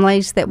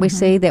families that we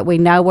see that we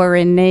know are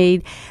in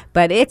need.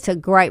 But it's a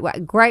great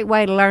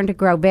way to learn to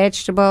grow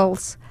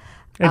vegetables.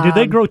 And do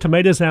they grow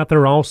tomatoes out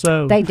there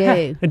also? They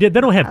do. And they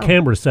don't have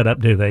cameras set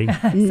up, do they?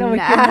 So we can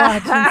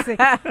watch and see.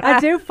 I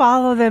do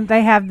follow them.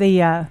 They have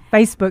the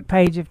Facebook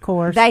page, of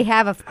course. They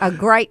have a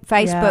great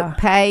Facebook Yeah.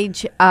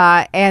 page,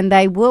 and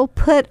they will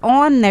put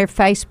on their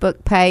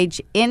Facebook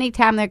page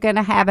anytime they're going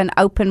to have an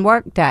open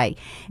work day.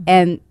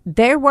 And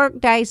their work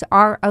days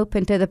are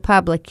open to the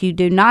public. You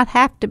do not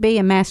have to be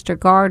a master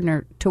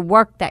gardener to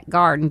work that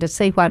garden to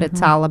see what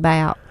it's all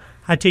about.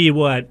 I tell you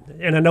what,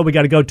 and I know we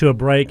got to go to a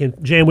break. And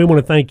Jan, we want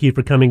to thank you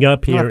for coming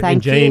up here, Well, thank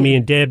and Jamie you.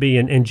 and Debbie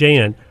and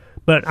Jan.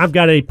 But I've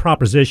got a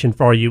proposition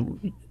for you.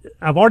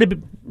 I've already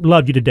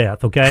loved you to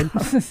death, okay?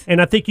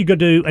 And I think you're going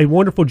to do a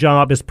wonderful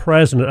job as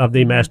president of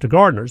the Master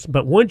Gardeners.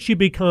 But once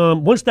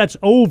that's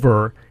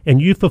over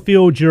and you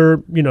fulfilled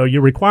your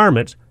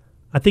requirements,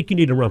 I think you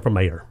need to run for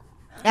mayor.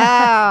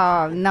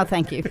 Oh, no,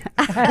 thank you.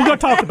 We're going to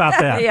talk about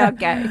that. Yeah,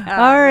 okay.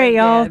 All right,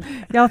 y'all.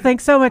 Y'all,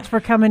 thanks so much for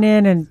coming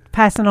in and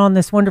passing on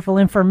this wonderful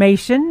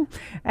information.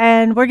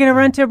 And we're going to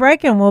run to a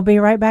break, and we'll be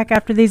right back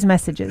after these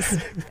messages.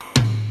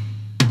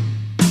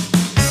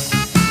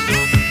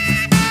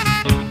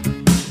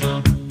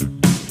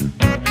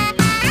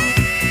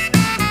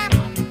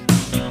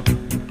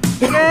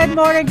 Good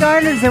morning,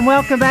 gardeners, and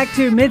welcome back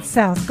to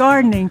Mid-South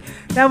Gardening.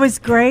 That was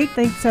great.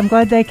 Thanks. I'm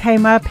glad they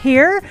came up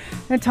here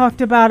and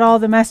talked about all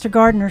the Master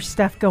Gardener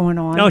stuff going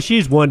on. No,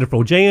 she's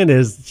wonderful. Jan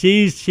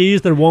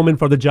she's the woman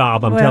for the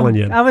job, I'm Well, telling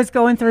you. I was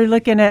going through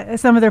looking at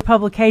some of their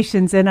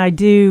publications, and I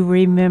do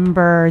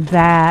remember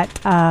that,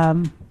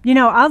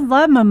 I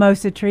love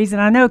mimosa trees,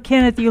 and I know,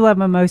 Kenneth, you love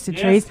mimosa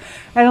trees,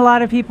 and a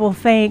lot of people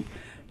think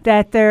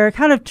that they're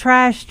kind of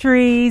trash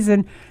trees,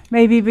 and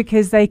maybe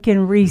because they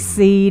can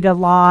reseed a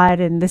lot,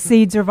 and the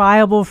seeds are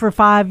viable for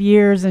 5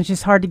 years, and it's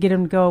just hard to get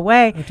them to go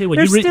away. I tell you what,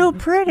 They're you read- still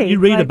pretty. You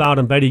read like- about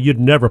them, Betty, you'd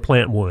never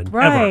plant one.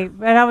 Right.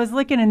 Ever. And I was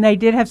looking, and they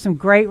did have some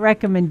great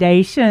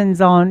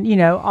recommendations on,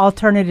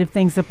 alternative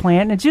things to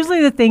plant. And it's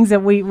usually the things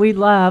that we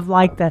love,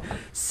 like the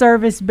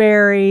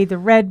serviceberry, the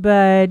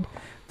redbud,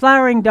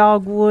 flowering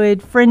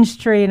dogwood,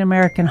 fringe tree, and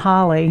American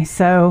holly.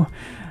 So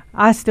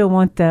I still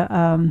want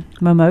the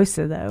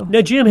mimosa, though.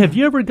 Now, Jim, have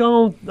you ever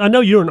gone? I know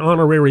you're an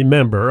honorary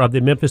member of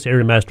the Memphis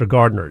Area Master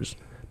Gardeners,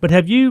 but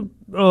you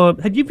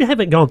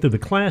haven't gone through the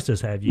classes,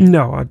 have you?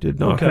 No, I did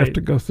not Okay. have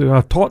to go through.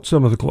 I've taught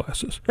some of the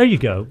classes. There you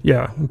go.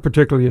 Yeah,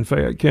 particularly in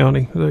Fayette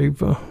County.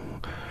 They've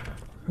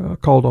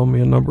called on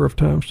me a number of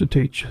times to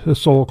teach the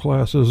soil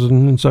classes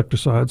and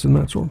insecticides and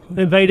that sort of thing.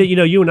 And Veda,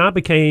 you and I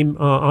became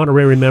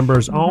honorary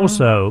members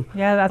also.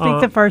 Yeah, I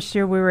think the first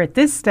year we were at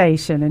this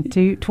station in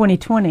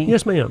 2020.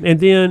 Yes, ma'am. And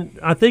then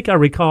I think I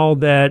recall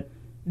that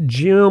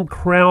Jim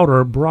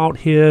Crowder brought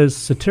his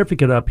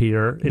certificate up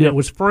here, and it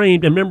was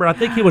framed. And remember, I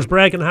think he was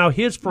bragging how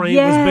his frame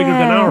was bigger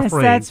than our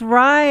frame. That's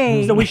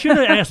right. So we should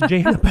have asked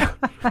Jan about.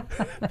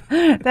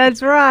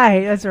 That's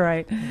right. That's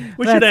right.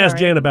 We should ask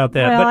Jan about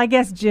that. Well, but I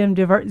guess Jim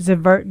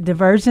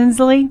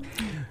Diversionsley.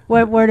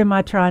 What word am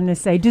I trying to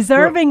say?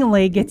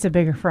 Deservingly gets a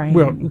bigger frame.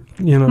 Well,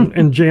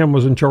 and Jan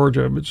was in charge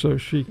of it, so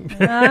she.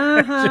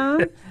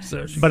 Uh-huh.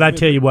 But I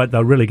tell you what,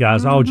 though, really,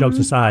 guys, all jokes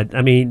aside,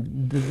 I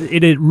mean,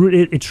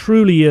 it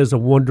truly is a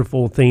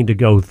wonderful thing to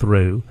go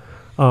through.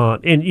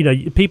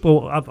 And,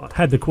 people, I've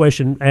had the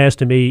question asked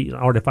to me,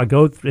 or if I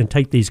go and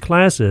take these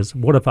classes,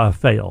 what if I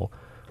fail?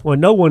 Well,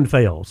 no one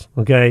fails,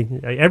 okay?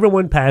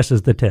 Everyone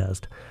passes the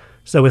test.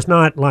 So it's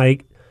not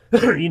like,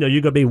 you're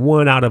going to be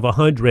 1 out of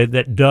 100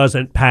 that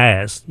doesn't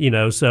pass,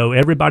 so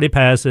everybody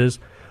passes.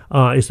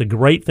 It's a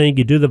great thing.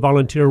 You do the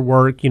volunteer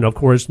work, of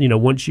course,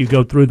 once you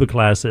go through the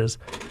classes.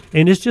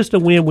 And it's just a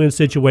win-win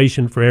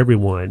situation for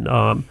everyone.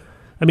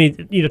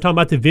 Talking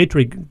about the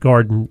Victory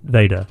Garden,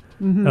 Veda,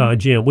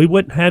 Jim, we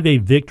wouldn't have a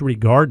Victory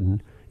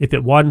Garden if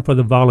it wasn't for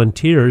the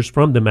volunteers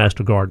from the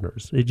Master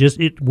Gardeners.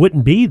 It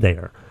wouldn't be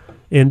there.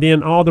 And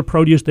then all the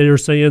produce they were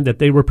saying that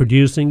they were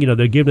producing,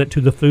 they're giving it to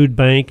the food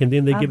bank, and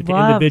then they give it to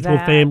individual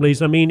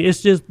families. I mean,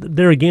 it's just,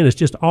 there again, it's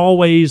just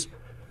always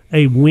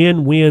a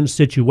win-win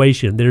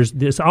situation.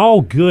 It's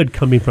all good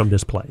coming from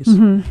this place.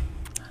 Mm-hmm.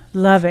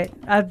 Love it.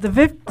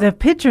 The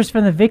pictures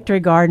from the Victory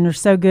Garden are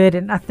so good,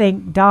 and I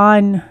think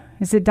Don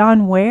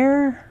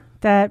Ware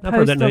that I've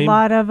heard posts that a name.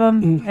 lot of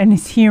them, and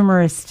it's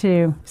humorous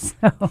too.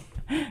 So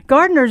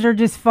gardeners are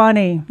just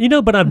funny.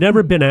 But I've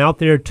never been out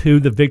there to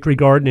the Victory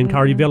Garden in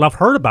Carterville. I've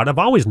heard about it. I've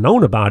always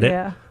known about it.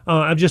 Yeah.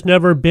 I've just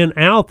never been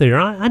out there.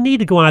 I need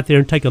to go out there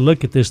and take a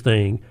look at this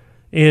thing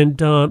and,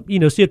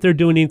 see if they're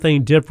doing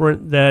anything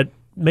different that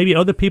maybe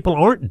other people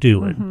aren't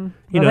doing.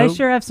 Well, they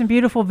sure have some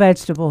beautiful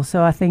vegetables,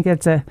 so I think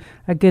that's a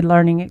good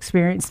learning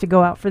experience to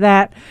go out for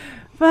that.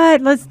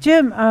 But let's,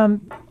 Jim,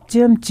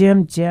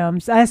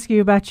 ask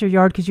you about your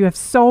yard because you have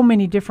so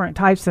many different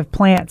types of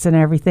plants and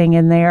everything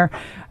in there.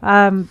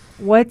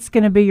 What's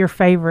going to be your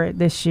favorite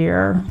this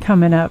year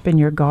coming up in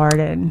your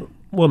garden?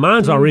 Well,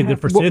 mine's already the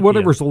forsythia.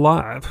 Whatever's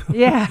alive.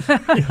 Yeah.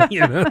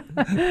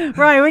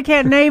 Right. We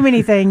can't name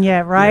anything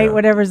yet, right? Yeah.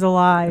 Whatever's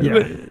alive.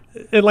 Yeah.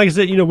 And like I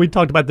said, we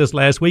talked about this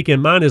last week,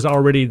 and mine is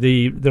already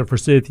the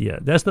forsythia.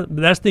 That's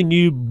the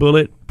new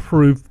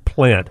bulletproof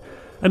plant.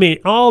 I mean,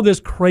 all this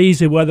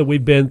crazy weather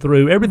we've been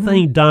through,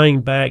 everything dying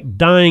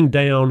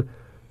down.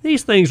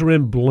 these things are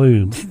in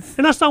bloom.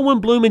 And I saw one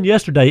blooming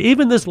yesterday.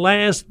 Even this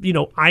last,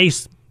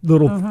 ice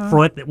little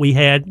front that we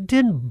had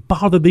didn't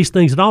bother these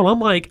things at all. I'm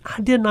like,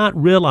 I did not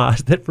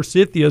realize that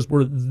forsythias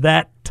were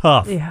that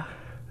tough. Yeah.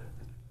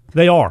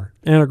 They are.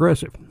 And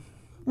aggressive.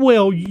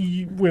 Well,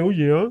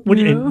 yeah.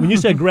 When you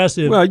say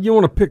aggressive, Well, you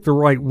want to pick the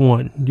right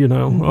one,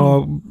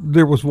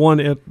 There was one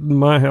at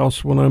my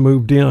house when I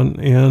moved in,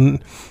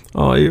 and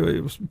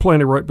it was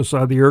planted right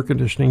beside the air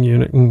conditioning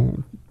unit,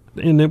 and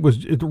it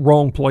was the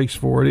wrong place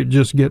for it. It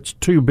just gets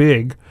too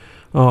big,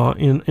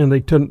 and they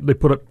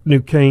put up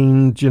new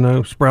canes,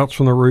 sprouts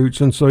from the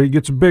roots, and so it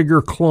gets a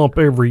bigger clump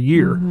every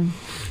year.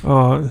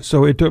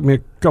 So it took me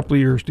a couple of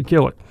years to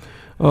kill it.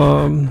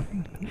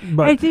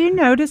 But, hey, do you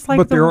notice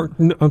but there are?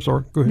 I'm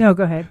sorry. Go ahead. No,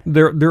 go ahead.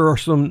 There are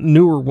some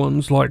newer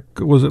ones, like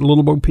was it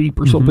Little Bo Peep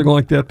or something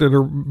like that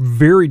are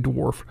very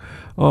dwarf,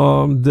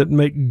 that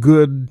make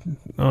good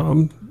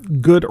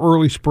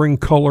early spring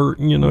color.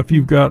 If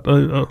you've got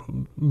a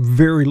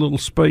very little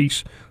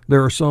space,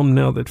 there are some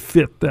now that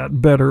fit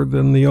that better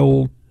than the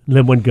old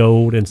Limwood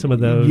Gold and some of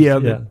those.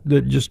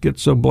 That just get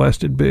so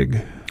blasted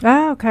big.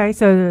 Oh, okay.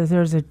 So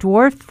there's a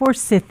dwarf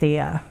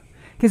forsythia.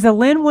 Because the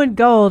Linwood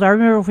Gold, I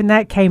remember when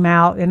that came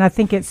out, and I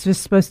think it's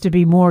just supposed to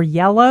be more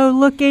yellow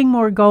looking,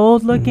 more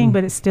gold looking,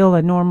 but it's still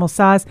a normal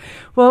size.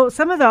 Well,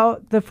 some of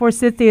the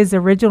forsythias, the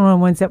original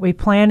ones that we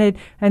planted,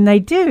 and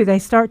they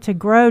start to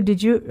grow.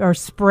 Or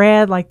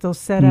spread, like they'll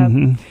set up.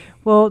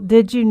 Well,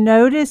 did you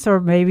notice, or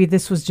maybe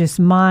this was just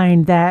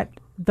mine, that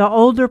the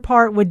older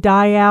part would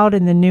die out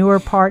and the newer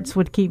parts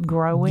would keep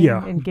growing?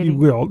 Yeah, and getting, you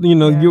will.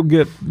 You'll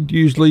get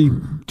usually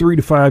 3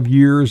 to 5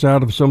 years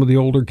out of some of the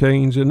older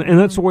canes, and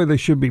that's the way they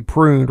should be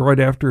pruned right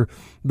after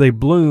they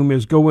bloom,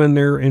 is go in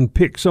there and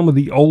pick some of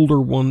the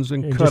older ones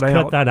and cut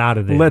that out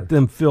of there. Let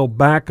them fill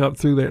back up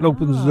through that. It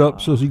opens it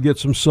up so you get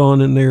some sun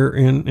in there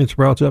and it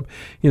sprouts up.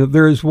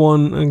 There is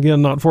one,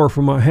 again, not far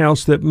from my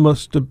house that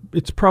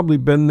it's probably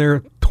been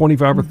there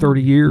 25 or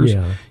 30 years.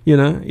 Yeah.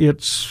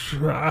 It's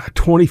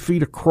 20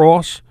 feet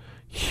across,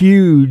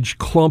 huge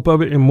clump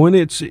of it, and when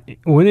it's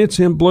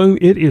in bloom,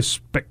 it is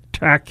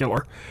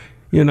spectacular.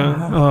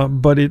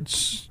 But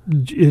it's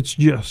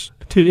just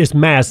it's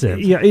massive.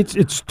 Yeah,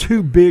 it's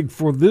too big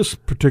for this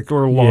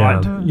particular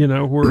lot.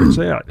 Where it's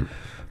at.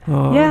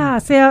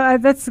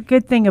 That's a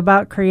good thing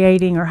about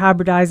creating or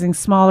hybridizing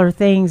smaller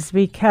things,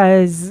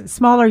 because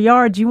smaller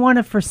yards, you want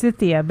a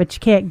forsythia, but you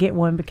can't get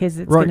one because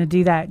it's going to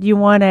do that. You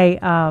want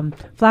a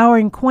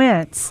flowering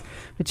quince,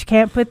 but you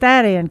can't put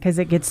that in because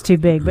it gets too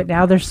big. But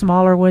now there's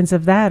smaller ones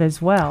of that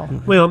as well.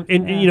 Well,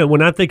 and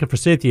when I think of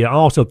forsythia, I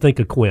also think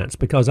of quince,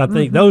 because I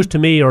think those to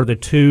me are the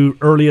two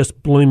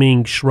earliest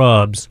blooming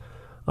shrubs.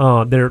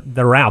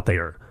 They're out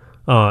there.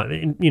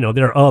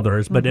 There are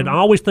others, but I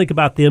always think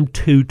about them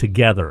two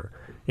together.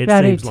 It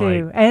seems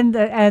too. like. And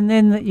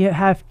then you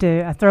have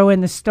to throw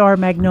in the star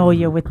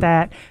magnolia with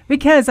that,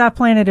 because I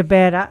planted a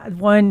bed.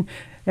 One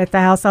at the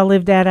house I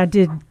lived at, I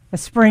did a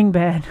spring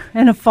bed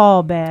and a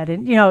fall bed,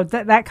 and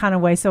that kind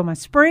of way. So my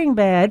spring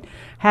bed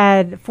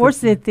had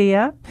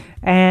forsythia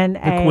and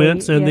the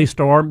quince and the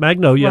star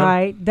magnolia,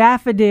 right?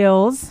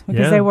 Daffodils,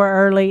 because they were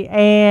early,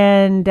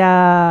 and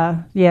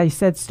you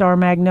said star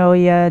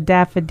magnolia,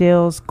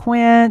 daffodils,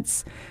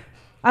 quince.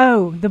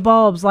 Oh, the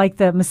bulbs like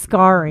the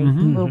muscari,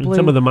 little blue.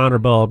 Some of the minor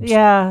bulbs.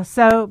 Yeah.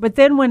 So, but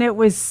then when it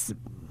was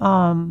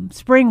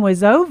spring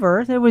was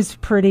over, there was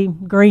pretty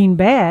green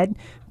bed,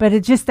 but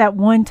it just that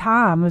one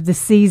time of the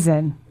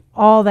season,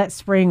 all that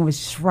spring was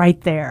just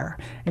right there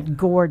and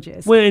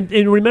gorgeous. Well,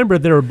 and remember,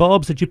 there are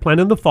bulbs that you plant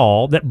in the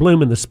fall that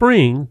bloom in the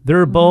spring. There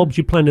are bulbs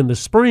you plant in the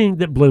spring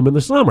that bloom in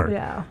the summer.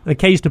 Yeah. A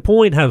case to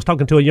point, I was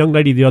talking to a young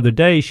lady the other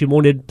day. She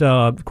wanted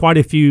quite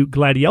a few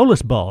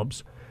gladiolus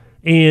bulbs.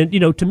 And,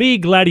 to me,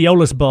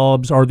 gladiolus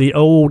bulbs are the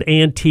old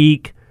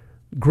antique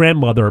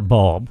grandmother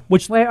bulb.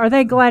 Wait, are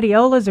they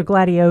gladiolas or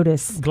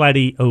gladiotus?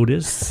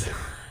 Gladiotus.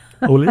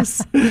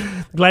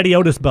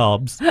 Gladiotus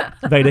bulbs.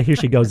 Veda, here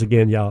she goes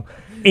again, y'all.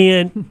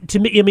 And to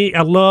me,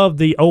 I love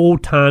the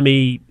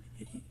old-timey,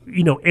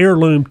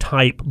 heirloom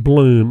type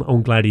bloom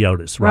on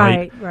gladiolus,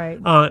 right? Right.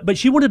 But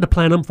she wanted to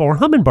plant them for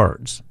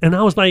hummingbirds. And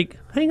I was like,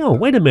 hang on,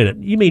 wait a minute.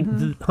 You mean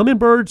the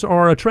hummingbirds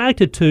are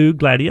attracted to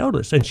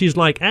gladiolus? And she's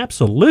like,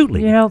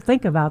 absolutely. You don't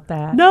think about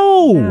that.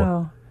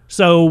 No.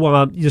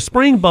 So the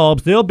spring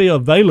bulbs, they'll be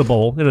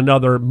available in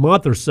another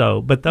month or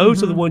so. But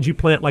those are the ones you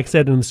plant, like I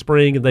said, in the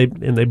spring,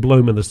 and they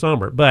bloom in the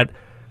summer. But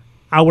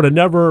I would have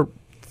never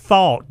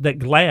thought that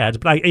glads,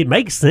 but it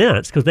makes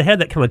sense because they had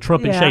that kind of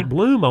trumpet-shaped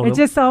bloom on them. It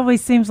just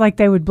always seems like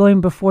they would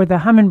bloom before the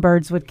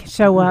hummingbirds would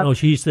show up. Oh,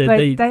 she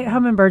said but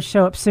hummingbirds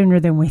show up sooner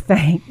than we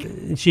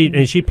think.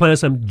 She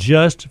plants them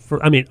just for,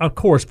 of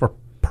course, for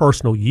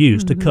personal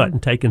use to cut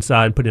and take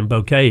inside and put in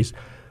bouquets.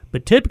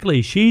 But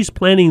typically, she's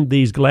planting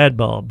these glad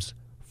bulbs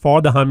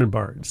for the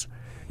hummingbirds.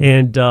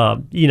 And,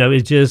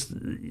 it's just,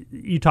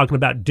 you're talking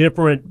about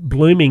different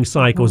blooming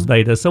cycles,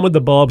 Veda. Some of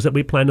the bulbs that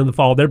we plant in the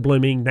fall, they're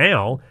blooming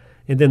now.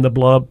 And then the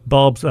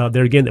bulbs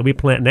there again that we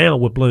plant now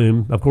will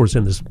bloom, of course,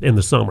 in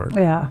the summer.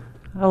 Yeah,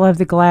 I love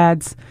the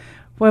glads.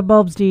 What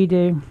bulbs do you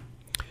do?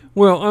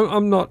 Well,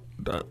 I'm not.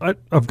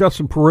 I've got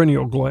some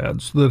perennial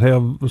glads that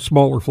have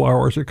smaller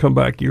flowers that come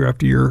back year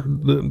after year.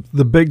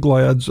 The big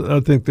glads, I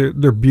think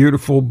they're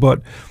beautiful,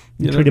 but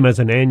treat them as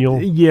an annual.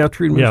 Yeah,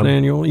 treat them as an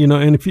annual.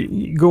 And if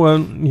you go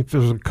out, if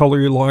there's a color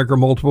you like or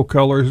multiple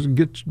colors,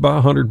 get buy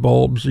 100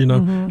 bulbs,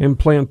 and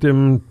plant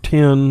them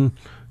 10,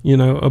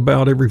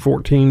 about every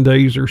 14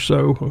 days or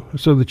so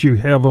that you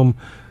have them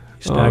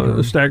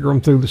stagger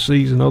them through the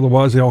season.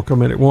 Otherwise, they all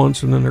come in at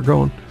once and then they're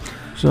gone.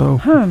 So.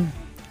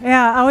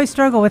 Yeah, I always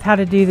struggle with how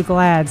to do the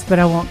glads, but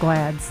I want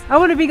glads. I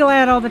want to be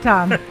glad all the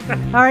time.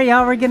 All right,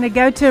 y'all, we're going to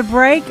go to a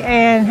break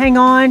and hang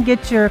on,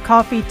 get your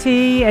coffee,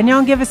 tea, and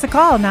y'all give us a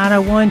call,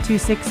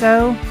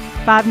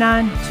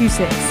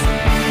 901-260-5926.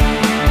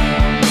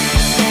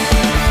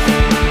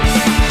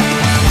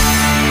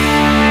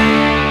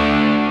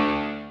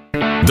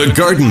 The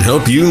garden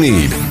help you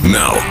need.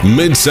 Now,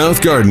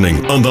 Mid-South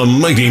Gardening on the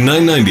Mighty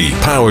 990,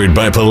 powered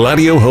by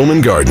Palladio Home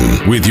and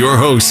Garden, with your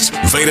hosts,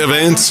 Veda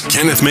Vance,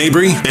 Kenneth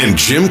Mabry, and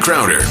Jim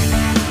Crowder.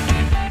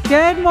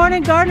 Good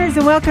morning, gardeners,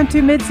 and welcome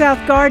to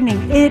Mid-South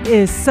Gardening. It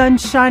is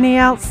sunshiny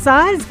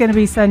outside. It's going to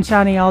be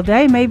sunshiny all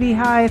day, maybe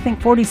high, I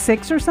think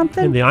 46 or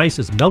something. And the ice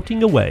is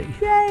melting away.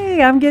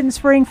 Yay, I'm getting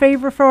spring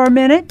fever for a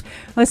minute.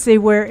 Let's see,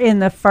 we're in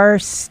the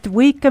first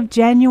week of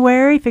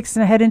January, fixing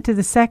to head into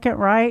the second,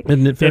 right?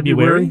 Isn't it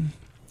February?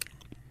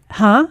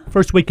 Huh?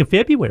 First week of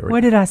February.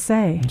 What did I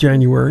say?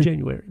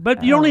 January.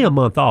 But you're only a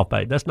month off,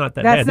 babe. That's not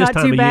that That's bad this not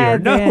time too of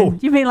bad, year. then. No.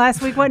 You mean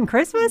last week wasn't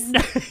Christmas?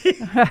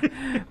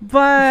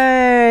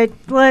 But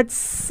let's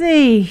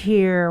see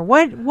here.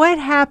 What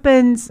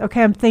happens?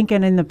 Okay, I'm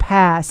thinking in the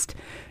past.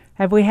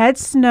 Have we had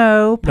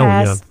snow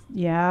past?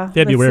 Yeah.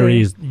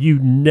 February is, you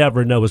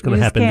never know what's going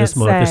to happen this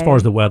month as far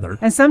as the weather.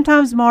 And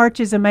sometimes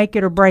March is a make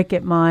it or break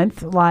it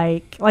month,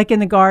 like in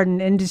the garden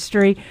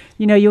industry.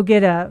 You'll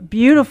get a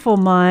beautiful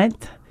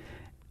month,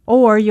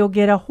 or you'll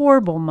get a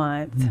horrible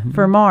month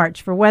for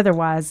March, for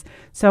weather-wise.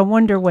 So I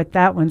wonder what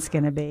that one's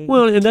going to be.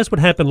 Well, and that's what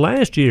happened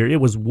last year.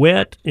 It was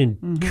wet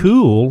and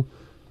cool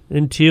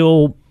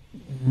until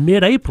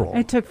mid-April.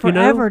 It took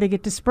forever to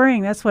get to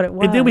spring. That's what it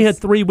was. And then we had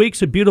 3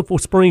 weeks of beautiful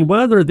spring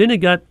weather. Then it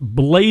got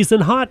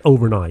blazing hot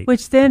overnight.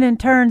 Which then in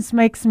turns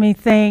makes me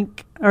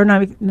think, or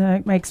not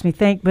makes me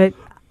think, but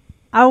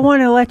I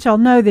want to let y'all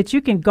know that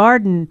you can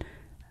garden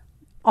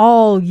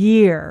all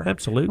year.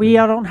 Absolutely.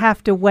 Y'all don't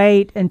have to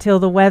wait until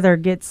the weather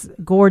gets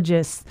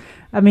gorgeous.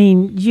 I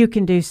mean, you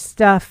can do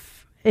stuff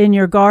in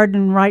your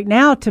garden right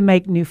now to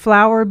make new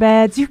flower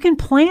beds. You can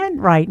plant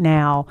right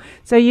now.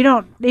 So you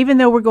don't, even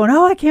though we're going,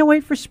 I can't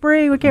wait for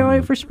spring. We can't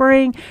wait for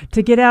spring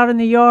to get out in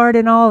the yard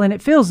and all. And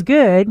it feels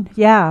good.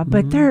 Yeah.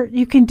 But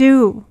you can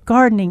do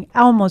gardening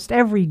almost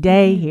every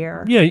day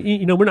here. Yeah.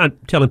 We're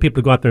not telling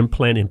people to go out there and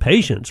plant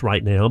impatiens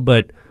right now,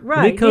 but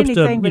when it comes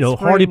to,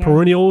 hardy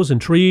perennials and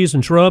trees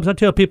and shrubs, I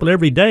tell people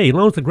every day, as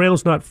long as the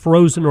ground's not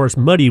frozen or it's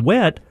muddy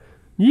wet,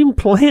 you can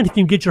plant if you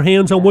can get your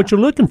hands on what you're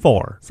looking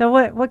for. So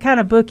what kind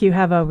of book you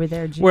have over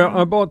there, Jim? Well,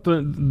 I bought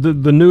the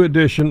new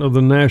edition of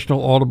the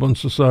National Audubon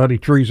Society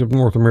Trees of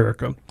North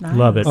America. Nice.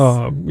 Love it.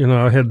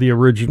 I had the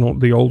original,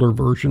 the older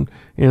version,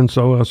 and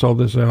so I saw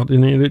this out.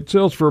 And it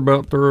sells for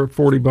about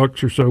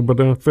 $40 or so, but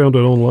I found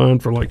it online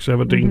for like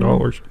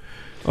 $17.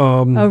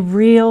 A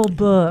real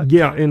book.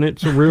 Yeah, and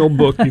it's a real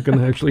book. You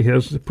can actually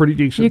has pretty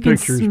decent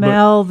pictures. You can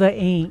smell the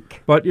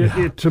ink. But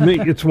to me,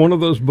 it's one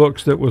of those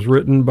books that was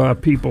written by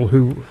people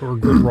who are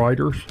good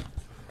writers.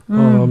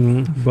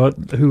 But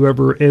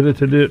whoever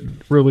edited it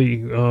really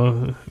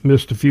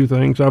missed a few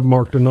things. I've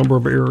marked a number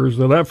of errors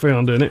that I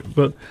found in it.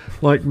 But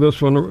like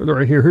this one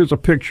right here, here's a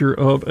picture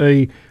of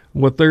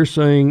what they're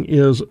saying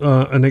is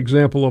an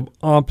example of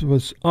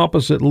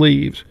opposite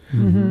leaves.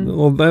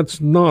 Well,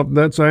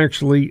 that's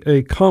actually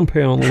a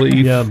compound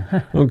leaf.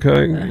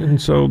 Okay,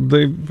 and so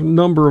they've a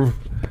number of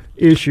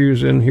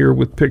issues in here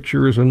with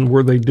pictures and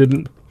where they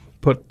didn't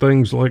put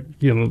things like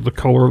the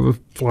color of the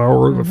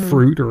flower or the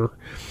fruit or.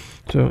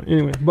 So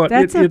anyway, but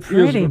that's a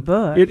pretty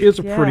book. It is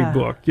a pretty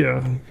book,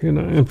 and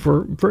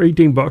for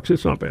 $18,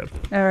 it's not bad.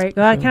 All right,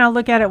 well, can I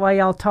look at it while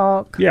y'all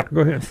talk? Yeah,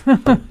 go ahead.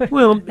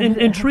 Well,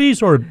 and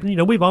trees are,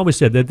 we've always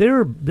said that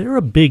they're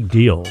a big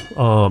deal.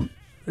 And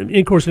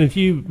of course, if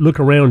you look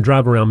around,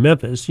 drive around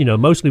Memphis,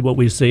 mostly what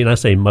we see, and I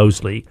say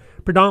mostly,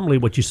 predominantly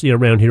what you see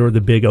around here are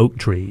the big oak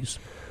trees,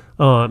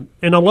 and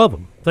I love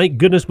them. Thank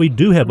goodness we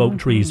do have oak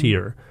trees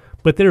here.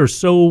 But there are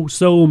so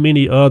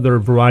many other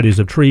varieties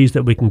of trees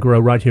that we can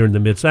grow right here in the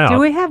Mid-South. Do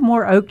we have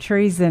more oak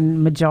trees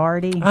than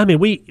majority? I mean,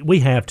 we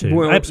have to.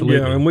 Well, absolutely.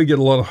 Yeah, and we get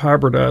a lot of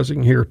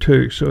hybridizing here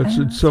too, so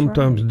it's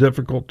sometimes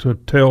difficult to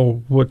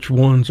tell which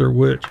ones are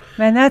which.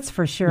 Man, that's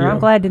for sure. Yeah. I'm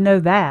glad to know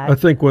that. I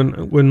think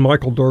when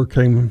Michael Durr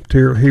came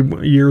to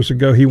here, years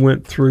ago, he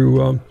went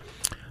through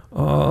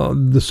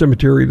the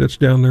cemetery that's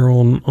down there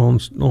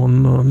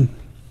on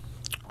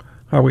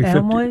Highway 50.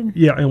 Elmwood?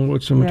 Yeah,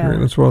 Elmwood Cemetery.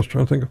 Yeah. That's what I was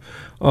trying to think of.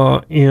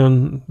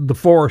 And the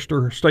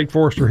state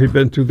forester, had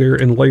been through there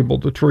and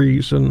labeled the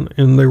trees, and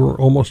they were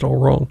almost all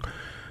wrong.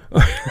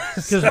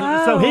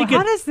 So he could,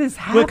 how does this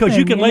happen? Well, because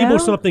you can label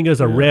something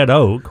as a red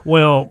oak.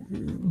 Well,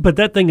 but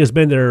that thing has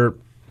been there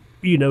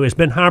it's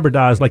been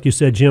hybridized, like you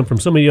said, Jim, from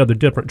so many other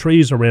different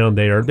trees around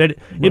there that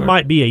it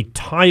might be a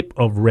type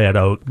of red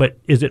oak, but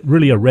is it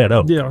really a red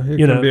oak? Yeah, it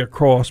can be a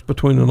cross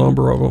between a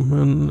number of them,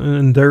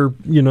 and they're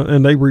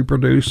and they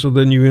reproduce, so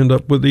then you end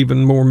up with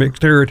even more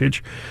mixed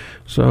heritage.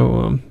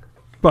 So,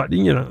 but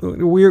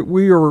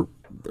we are.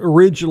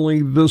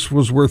 Originally, this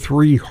was where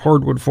 3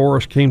 hardwood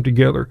forests came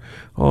together.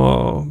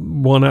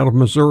 One out of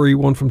Missouri,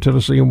 one from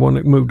Tennessee, and one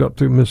that moved up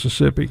through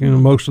Mississippi.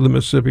 Most of the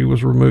Mississippi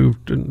was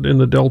removed in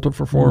the Delta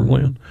for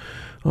farmland.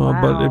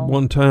 But at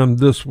one time,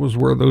 this was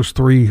where those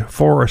 3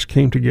 forests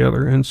came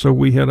together, and so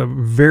we had a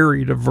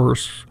very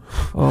diverse.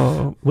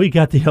 We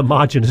got the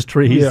homogeneous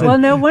trees. Yeah. Well,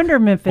 no wonder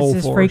Memphis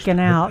is freaking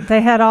out.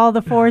 They had all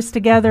the forests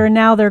together, and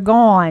now they're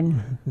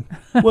gone.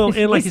 Well,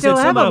 and like we you still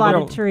said, have some a lot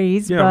of of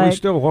trees. Yeah, but we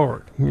still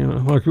are.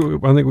 Like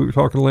I think we were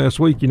talking last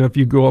week. If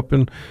you go up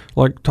in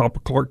like top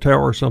of Clark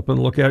Tower or something,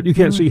 look out, you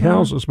can't see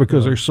houses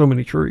because there's so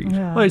many trees.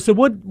 Yeah. All right, so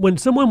when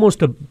someone wants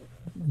to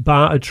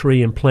buy a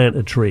tree and plant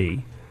a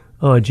tree,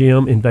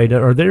 Jim and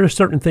Veda, are there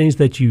certain things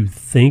that you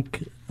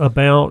think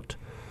about?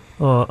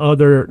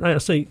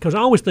 Because I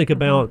always think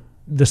about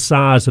the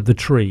size of the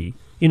tree.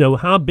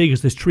 How big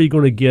is this tree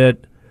going to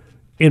get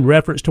in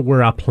reference to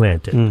where I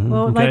plant it?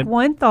 Well, Okay? like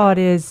one thought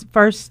is,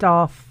 first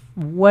off,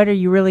 what are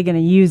you really going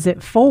to use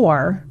it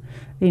for?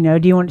 Do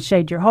you want to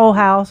shade your whole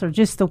house or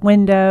just the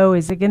window?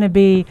 Is it going to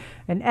be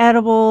an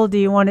edible? Do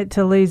you want it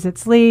to lose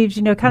its leaves?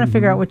 Kind of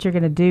figure out what you're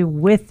going to do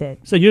with it.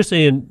 So you're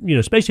saying,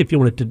 especially if you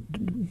want it to,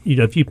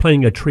 if you're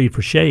planting a tree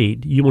for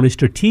shade, you want to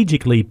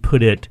strategically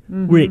put it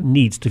where it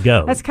needs to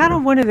go. That's kind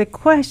of one of the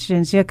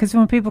questions, because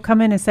when people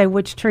come in and say,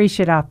 which tree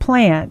should I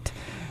plant?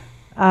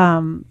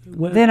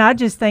 Then I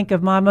just think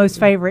of my most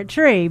favorite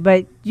tree,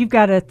 but you've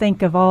got to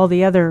think of all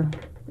the other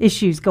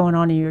issues going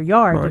on in your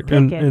yard to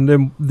pick it. And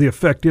then the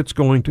effect it's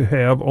going to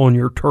have on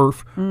your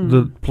turf,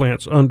 the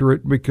plants under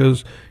it,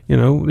 because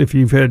if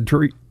you've had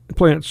tree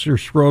plants or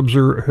shrubs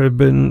have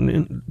been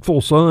in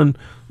full sun,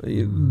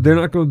 they're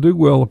not going to do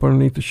well up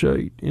underneath the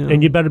shade.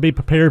 And you better be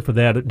prepared for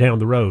that down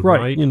the road,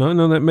 right?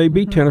 That may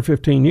be 10 or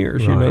 15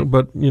 years,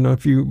 but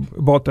if you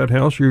bought that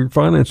house, you're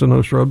financing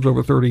those shrubs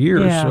over 30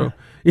 years. Yeah. So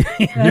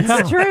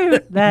That's true.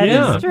 That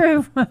is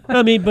true.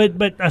 I mean,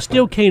 but I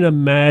still can't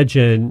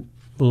imagine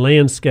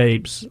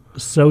landscapes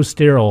so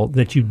sterile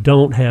that you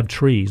don't have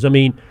trees. I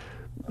mean,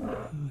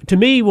 to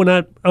me,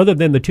 other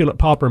than the tulip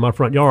poplar in my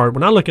front yard,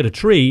 when I look at a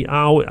tree,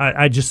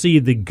 I just see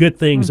the good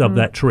things of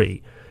that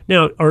tree.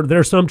 Now, are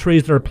there some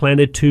trees that are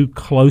planted too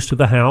close to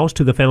the house,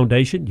 to the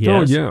foundation?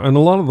 Yes. Oh, yeah, and a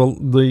lot of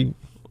the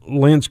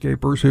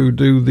landscapers who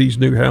do these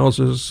new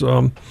houses,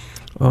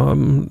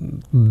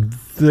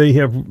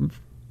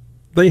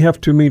 they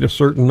have to meet a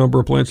certain number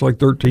of plants, like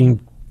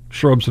 13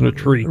 shrubs and a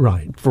tree,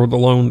 right, for the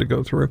loan to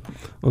go through.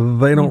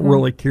 They don't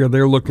really care.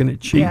 They're looking at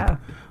cheap. Yeah.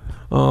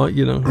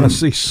 I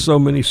see so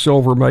many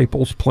silver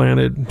maples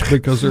planted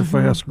because they're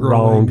fast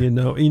growing.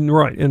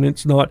 Right, and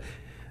it's not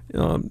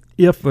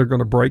if they're going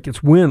to break;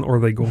 it's when are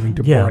they going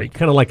to break?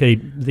 Kind of like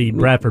the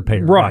Bradford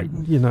pear, right?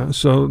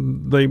 So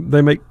they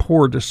make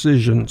poor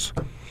decisions.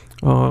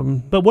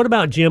 But what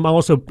about, Jim,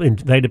 also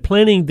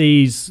planting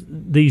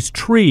these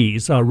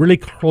trees really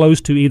close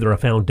to either a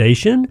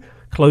foundation,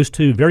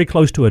 very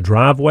close to a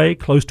driveway,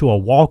 close to a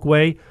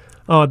walkway?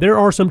 There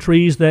are some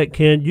trees that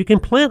you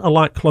can plant a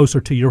lot closer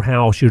to your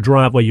house, your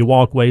driveway, your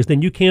walkways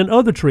than you can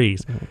other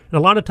trees. And a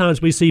lot of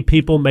times we see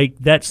people make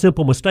that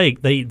simple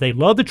mistake. They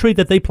love the tree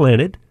that they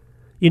planted.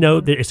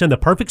 It's in the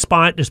perfect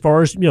spot as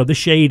far as, the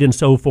shade and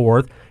so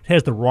forth. It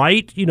has the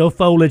right,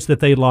 foliage that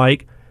they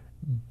like,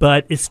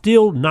 but it's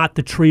still not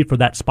the tree for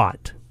that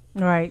spot.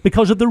 Right.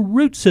 Because of the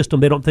root system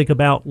they don't think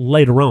about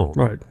later on.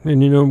 Right.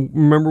 And,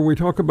 remember we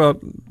talk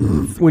about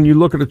when you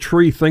look at a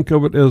tree, think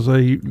of it as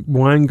a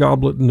wine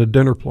goblet and a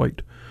dinner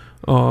plate.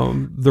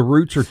 The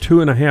roots are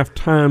 2.5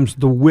 times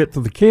the width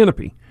of the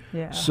canopy.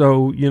 Yeah.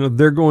 So,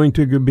 they're going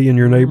to be in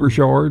your neighbor's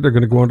yard. They're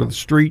going to go onto the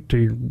street,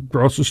 to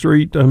cross the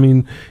street. I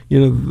mean,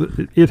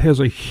 it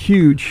has a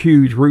huge,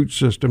 huge root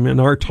system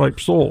in our type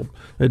soil.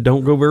 They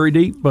don't go very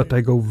deep, but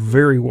they go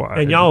very wide.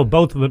 And y'all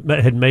both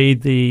had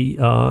made the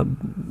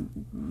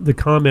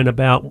comment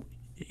about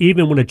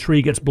even when a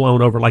tree gets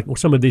blown over, like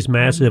some of these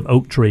massive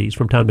oak trees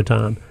from time to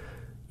time,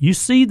 you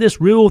see this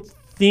real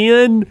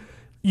thin,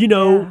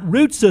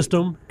 root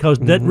system, because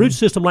that root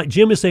system, like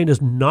Jim is saying,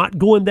 is not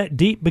going that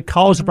deep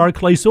because of our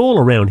clay soil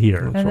around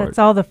here. And it's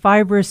all the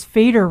fibrous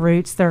feeder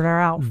roots that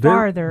are out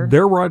farther.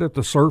 They're right at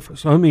the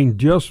surface. I mean,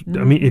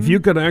 if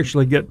you could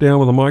actually get down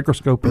with a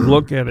microscope and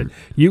look at it,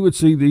 you would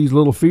see these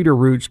little feeder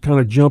roots kind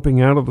of jumping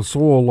out of the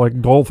soil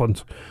like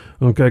dolphins.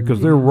 Okay, because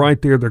they're right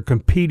there. They're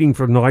competing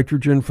for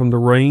nitrogen from the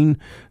rain.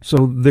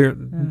 So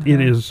it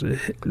is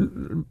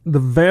the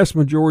vast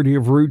majority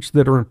of roots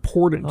that are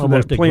important to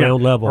almost that plant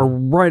ground level. are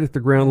right at the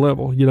ground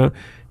level.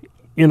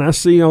 And I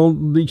see all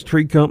these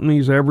tree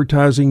companies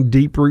advertising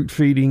deep root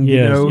feeding.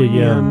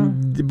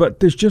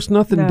 But there's just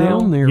nothing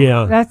down there.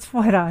 Yeah, that's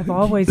what I've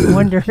always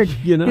wondered.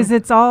 Because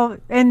it's all,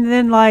 and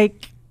then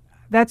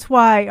That's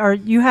why, or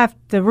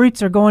the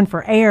roots are going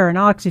for air and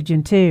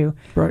oxygen too.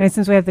 Right. And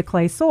since we have the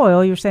clay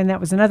soil, you're saying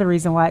that was another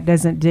reason why it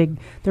doesn't dig,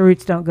 the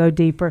roots don't go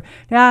deeper.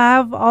 Now,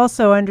 I've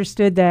also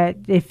understood that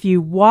if you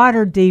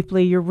water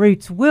deeply, your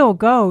roots will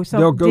go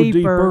They'll go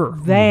deeper.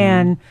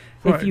 than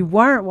Right. if you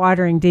weren't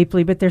watering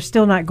deeply, but they're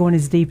still not going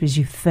as deep as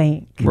you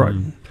think. Right.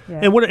 Yeah.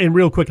 And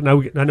real quick, I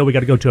know we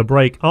got to go to a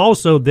break.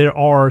 Also, there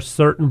are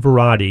certain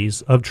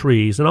varieties of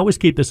trees, and always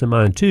keep this in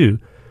mind too,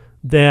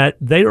 that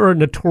they are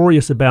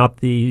notorious about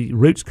the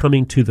roots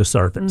coming to the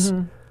surface.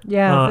 Mm-hmm.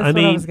 Yeah, that's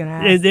what I was going to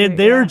ask. And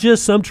there are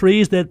just some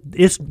trees that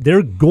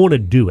they're going to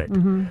do it.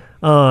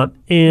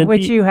 And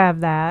Which you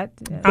have that.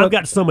 I've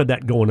got some of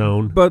that going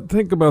on. But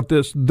think about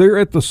this. They're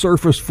at the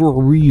surface for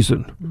a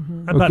reason.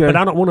 But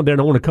I don't want them there. I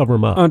don't want to cover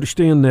them up. I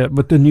understand that,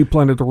 but then you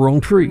planted the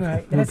wrong tree.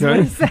 Right. That's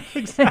Okay? what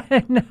I'm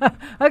saying.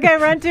 Okay,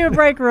 run to a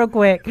break real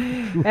quick.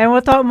 And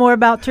we'll talk more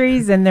about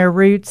trees and their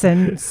roots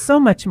and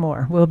so much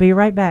more. We'll be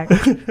right back.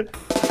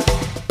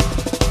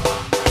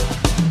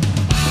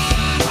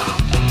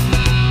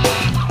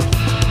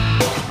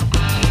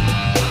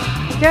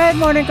 Good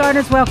morning,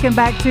 gardeners. Welcome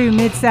back to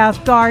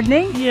Mid-South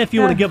Gardening. Yeah, if you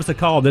want to give us a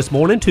call this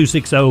morning,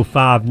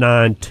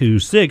 260-5926.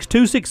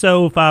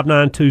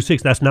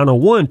 260-5926. That's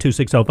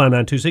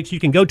 901-260-5926. You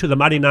can go to the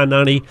Mighty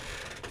 990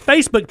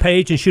 Facebook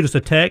page and shoot us a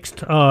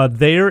text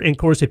there. And, of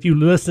course, if you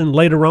listen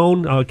later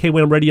on,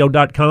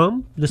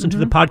 kwmradio.com, listen to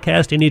the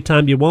podcast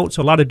anytime you want.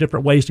 So a lot of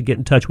different ways to get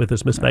in touch with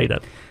us, Miss Veda.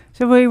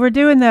 So we were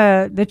doing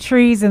the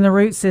trees and the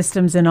root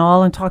systems and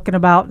all and talking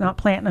about not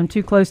planting them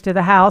too close to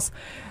the house.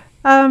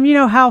 You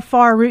know, how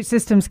far root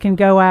systems can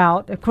go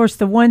out. Of course,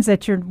 the ones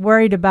that you're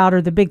worried about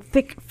are the big,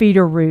 thick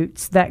feeder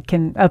roots that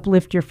can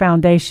uplift your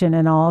foundation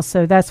and all.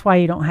 So that's why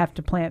you don't have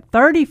to plant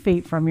 30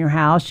 feet from your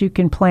house. You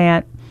can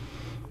plant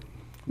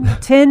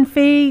 10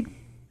 feet.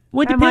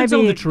 Well, it That depends might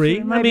on be- the tree.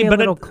 it might be a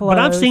little but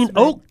I've seen close,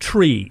 but- oak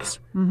trees,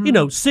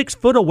 6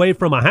 foot away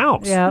from a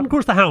house. Yeah. And of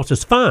course, the house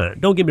is fine.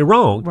 Don't get me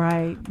wrong.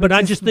 Right. But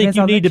I just think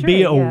you need to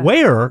be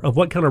aware of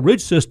what kind of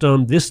root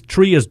system this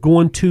tree is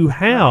going to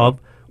have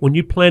when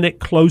you plant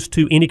it close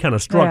to any kind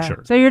of structure.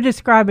 Yeah. So you're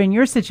describing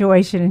your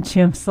situation, and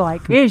Jim's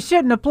like, you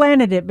shouldn't have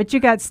planted it, but you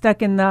got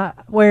stuck in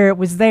where it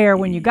was there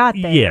when you got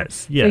there.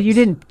 Yes. So you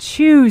didn't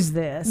choose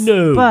this.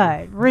 No.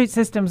 But root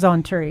systems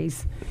on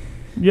trees.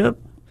 Yep.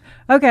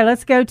 Okay,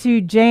 let's go to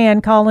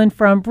Jan calling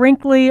from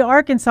Brinkley,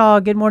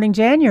 Arkansas. Good morning,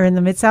 Jan. You're in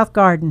the Mid-South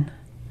Garden.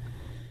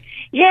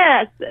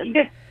 Yes.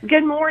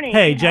 Good morning.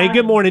 Hey, Jay,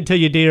 good morning to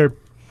you, dear.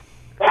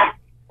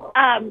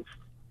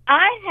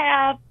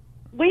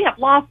 We have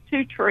lost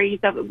 2 trees.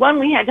 One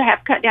we had to have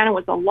cut down. It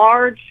was a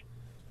large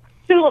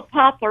tulip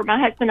poplar. My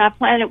husband and I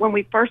planted when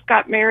we first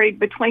got married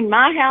between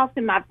my house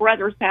and my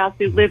brother's house,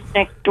 who lives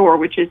next door,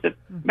 which is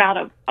about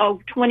a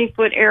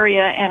 20-foot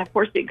area. And, of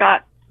course, it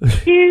got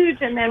huge.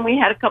 And then we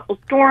had a couple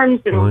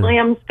storms, and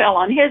limbs fell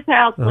on his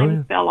house,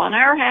 limbs fell on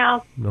our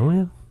house. Oh,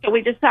 yeah. So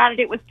we decided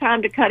it was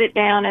time to cut it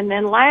down. And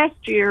then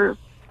last year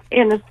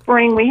in the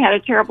spring, we had a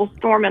terrible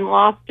storm and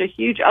lost a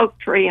huge oak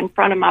tree in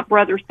front of my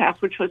brother's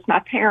house, which was my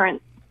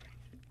parents',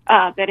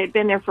 that had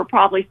been there for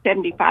probably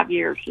 75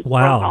 years. Just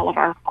broke all of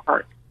our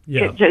hearts.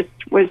 Yeah.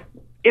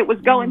 It was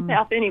going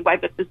south anyway,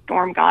 but the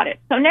storm got it.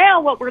 So now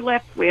what we're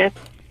left with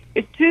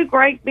is 2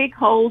 great big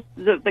holes.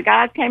 The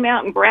guys came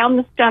out and ground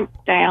the stumps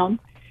down,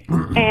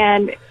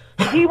 and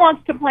he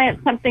wants to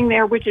plant something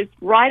there, which is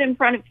right in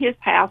front of his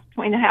house,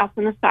 between the house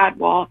and the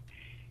sidewalk.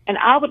 And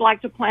I would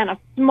like to plant a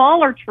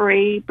smaller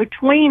tree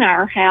between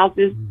our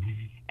houses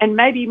and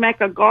maybe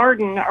make a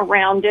garden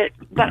around it.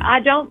 But I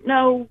don't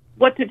know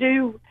what to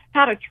do,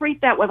 how to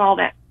treat that with all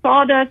that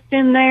sawdust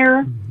in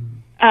there.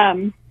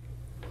 Where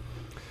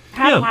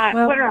do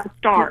I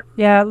start?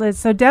 Yeah,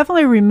 so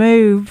definitely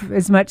remove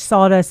as much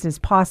sawdust as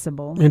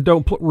possible. And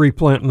don't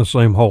replant in the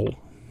same hole.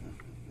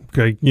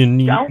 Okay.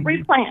 Don't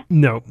replant.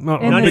 No.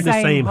 Not in the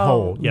same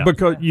hole. Yeah.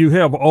 Because you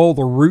have all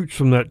the roots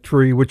from that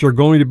tree, which are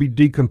going to be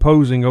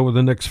decomposing over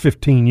the next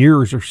 15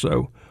 years or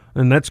so.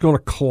 And that's going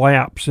to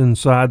collapse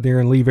inside there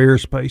and leave air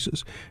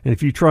spaces. And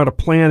if you try to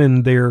plant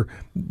in there,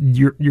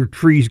 your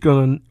tree's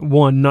going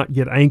to, not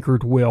get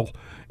anchored well.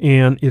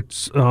 And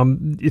it's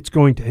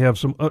going to have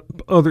some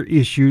other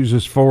issues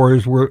as far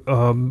as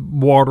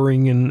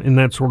watering and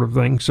that sort of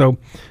thing. So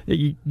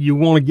you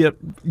want to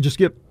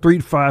get 3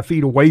 to 5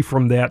 feet away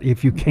from that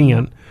if you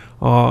can,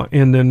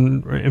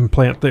 and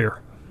plant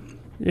there.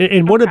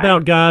 And what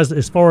about, guys,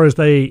 as far as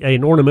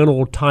an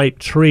ornamental type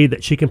tree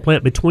that she can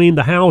plant between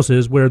the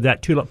houses where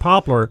that tulip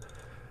poplar?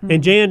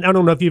 And Jan, I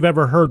don't know if you've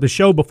ever heard the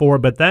show before,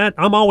 but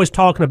I'm always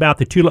talking about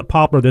the tulip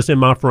poplar that's in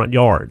my front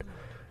yard.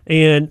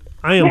 And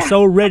I am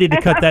so ready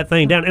to cut that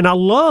thing down. And I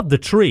love the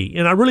tree,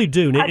 and I really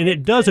do. And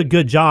it does a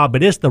good job,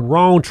 but it's the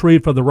wrong tree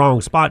for the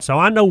wrong spot. So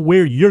I know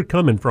where you're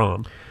coming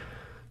from.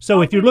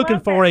 So if you're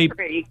looking for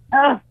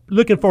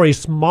a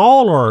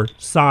smaller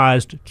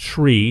sized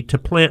tree to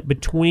plant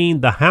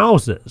between the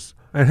houses.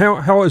 And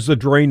how is the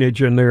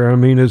drainage in there? I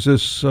mean, is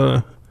this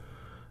are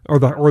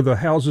the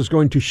houses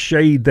going to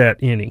shade that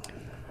any?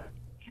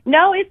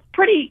 No, it's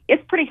pretty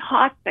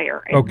hot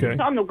there. Okay.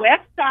 It's on the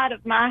west side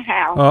of my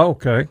house. Oh,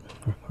 okay.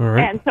 All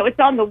right. And so it's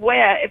on the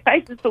west. It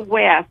faces the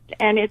west,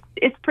 and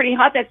it's pretty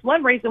hot. That's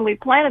one reason we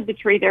planted the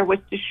tree there, was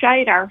to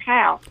shade our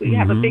house. We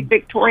have a big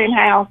Victorian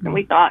house, and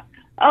we thought,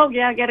 oh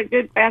yeah, get a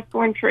good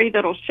fast-growing tree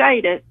that'll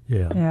shade it.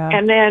 Yeah.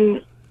 And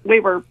then we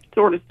were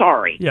sort of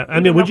sorry. Yeah. I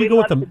mean, would you go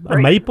with a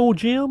maple,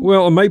 Jim?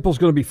 Well, a maple's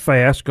going to be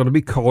fast, going to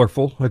be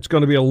colorful. It's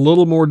going to be a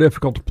little more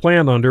difficult to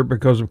plant under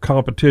because of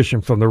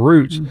competition from the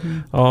roots.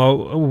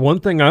 One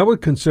thing I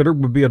would consider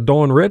would be a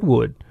dawn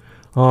redwood.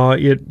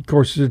 Of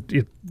course,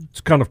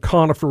 it's kind of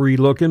conifery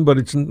looking, but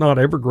it's not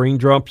evergreen.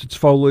 Drops its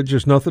foliage.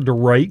 There's nothing to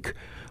rake.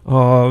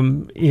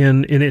 And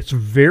it's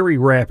very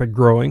rapid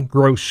growing.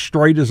 Grows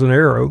straight as an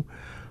arrow.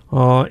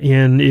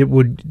 And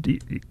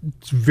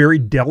it's very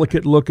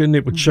delicate looking.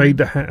 It would shade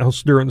the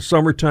house during the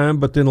summertime,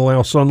 but then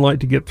allow sunlight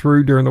to get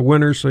through during the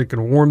winter so it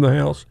can warm the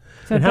house.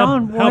 So And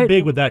how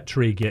big would that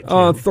tree get,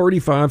 Jim?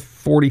 35,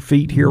 40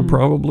 feet here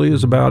probably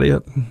is about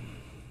it.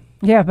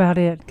 Yeah, about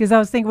it. Because I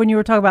was thinking when you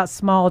were talking about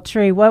small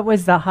tree, what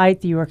was the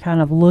height you were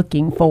kind of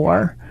looking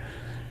for?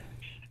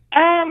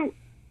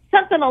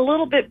 Something a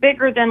little bit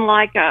bigger than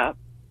like a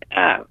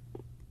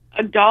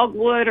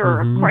dogwood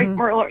or a crepe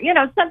myrtle,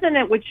 something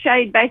that would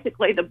shade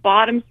basically the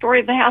bottom story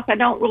of the house. I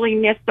don't really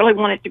necessarily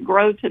want it to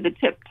grow to the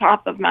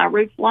top of my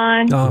roof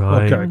line.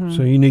 Right. Okay.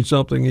 So you need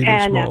something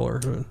even smaller.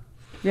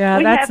 Yeah,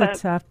 We that's have a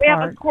tough We have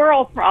part. a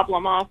squirrel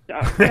problem also.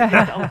 And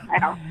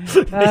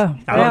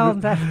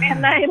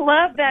they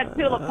love that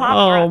tulip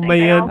poplar. Oh, I think man.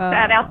 They all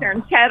sat out there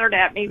and chattered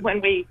at me when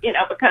we,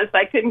 because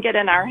they couldn't get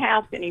in our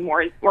house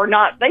anymore.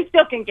 They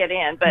still can get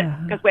in, but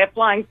because we have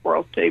flying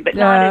squirrels too, but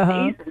not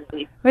as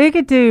easily. Well, you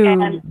could do,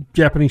 And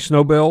Japanese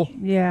snowbell.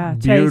 yeah,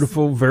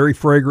 Beautiful, very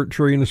fragrant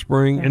tree in the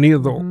spring. Any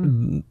of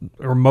the,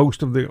 or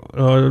most of the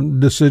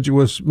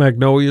deciduous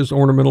magnolias,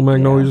 ornamental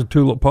magnolias,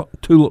 tulip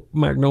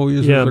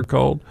magnolias, Yeah. as they're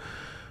called.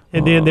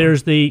 And then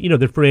there's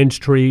the fringe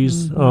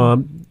trees.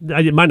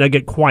 It might not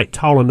get quite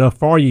tall enough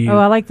for you.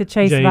 I like the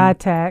Chase Jane.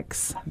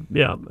 Vitex.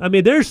 Yeah, I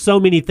mean, there's so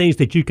many things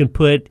that you can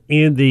put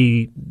in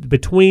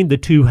between the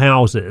two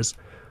houses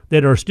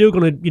that are still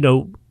going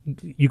to,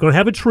 you're going to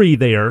have a tree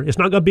there. It's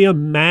not going to be a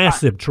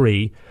massive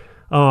tree.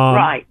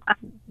 right.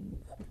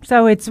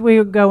 So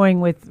we're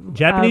going with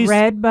Japanese-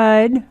 red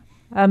bud,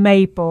 a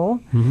maple.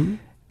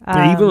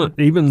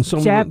 Even some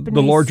of Japanese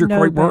the larger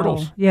crepe snowbell.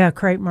 myrtles, Yeah,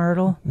 crepe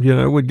myrtle.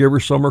 would give her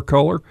summer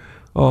color.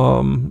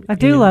 I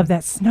do love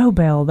that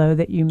snowbell, though,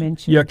 that you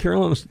mentioned. Yeah,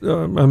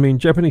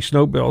 Japanese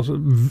snowbells,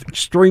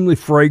 extremely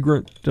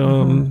fragrant,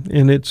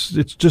 and it's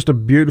just a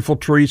beautiful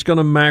tree. It's going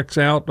to max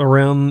out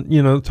around,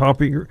 the top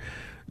of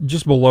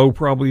just below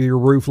probably your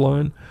roof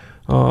line.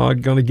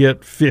 Going to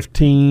get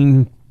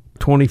 15,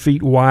 20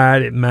 feet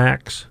wide at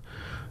max.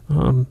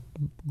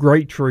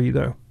 Great tree,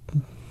 though.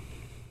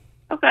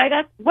 Okay,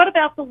 what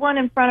about the one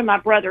in front of my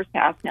brother's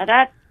house? Now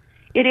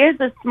it is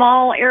a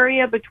small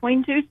area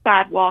between two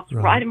sidewalks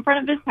right in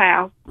front of his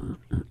house,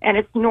 and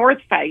it's north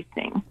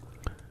facing.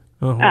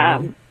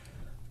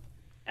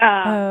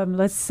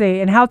 Let's see.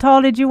 And how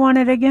tall did you want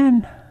it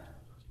again?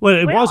 Well,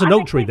 it was an I oak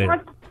think tree we there.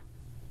 want-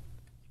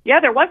 Yeah,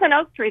 there was an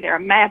oak tree there, a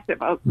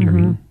massive oak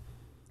tree.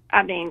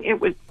 I mean, it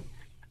was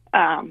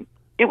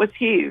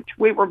huge.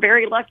 We were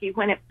very lucky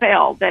when it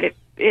fell, that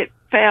it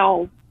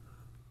fell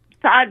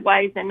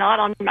sideways and not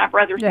on my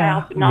brother's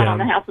house and not on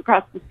the house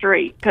across the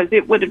street, because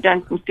it would have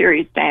done some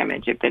serious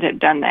damage if it had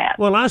done that.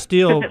 Well, I 'Cause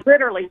still, it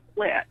literally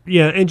split.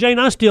 yeah, and Jane,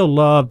 I still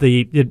love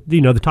the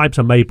types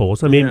of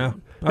maples. I mean, Yeah,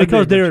 I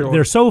because dig that choice.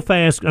 they're so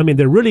fast. I mean,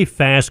 they're really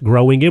fast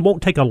growing. It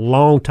won't take a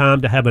long time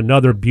to have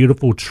another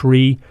beautiful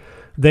tree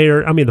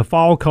there. I mean, the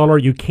fall color,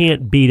 you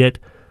can't beat it.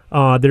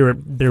 There are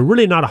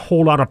really not a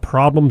whole lot of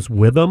problems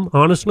with them,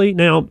 honestly.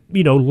 Now,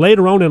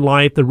 later on in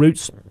life, the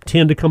roots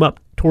tend to come up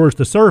towards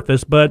the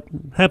surface, but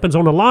happens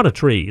on a lot of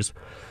trees.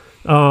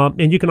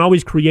 And you can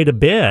always create a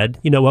bed,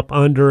 up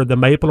under the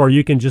maple, or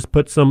you can just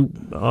put some,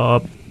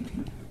 a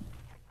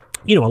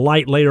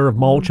light layer of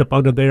mulch up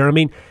under there. I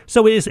mean,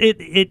 so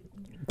it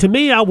to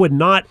me, I would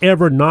not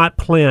ever not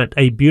plant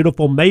a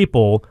beautiful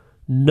maple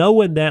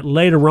knowing that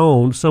later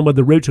on some of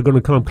the roots are going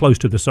to come close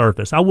to the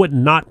surface. I would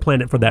not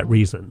plant it for that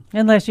reason.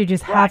 Unless you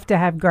just have to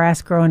have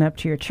grass growing up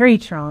to your tree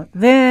trunk.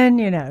 Then,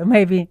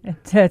 maybe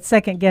to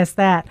second guess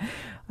that.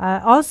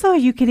 Also,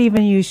 you could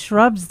even use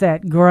shrubs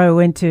that grow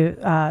into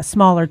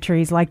smaller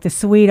trees, like the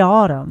sweet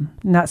olive.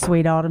 That's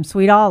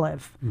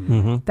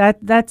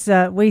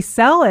we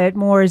sell it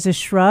more as a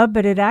shrub,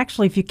 but it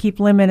actually, if you keep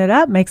limbing it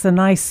up, makes a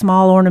nice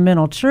small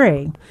ornamental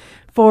tree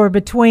for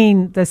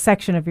between the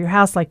section of your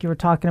house, like you were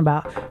talking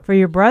about. For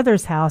your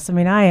brother's house,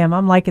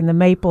 I'm liking the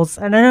maples,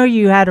 and I know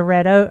you had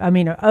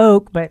an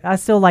oak, but I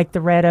still like the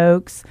red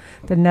oaks,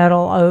 the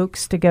nettle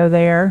oaks to go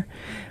there.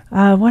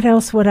 What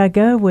else would I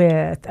go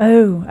with?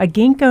 Oh, a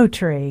ginkgo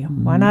tree.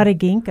 Why not a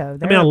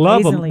ginkgo? I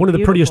love them. One of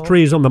the prettiest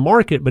trees on the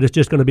market, but it's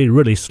just going to be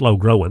really slow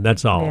growing.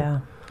 That's all.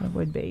 Yeah, it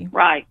would be.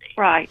 Right.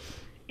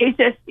 he's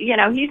just,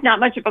 he's not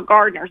much of a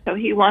gardener, so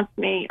he wants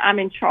me. I'm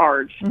in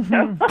charge.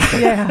 So.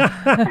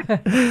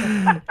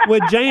 Yeah. Well,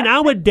 Jane, I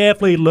would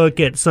definitely look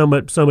at some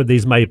of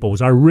these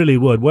maples. I really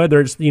would.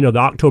 Whether it's the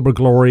October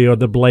Glory or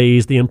the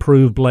Blaze, the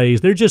Improved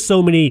Blaze. There's just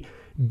so many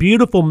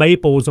beautiful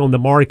maples on the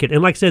market,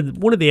 and like I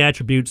said, one of the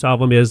attributes of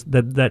them is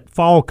that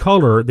fall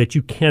color that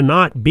you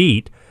cannot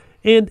beat.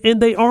 And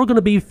they are going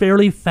to be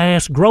fairly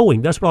fast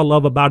growing. That's what I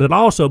love about it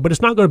also. But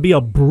it's not going to be a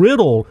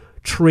brittle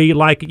tree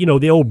like,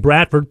 the old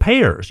Bradford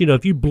pears.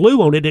 If you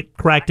blew on it, it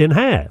cracked in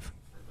half.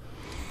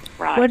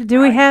 Right. Do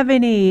we have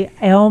any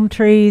elm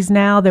trees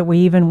now that we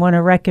even want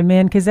to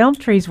recommend? Because elm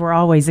trees were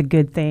always a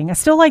good thing. I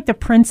still like the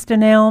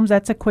Princeton elms.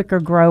 That's a quicker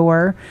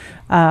grower.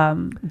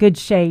 Good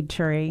shade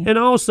tree. And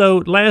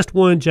also, last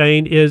one,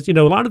 Jane, is, a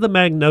lot of the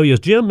magnolias.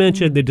 Jim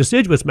mentioned the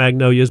deciduous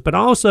magnolias, but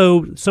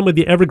also some of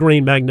the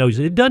evergreen magnolias.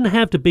 It doesn't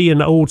have to be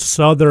an old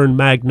southern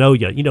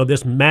magnolia,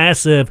 this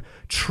massive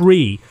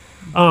tree.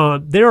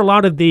 There are a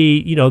lot of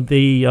the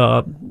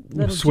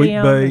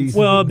Sweet Bays.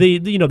 Well,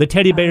 the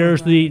teddy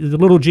bears, the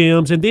little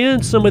gems, and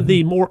then some of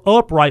the more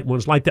upright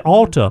ones like the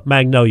Alta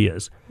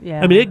magnolias.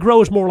 Yeah. I mean, it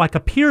grows more like a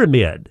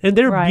pyramid, and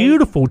they're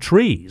beautiful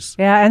trees.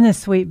 Yeah, and the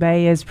Sweet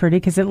Bay is pretty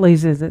because it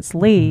loses its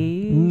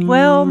leaves.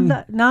 Well,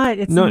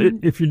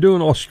 if you're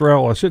doing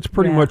Australis, it's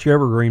pretty much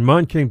evergreen.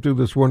 Mine came through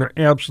this winter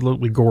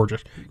absolutely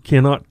gorgeous.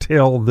 Cannot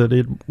tell that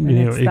it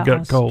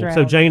got cold.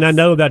 So, Jane, I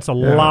know that's a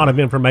lot of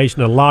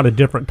information, a lot of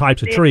different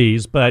types of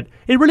trees, but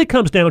it really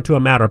comes down to a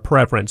matter of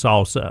preference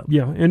also.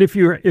 Yeah, and if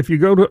you're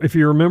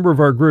a member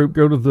of our group,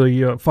 go to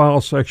the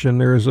file section.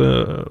 There's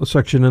a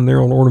section in there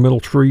on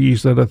ornamental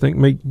trees that I think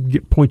may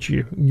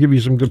give you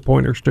some good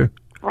pointers too.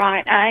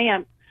 Right, I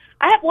am.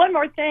 I have one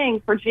more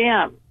thing for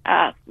Jim.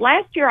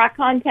 Last year, I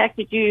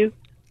contacted you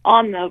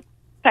on the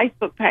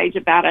Facebook page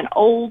about an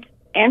old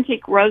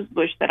antique rose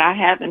bush that I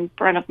have in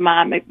front of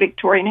my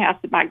Victorian house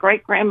that my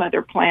great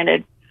grandmother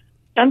planted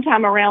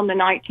sometime around the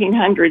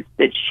 1900s.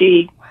 That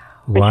she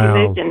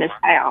lived in this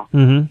house,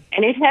 and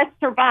it has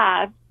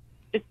survived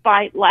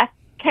despite lack of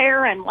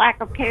care and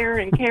lack of care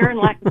and care and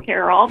lack of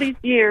care all these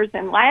years.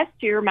 And last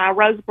year, my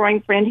rose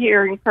growing friend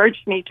here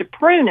encouraged me to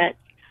prune it,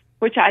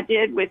 which I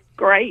did with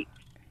great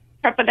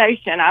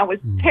trepidation. I was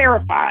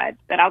terrified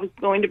that I was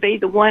going to be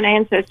the one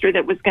ancestor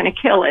that was going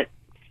to kill it.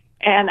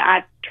 And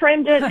I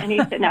trimmed it, and he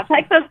said, now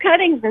take those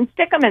cuttings and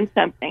stick them in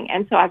something.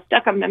 And so I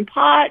stuck them in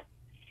pots,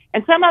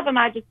 and some of them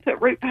I just put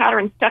root powder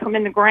and stuck them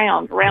in the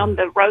ground around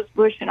the rose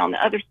bush and on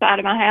the other side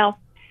of my house.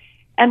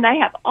 And they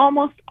have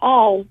almost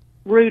all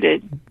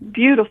rooted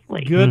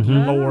beautifully. Good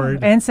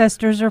Lord.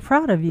 Ancestors are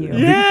proud of you.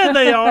 Yeah,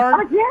 they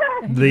are.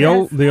 The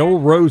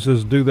old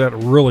roses do that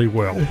really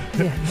well.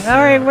 All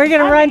right, we're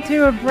going to run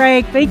to a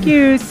break. Thank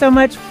you so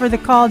much for the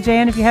call,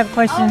 Jan. If you have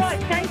questions. Oh,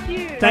 thank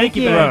you. Thank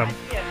you.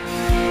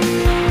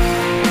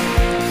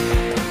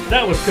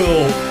 That was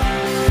cool.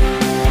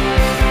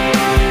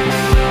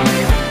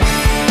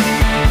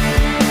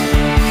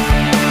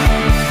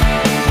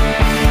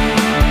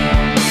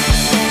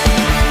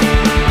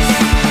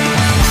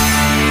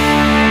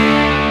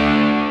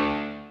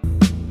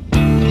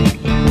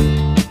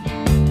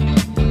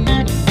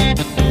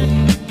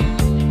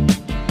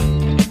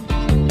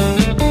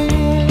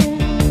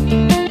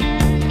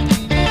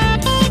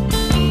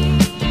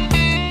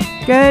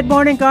 Good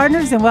morning,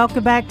 gardeners, and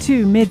welcome back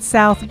to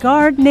Mid-South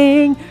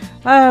Gardening.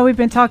 We've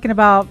been talking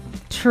about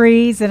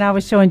trees, and I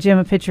was showing Jim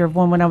a picture of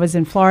one when I was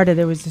in Florida.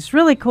 There was this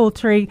really cool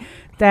tree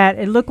that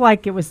it looked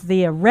like it was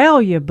the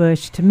Aurelia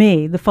bush to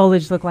me. The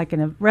foliage looked like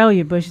an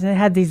Aurelia bush, and it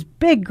had these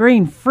big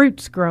green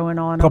fruits growing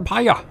on them.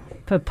 Papaya.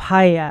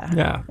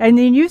 Yeah. And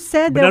then you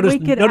said that we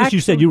could Notice you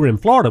said you were in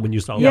Florida when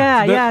you saw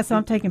that. Yeah, so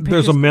I'm taking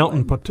pictures. There's a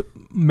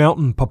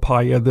mountain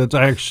papaya that's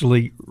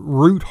actually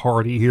root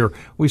hardy here.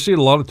 We see it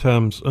a lot of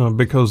times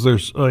because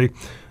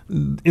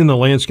in the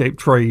landscape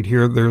trade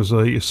here, there's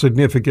a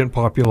significant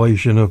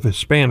population of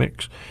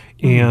Hispanics,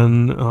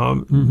 and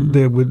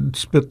they would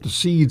spit the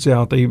seeds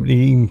out. They would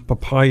eat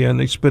papaya, and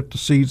they spit the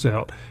seeds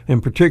out,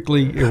 and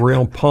particularly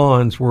around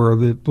ponds where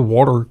the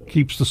water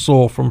keeps the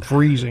soil from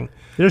freezing.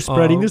 They're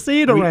spreading the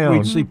seed around.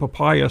 We'd see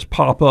papayas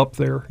pop up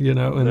there,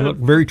 and look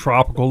very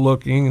tropical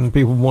looking, and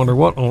people wonder,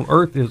 what on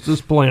earth is this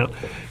plant,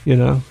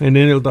 and then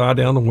it'll die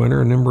down in the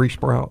winter and then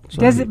re-sprout.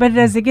 So, does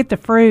it get the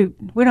fruit?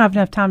 We don't have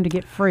enough time to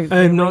get fruit.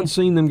 I have not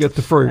seen them get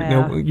the fruit.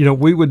 Yeah. Now,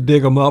 we would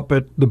dig them up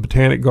at the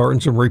Botanic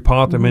Gardens and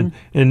repot them,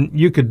 and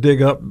you could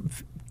dig up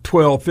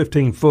 12,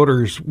 15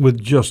 footers with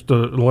just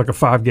like a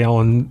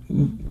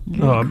 5-gallon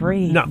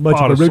not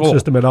much of a root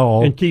system at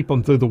all, and keep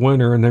them through the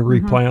winter, and then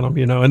replant them,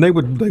 and they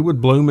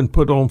would bloom and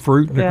put on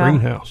fruit in the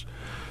greenhouse.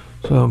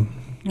 So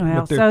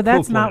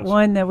that's not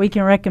one that we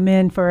can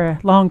recommend for a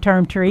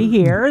long-term tree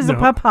here. Is a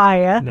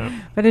papaya,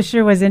 but it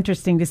sure was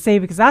interesting to see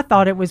because I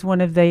thought it was one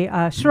of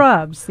the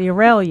shrubs, the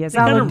Aurelias.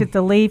 I looked at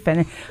the leaf and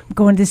I'm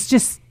going,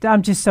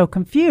 I'm just so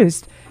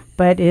confused,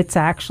 but it's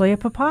actually a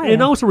papaya.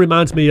 It also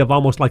reminds me of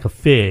almost like a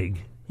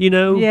fig. Yeah.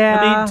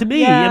 I mean, to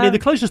me, the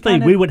closest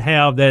thing we would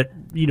have that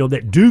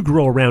do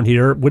grow around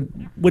here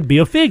would be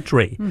a fig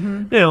tree.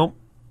 Now,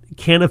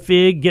 can a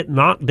fig get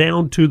knocked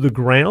down to the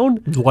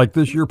ground? Like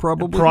this year,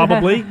 probably.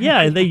 Probably,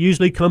 yeah. And they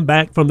usually come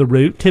back from the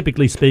root,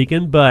 typically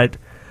speaking. But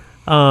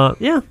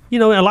yeah,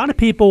 a lot of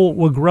people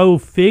will grow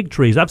fig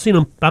trees. I've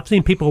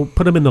seen people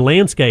put them in the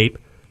landscape,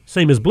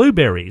 same as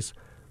blueberries,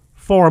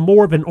 for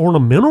more of an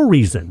ornamental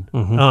reason,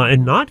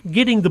 and not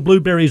getting the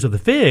blueberries or the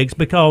figs,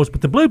 because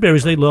with the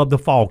blueberries they love the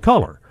fall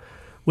color.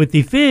 With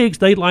the figs,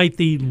 they like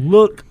the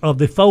look of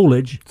the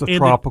foliage. It's a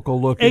tropical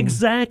looking.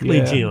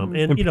 Exactly, Jim.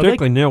 And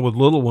particularly now with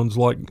little ones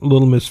like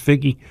Little Miss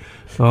Figgy,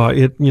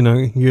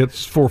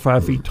 it's 4 or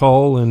 5 feet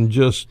tall and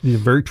just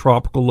very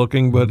tropical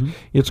looking. But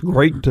it's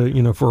great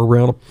to for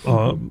around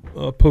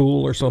a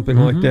pool or something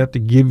like that to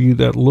give you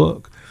that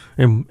look.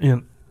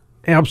 And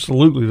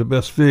absolutely the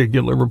best fig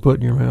you'll ever put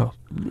in your mouth.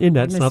 Isn't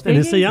that something?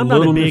 And see, I'm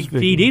not a big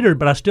feed eater,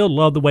 but I still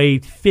love the way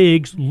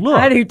figs look.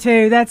 I do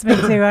too. That's me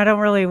too. I don't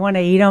really want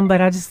to eat them, but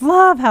I just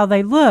love how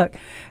they look.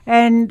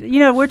 And,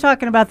 we're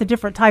talking about the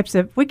different types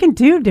we can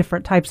do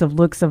different types of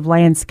looks of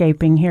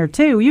landscaping here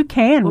too. You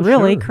can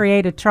really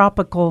create a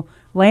tropical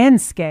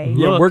landscape.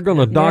 Yeah, we're going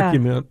to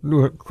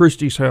document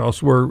Christy's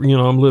house where,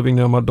 I'm living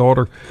now, my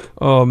daughter.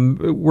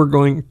 We're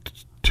going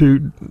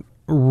to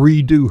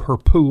redo her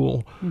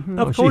pool.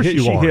 Of course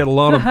she had a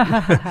lot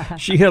of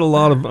she had a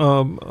lot of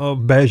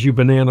Bajou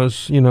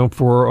bananas,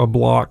 for a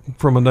block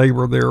from a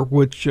neighbor there,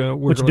 which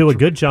do a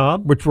good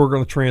job. Which we're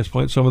going to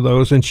transplant some of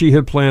those, and she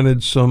had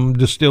planted some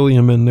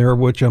Distillium in there,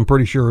 which I'm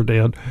pretty sure are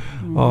dead.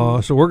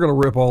 So we're going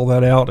to rip all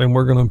that out, and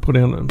we're going to put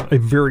in a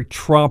very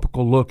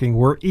tropical looking.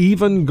 We're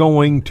even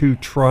going to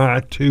try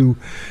to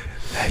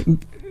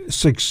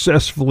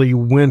successfully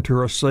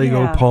winter a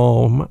sago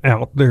palm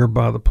out there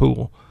by the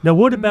pool. Now,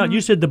 what about,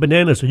 you said the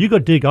bananas, are you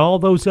going to dig all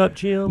those up,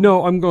 Jim?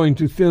 No, I'm going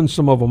to thin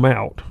some of them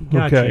out,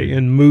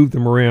 and move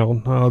them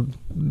around.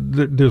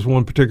 There's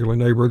one particular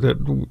neighbor that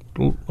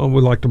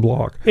would like to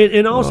block.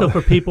 And also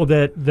for people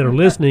that are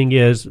listening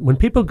is, when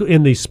people go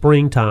in the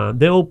springtime,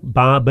 they'll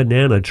buy a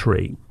banana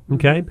tree,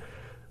 okay?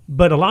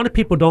 But a lot of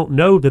people don't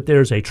know that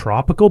there's a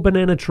tropical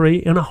banana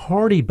tree and a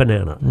hardy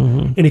banana.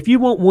 And if you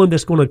want one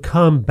that's going to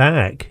come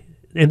back,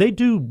 and they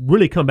do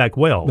really come back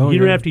well,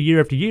 year after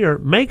year after year,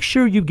 make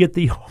sure you get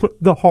the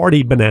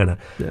hardy banana.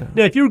 Yeah.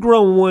 Now, if you're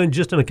growing one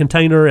just in a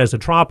container as a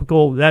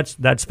tropical, that's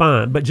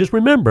fine. But just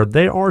remember,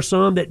 there are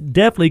some that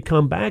definitely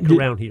come back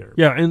around here.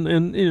 Yeah,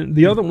 and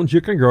the other ones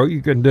you can grow.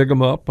 You can dig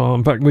them up.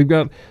 In fact,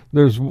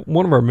 there's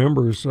one of our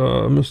members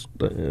who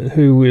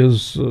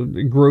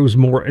grows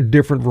more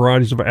different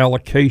varieties of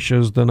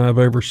alocasias than I've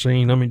ever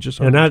seen. I mean,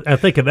 I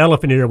think of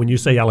elephant ear when you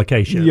say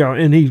alocasia. Yeah,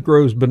 and he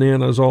grows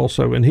bananas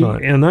also, and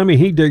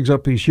he digs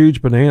up these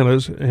huge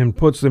bananas and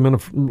puts them in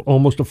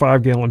almost a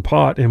 5-gallon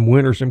pot and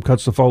winters them,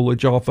 cuts the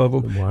foliage off of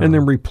them, and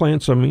then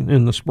replants them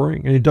in the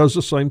spring. And he does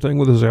the same thing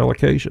with his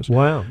alocasias.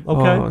 Wow.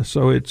 Okay.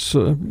 So it's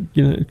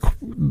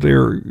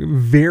they're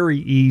very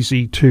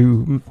easy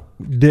to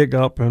dig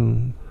up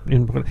and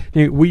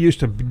we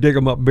used to dig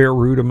them up, bare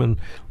root them, and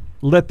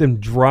let them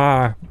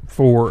dry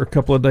for a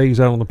couple of days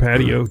out on the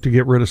patio to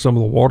get rid of some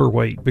of the water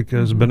weight,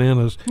 because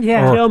bananas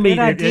are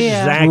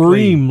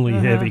extremely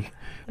heavy. Yeah.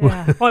 All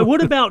right,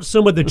 what about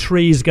some of the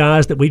trees,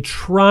 guys, that we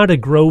try to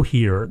grow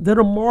here that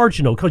are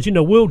marginal? Because,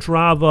 we'll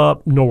drive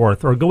up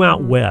north or go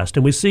out west,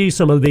 and we see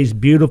some of these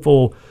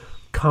beautiful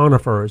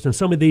conifers and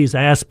some of these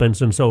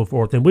aspens and so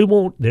forth, and we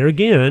want, there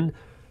again,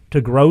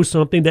 to grow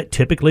something that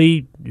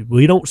typically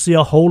we don't see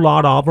a whole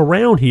lot of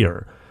around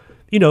here.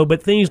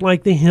 But things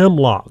like the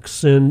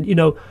hemlocks and,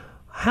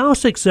 how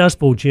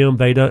successful, Jim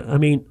Veda, I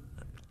mean,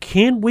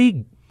 can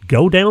we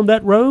go down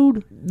that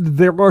road?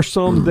 There are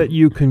some that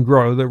you can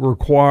grow that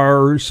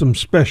require some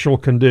special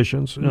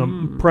conditions.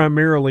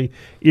 Primarily,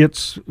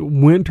 it's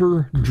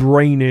winter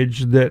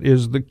drainage that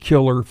is the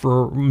killer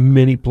for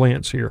many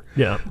plants here.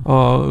 Yeah.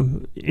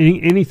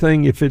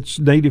 Anything, if it's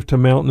native to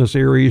mountainous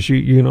areas,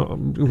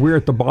 we're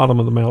at the bottom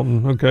of the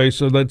mountain. Okay,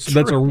 so that's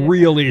a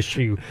real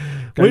issue.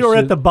 Okay, we are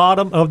at the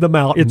bottom of the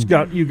mountain.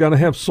 You got to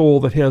have soil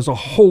that has a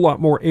whole lot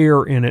more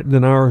air in it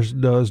than ours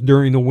does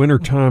during the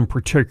wintertime,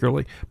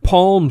 particularly.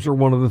 Palms are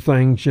one of the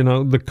things.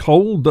 The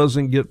cold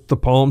doesn't get the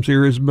palms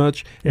here as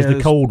much as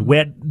the cold,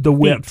 wet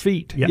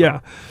feet. Yeah.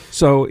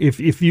 So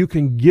if you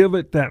can give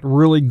it that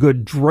really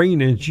good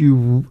drainage,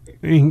 you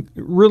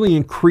really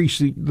increase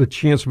the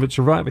chance of it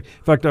surviving.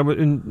 In fact,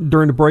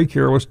 during the break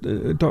here, I was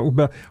talking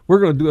about we're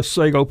going to do a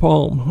sago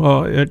palm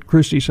at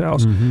Christy's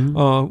house.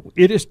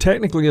 It is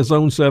technically a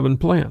Zone 7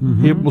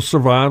 plant. It will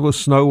survive with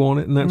snow on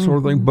it and that sort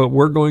of thing, but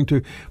we're going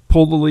to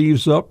pull the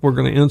leaves up. We're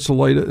going to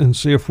insulate it and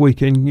see if we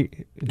can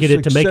get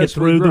it to make it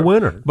through the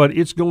winter. But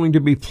it's going to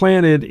be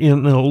planted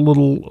in a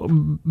little,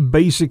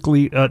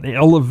 basically an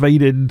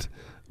elevated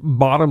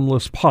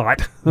bottomless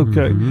pot,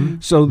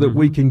 so that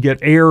we can get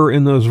air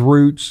in those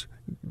roots.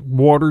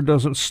 Water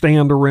doesn't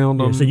stand around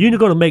them. So you're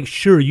going to make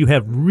sure you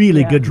have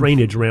really good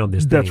drainage around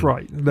this thing. That's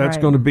right. That's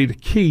going to be the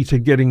key to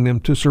getting them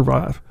to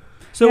survive.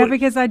 So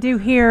because I do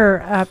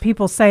hear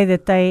people say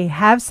that they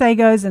have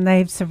sagos and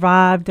they've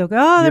survived. They'll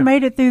go, they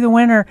made it through the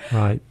winter.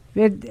 Right.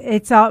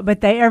 It's all,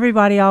 but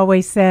everybody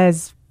always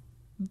says,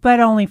 but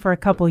only for a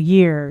couple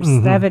years.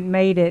 They haven't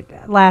made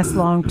it last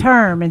long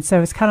term, and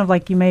so it's kind of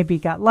like you maybe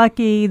got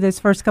lucky this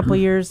first couple of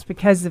years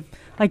because of,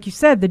 like you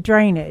said, the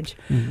drainage.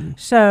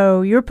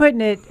 So you're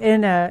putting it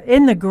in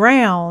the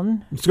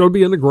ground. It's going to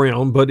be in the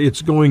ground, but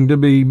it's going to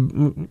be,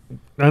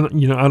 I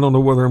don't know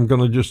whether I'm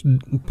going to just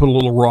put a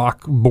little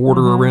rock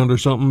border around or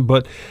something,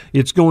 but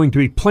it's going to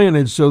be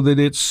planted so that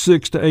it's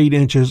 6 to 8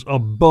 inches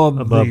above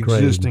the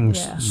grade. existing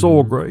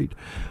soil grade.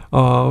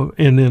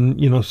 And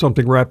then,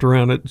 something wrapped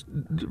around it,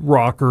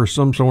 rock or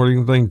some sort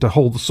of thing to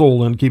hold the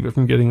soil in, keep it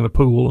from getting in the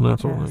pool and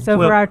that sort of thing. So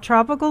for our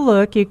tropical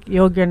look,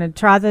 you're going to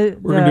try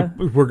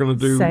We're going to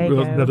do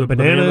sago. the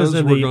bananas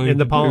and We're going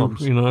the to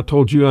palms. do, I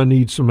told you I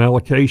need some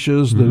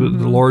alocasias,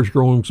 the large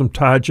growing, some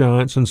Thai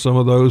giants, and some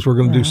of those. We're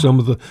going to do some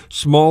of the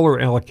smaller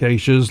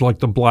alocasias, like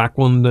the black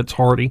one that's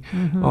hardy.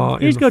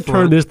 He's going to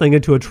turn this thing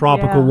into a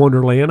tropical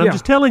wonderland. I'm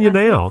just telling you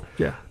now.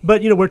 Yeah.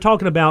 But we're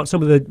talking about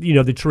some of the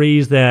the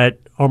trees that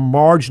are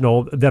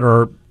marginal, that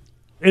are,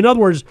 in other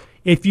words,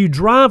 if you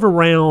drive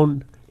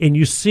around and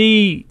you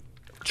see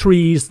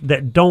trees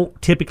that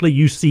don't typically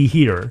you see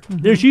here,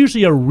 there's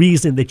usually a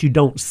reason that you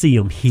don't see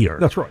them here.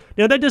 That's right.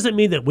 Now, that doesn't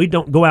mean that we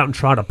don't go out and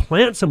try to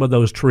plant some of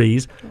those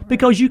trees,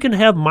 because you can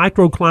have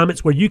microclimates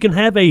where you can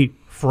have a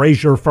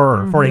Fraser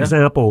fir, for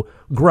example,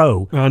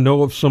 grow. I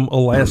know of some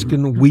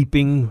Alaskan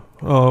weeping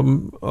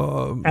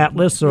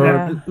Atlas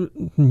or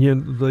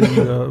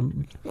the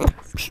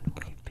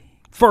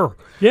fir.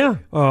 Yeah.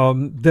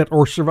 That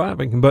are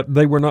surviving, but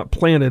they were not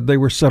planted. They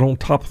were set on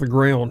top of the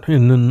ground,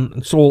 and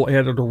then soil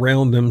added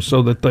around them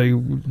so that they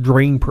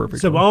drain perfectly.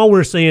 So all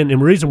we're saying,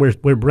 and the reason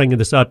we're bringing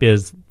this up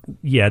is,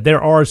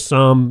 there are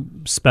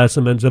some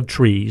specimens of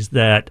trees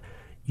that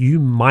you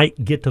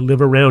might get to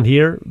live around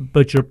here,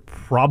 but you're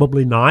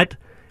probably not.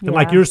 And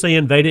like you're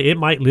saying, Veda, it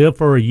might live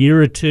for a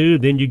year or two,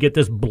 then you get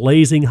this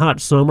blazing hot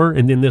summer,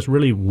 and then this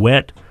really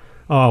wet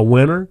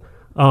winter.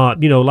 A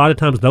lot of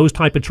times those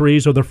type of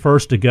trees are the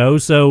first to go.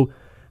 So,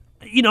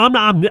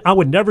 I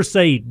would never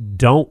say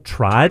don't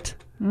try it,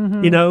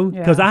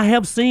 because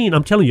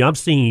I'm telling you, I've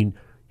seen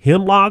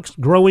hemlocks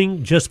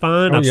growing just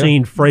fine. I've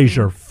seen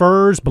Fraser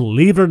firs,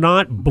 believe it or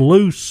not,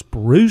 blue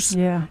spruce,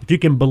 if you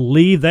can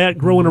believe that,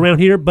 growing around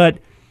here. But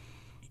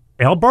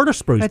Alberta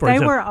spruce, for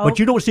example, but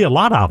you don't see a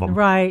lot of them.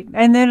 Right.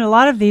 And then a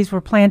lot of these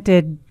were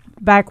planted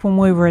back when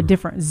we were a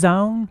different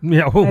zone.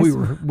 Yeah,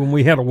 when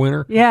we had a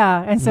winter.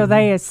 Yeah, and so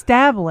they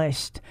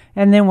established,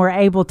 and then were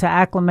able to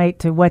acclimate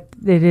to what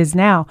it is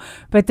now.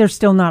 But there's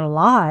still not a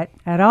lot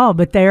at all.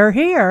 But they're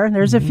here.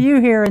 There's a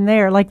few here and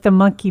there, like the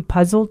monkey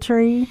puzzle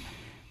tree.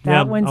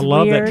 That one's I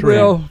love weird. that tree.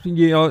 Well,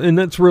 and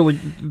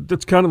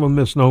that's kind of a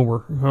misnomer.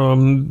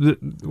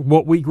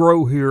 What we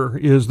grow here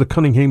is the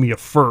Cunninghamia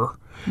fir.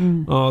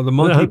 The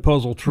monkey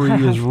puzzle tree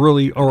is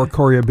really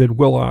Araucaria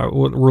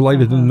bidwilli,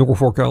 related to the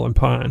Norfolk Island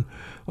pine.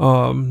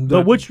 So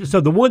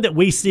the one that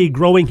we see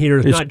growing here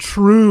is not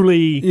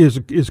truly is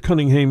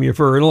Cunninghamia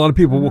fir, and a lot of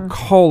people will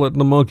call it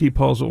the monkey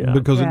puzzle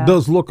because it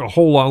does look a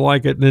whole lot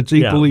like it, and it's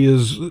equally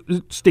as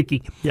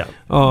sticky. Yeah,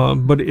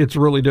 but it's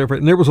really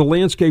different. And there was a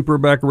landscaper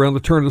back around the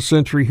turn of the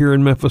century here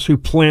in Memphis who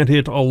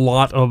planted a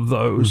lot of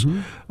those.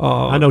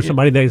 I know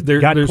somebody that's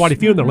got quite a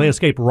few in their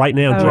landscape right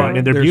now, John,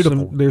 and they're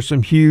beautiful. There's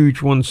some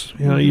huge ones,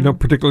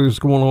 particularly what's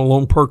going on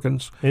along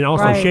Perkins, and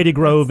also Shady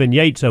Grove and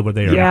Yates over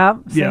there. Yeah,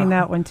 seen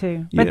that one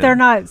too. But they're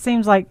not. It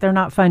seems like they're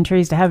not fun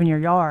trees to have in your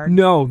yard.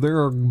 No,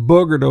 they're a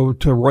booger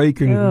to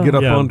rake and get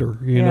up under.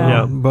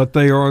 But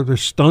they're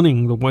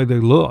stunning the way they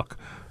look.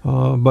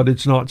 But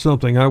it's not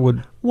something I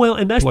would. Well,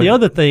 and that's the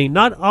other thing.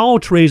 Not all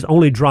trees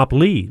only drop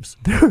leaves.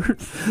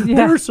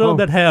 There are some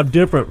that have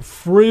different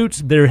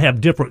fruits. They have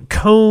different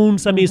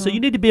cones. I mean, so you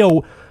need to be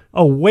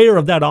aware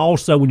of that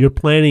also when you're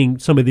planting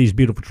some of these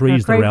beautiful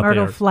trees that are out there. Crepe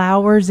myrtle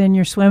flowers in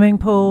your swimming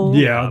pool.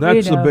 Yeah,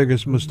 that's the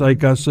biggest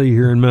mistake I see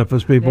here in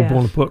Memphis. People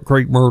want to put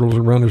crepe myrtles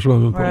around their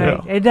swimming pool. Right.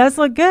 Yeah. It does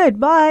look good,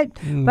 but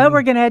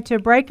we're going to head to a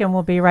break, and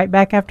we'll be right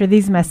back after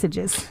these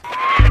messages.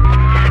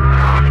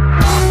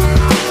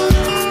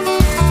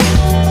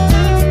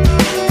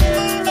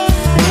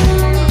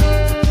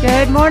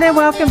 Good morning.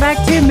 Welcome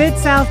back to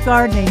Mid-South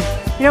Gardening.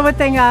 One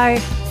thing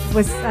I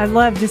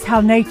love just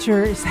how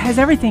nature has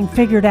everything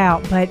figured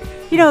out. But,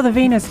 the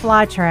Venus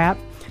flytrap,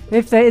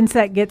 if the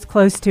insect gets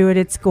close to it,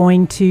 it's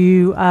going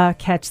to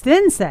catch the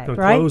insect,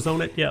 right? Close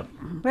on it, yep.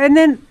 And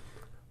then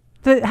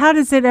how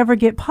does it ever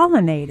get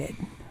pollinated?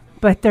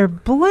 But their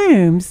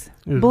blooms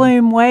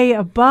bloom way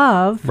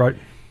above, right?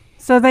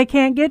 So they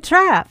can't get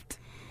trapped.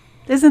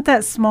 Isn't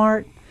that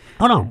smart?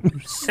 Hold on,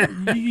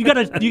 you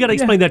gotta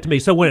explain that to me.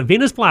 So when a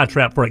Venus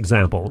flytrap, for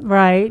example,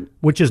 right,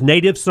 which is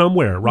native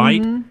somewhere,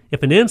 right?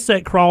 If an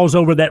insect crawls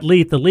over that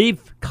leaf, the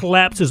leaf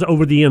collapses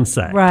over the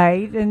insect,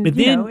 right, and but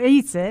then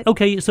eats it.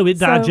 Okay, so it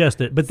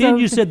digests it. But then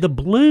you said the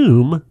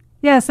bloom.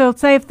 Yeah, so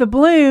say if the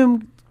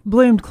bloom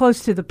bloomed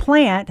close to the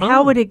plant,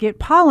 how would it get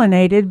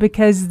pollinated?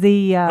 Because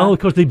the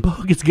because the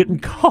bug is getting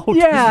caught.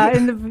 Yeah,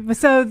 and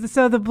so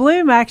the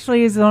bloom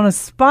actually is on a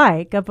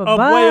spike up above,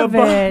 way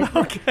above it.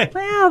 Okay.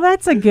 Wow,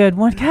 that's a good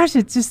one. Gosh,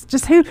 it's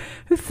just who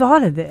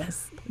thought of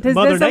this? There's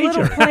Mother a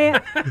little Nature.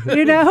 plant,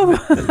 you know.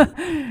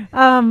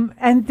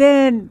 And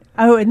then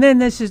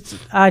this is,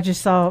 I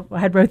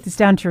had wrote this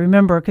down to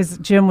remember because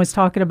Jim was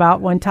talking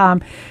about one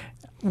time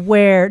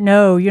where,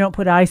 no, you don't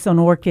put ice on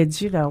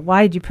orchids. You know,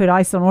 why did you put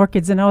ice on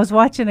orchids? And I was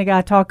watching a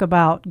guy talk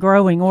about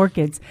growing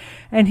orchids.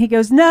 And he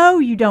goes, no,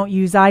 you don't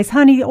use ice.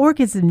 Honey, the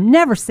orchids have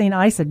never seen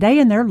ice a day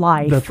in their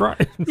life. That's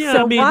right. Yeah,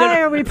 So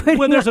why are we putting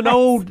Well, there's an ice?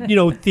 old,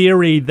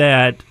 theory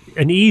that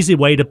an easy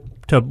way to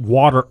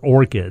water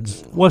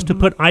orchids was to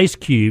put ice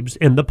cubes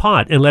in the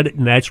pot and let it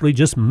naturally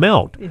just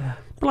melt. Yeah.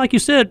 But like you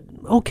said,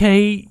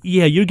 okay,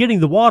 yeah, you're getting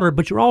the water,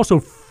 but you're also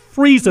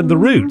freezing the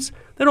roots.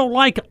 They don't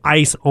like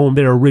ice on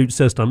their root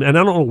system, and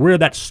I don't know where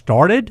that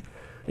started.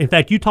 In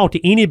fact, you talk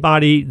to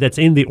anybody that's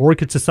in the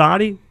Orchid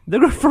Society,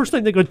 the first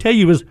thing they're going to tell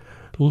you is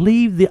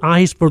leave the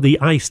ice for the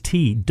iced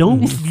tea.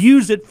 Don't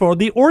use it for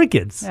the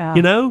orchids, Yeah.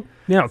 you know?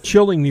 Now,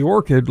 chilling the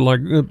orchid,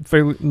 like the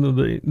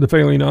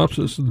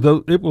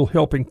Phalaenopsis, it will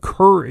help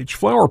encourage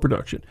flower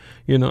production.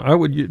 You know, I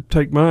would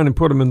take mine and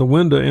put them in the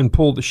window and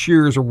pull the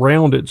shears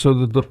around it so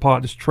that the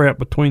pot is trapped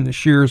between the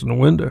shears and the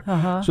window.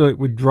 So it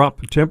would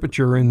drop the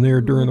temperature in there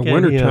during the Okay,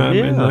 wintertime,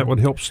 yeah. and that would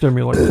help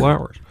stimulate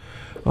flowers.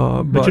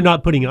 But you're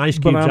not putting ice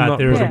cubes I'm out not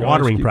there as a putting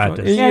watering ice cubes on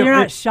practice. it. Yeah, You you're know,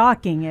 not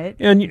shocking it.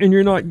 And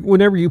you're not,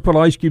 whenever you put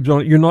ice cubes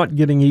on it, you're not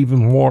getting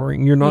even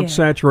watering. You're not Yeah.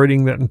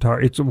 saturating that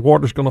entire. The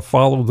water's going to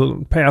follow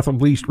the path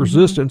of least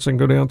resistance and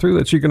go down through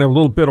that. So you're going to have a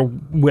little bit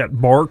of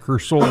wet bark or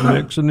soil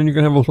mix, and then you're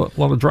going to have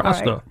a lot of dry Right.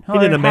 stuff.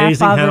 Isn't it Or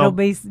amazing half of how- it'll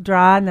be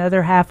dry and the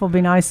other half will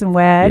be nice and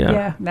wet. Yeah.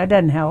 Yeah, that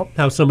doesn't help.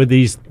 How some of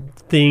these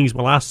things,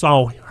 well, I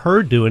saw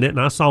her doing it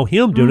and I saw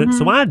him doing it,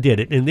 so I did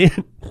it. And then,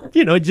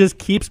 it just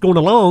keeps going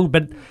along,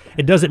 but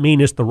it doesn't mean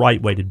it's the right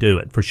way to do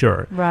it, for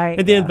sure. Right,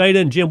 And then, yeah. Veda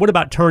and Jim, what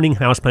about turning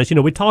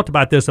houseplants? We talked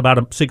about this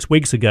about 6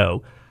 weeks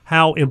ago,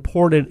 how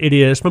important it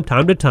is from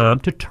time to time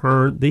to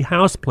turn the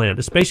houseplant,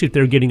 especially if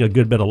they're getting a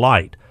good bit of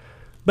light.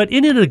 But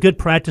isn't it a good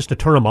practice to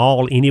turn them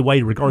all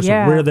anyway, regardless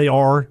Yeah. of where they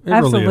are? It really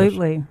is.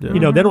 Absolutely.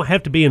 Yeah. They don't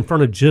have to be in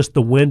front of just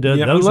the window.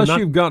 Yeah, Those unless are not,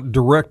 you've got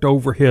direct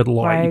overhead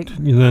light, Right.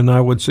 then I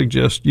would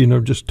suggest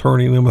just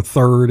turning them a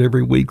third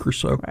every week or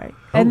so. Right.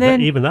 oh, And then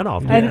even that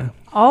often. And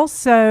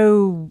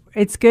also,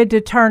 it's good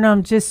to turn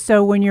them just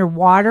so when you're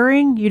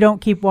watering, you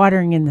don't keep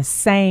watering in the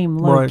same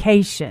Right.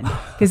 location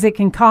because it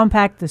can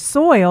compact the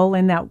soil,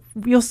 and that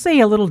you'll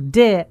see a little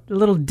dent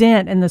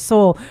in the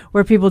soil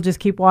where people just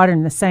keep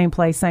watering the same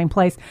place.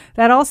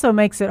 That also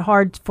makes it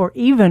hard for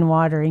even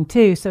watering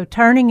too. So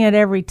turning it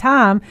every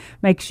time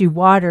makes you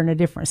water in a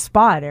different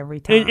spot every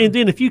time. And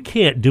then if you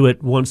can't do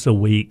it once a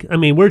week,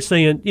 we're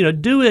saying,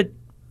 do it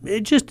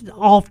just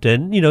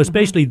often,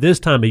 especially this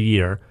time of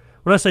year.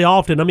 When I say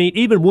often,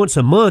 even once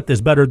a month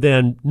is better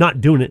than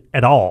not doing it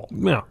at all.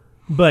 Yeah.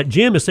 But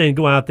Jim is saying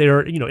go out there,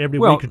 every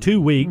Well, week or 2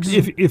 weeks.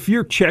 If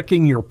you're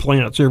checking your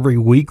plants every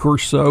week or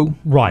so,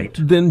 Right.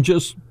 then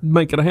just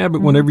make it a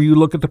habit. Whenever you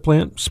look at the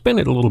plant, spin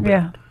it a little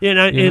bit.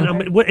 yeah.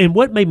 And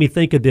what made me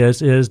think of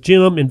this is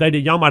Jim and Veda,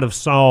 y'all might have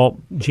saw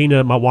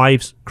Gina, my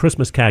wife's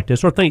Christmas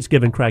cactus or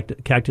Thanksgiving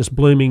cactus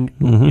blooming,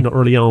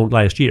 early on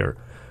last year,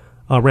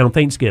 around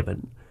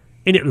Thanksgiving.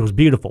 And it was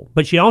beautiful.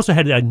 But she also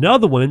had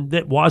another one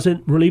that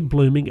wasn't really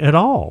blooming at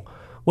all.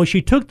 Well, she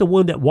took the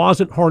one that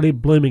wasn't hardly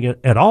blooming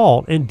at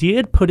all and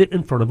did put it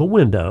in front of a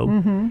window,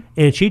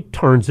 and she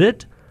turns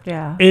it,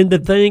 Yeah. and the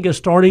thing is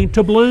starting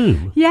to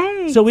bloom.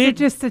 Yay. So it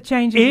just a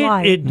change of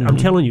light. I'm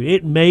telling you,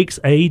 it makes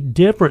a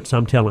difference.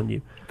 I'm telling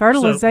you.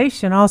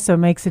 Fertilization also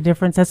makes a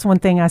difference. That's one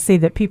thing I see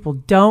that people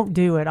don't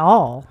do at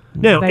all.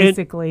 Now,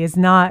 basically, is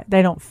not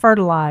they don't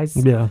fertilize.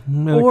 Yeah.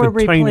 Or The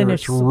container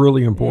replenish. is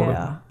really important.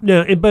 Yeah.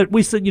 No, but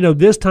we said,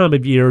 this time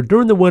of year,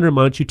 during the winter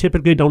months, you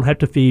typically don't have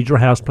to feed your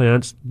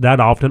houseplants that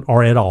often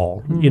or at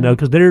all,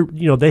 because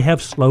they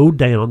have slowed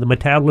down. The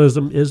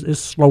metabolism is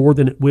slower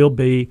than it will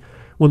be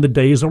when the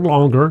days are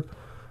longer.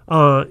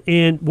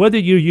 And whether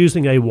you're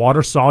using a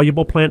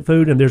water-soluble plant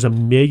food, and there's a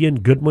million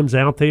good ones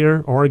out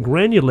there, or a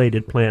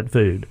granulated plant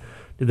food,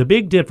 the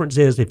big difference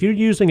is if you're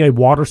using a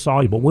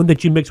water-soluble, one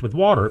that you mix with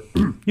water,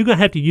 you're going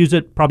to have to use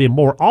it probably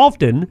more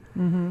often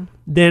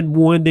than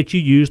one that you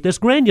use that's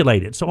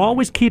granulated. So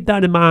always keep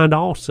that in mind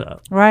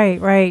also.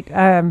 Right.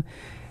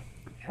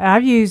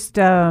 I've used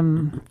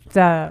some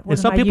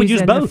people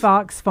use the both.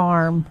 Fox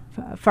Farm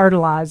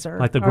fertilizer,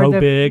 Like the Grow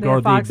Big or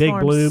the Fox Big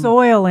Farm Bloom.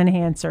 soil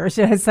enhancer.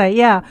 Should I say?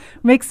 Yeah,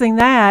 mixing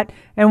that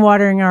and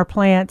watering our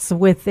plants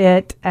with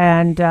it,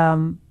 and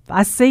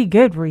I see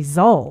good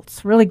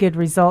results, really good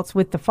results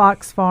with the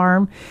Fox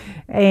Farm.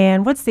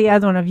 And what's the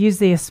other one? I've used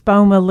the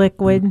Espoma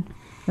liquid.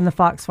 And the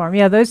Fox Farm.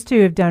 Yeah, those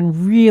two have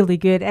done really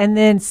good. And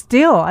then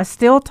I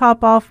still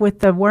top off with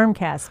the worm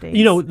castings.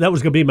 That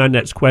was going to be my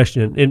next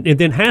question. And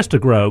then Has to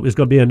Grow is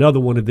going to be another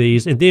one of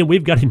these. And then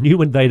we've got a new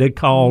one, Veda,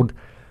 called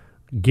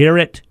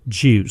Garrett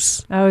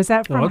Juice. Oh, is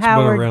that from it's been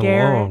Howard around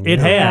Garrett? long. It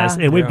Yeah. has,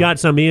 and we've got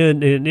some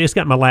in, and it's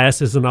got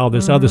molasses and all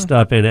this other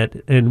stuff in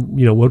it. And,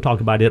 we'll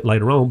talk about it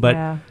later on. But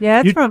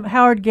yeah, it's from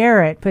Howard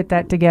Garrett, put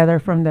that together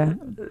from the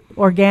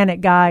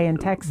organic guy in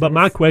Texas. But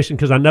my question,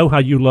 because I know how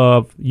you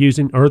love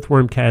using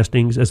earthworm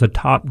castings as a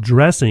top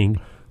dressing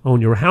on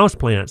your house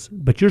plants.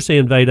 But you're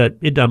saying, Veda,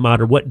 it doesn't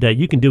matter what day.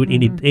 You can do it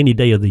any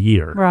day of the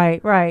year.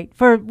 Right.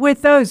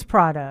 With those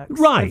products.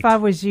 Right. If I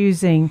was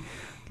using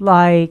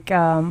like,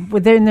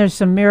 then there's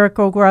some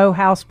Miracle-Gro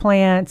house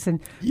plants and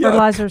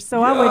fertilizers.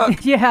 So I would,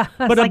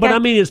 But I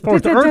mean, as far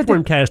as the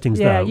earthworm castings,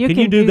 though, you can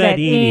you do that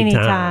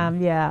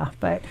anytime? Yeah.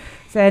 But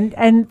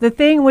and the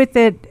thing with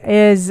it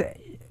is,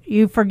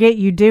 you forget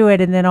you do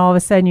it, and then all of a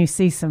sudden you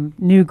see some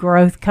new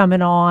growth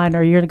coming on,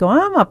 or you're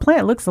going, my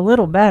plant looks a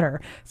little better,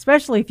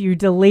 especially if you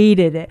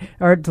deleted it.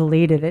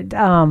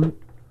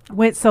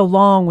 Went so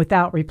long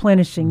without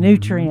replenishing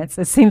nutrients.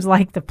 It seems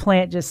like the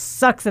plant just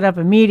sucks it up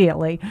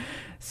immediately.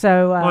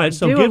 So,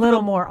 do a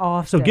little more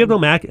often. So give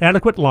them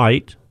adequate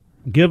light,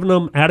 giving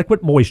them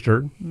adequate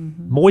moisture,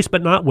 moist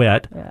but not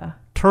wet. Yeah.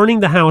 Turning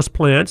the house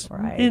plants,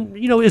 and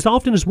as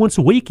often as once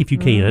a week if you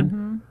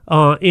can,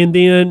 and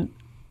then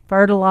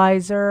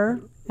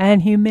fertilizer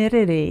and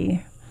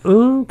humidity.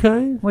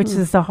 Okay. Which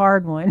is the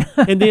hard one.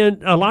 And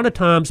then a lot of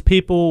times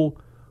people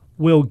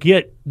will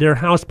get their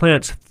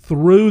houseplants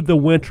through the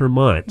winter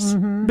months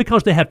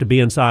because they have to be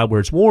inside where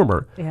it's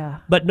warmer. Yeah.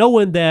 But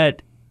knowing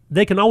that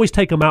they can always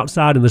take them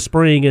outside in the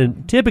spring,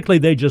 and typically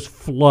they just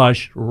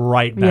flush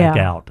right back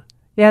out.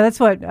 Yeah, that's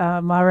what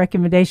my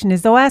recommendation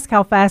is. They'll ask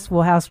how fast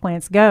will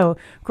houseplants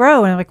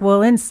grow, and I'm like,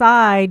 well,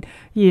 inside,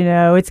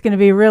 it's going to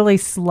be really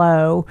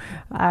slow.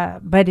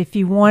 But if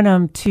you want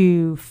them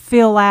to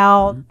fill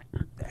out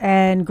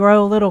and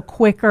grow a little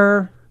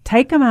quicker,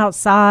 take them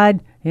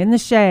outside in the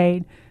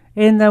shade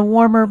in the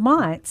warmer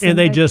months. And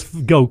they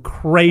just go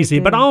crazy.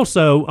 But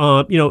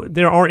also,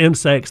 there are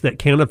insects that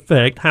can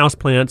affect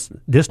houseplants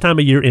this time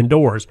of year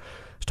indoors.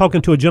 I was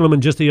talking to a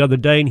gentleman just the other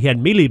day, and he had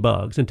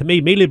mealybugs. And to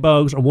me,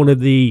 mealybugs are one of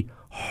the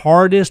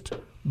hardest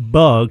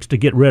bugs to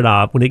get rid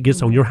of when it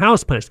gets on your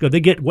houseplants. Because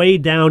they get way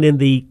down in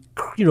the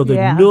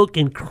nook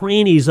and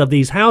crannies of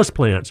these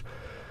houseplants.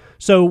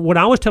 So what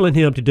I was telling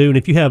him to do, and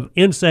if you have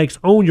insects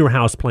on your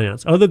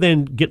houseplants, other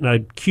than getting a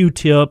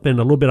Q-tip and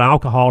a little bit of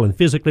alcohol and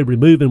physically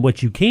removing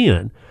what you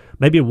can,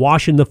 maybe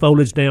washing the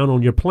foliage down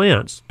on your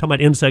plants, talking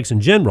about insects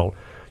in general,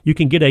 you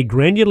can get a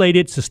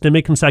granulated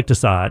systemic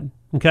insecticide,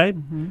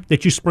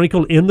 that you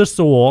sprinkle in the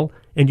soil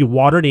and you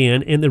water it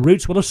in, and the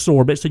roots will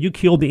absorb it, so you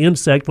kill the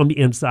insect from the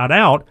inside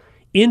out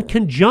in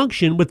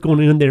conjunction with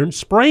going in there and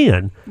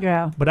spraying.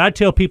 Yeah. But I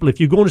tell people, if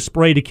you're going to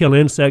spray to kill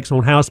insects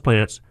on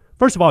houseplants,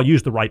 first of all,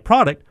 use the right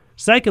product.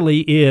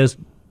 Secondly is,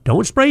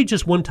 don't spray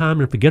just one time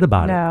and forget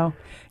about it. No.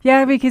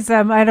 Yeah, because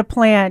I had a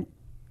plant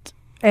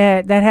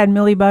that had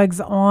mealybugs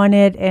on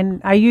it,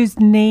 and I used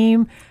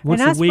neem.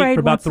 Once and I a week sprayed for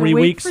about 3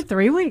 weeks? For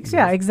 3 weeks,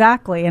 yeah,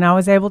 exactly. And I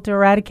was able to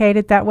eradicate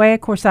it that way.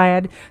 Of course, I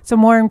had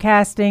some worm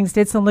castings,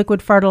 did some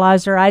liquid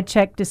fertilizer. I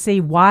checked to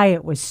see why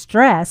it was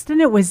stressed, and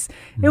it was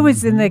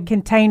in the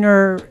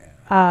container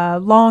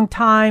long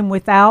time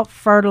without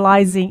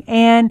fertilizing,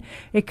 and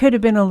it could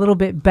have been a little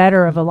bit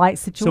better of a light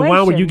situation. So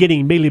why were you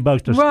getting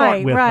mealybugs to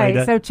start with? Right.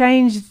 Veda? So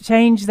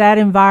change that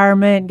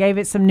environment, gave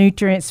it some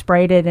nutrients,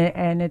 sprayed it,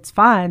 and it's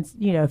fine.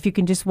 If you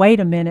can just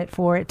wait a minute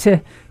for it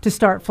to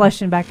start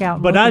flushing back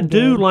out. But I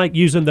do like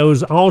using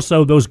those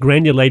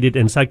granulated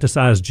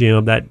insecticides,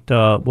 Jim. That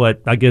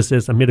what I guess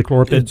is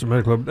imidacloprid. It's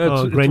imidacloprid. It's one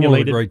of the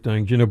granulated. great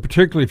things,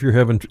 particularly if you're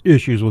having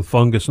issues with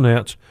fungus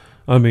gnats.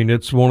 I mean,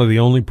 it's one of the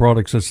only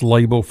products that's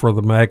labeled for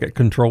the maggot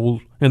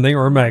control, and they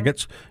are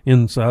maggots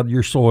inside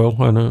your soil.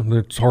 I know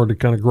it's hard to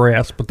kind of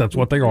grasp, but that's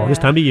what they are. This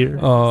time of year,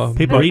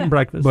 people are eating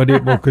breakfast. But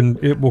it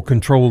will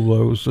control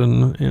those,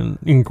 and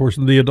of course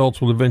the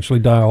adults will eventually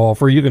die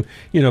off. Or you can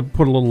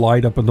put a little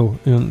light up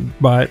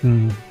by it,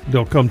 and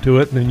they'll come to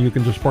it, and then you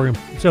can just spray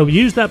them. So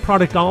use that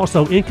product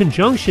also in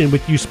conjunction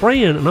with you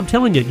spraying, and I'm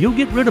telling you, you'll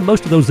get rid of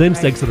most of those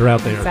insects that are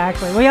out there.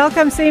 Exactly. Well, y'all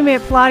come see me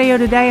at Palladio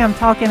today. I'm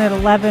talking at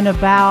 11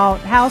 about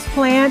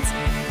houseplants.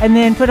 And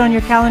then put on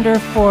your calendar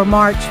for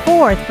March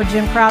 4th for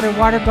Jim Crowder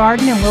Water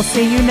Garden, and we'll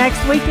see you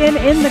next weekend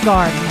in the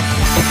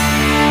garden.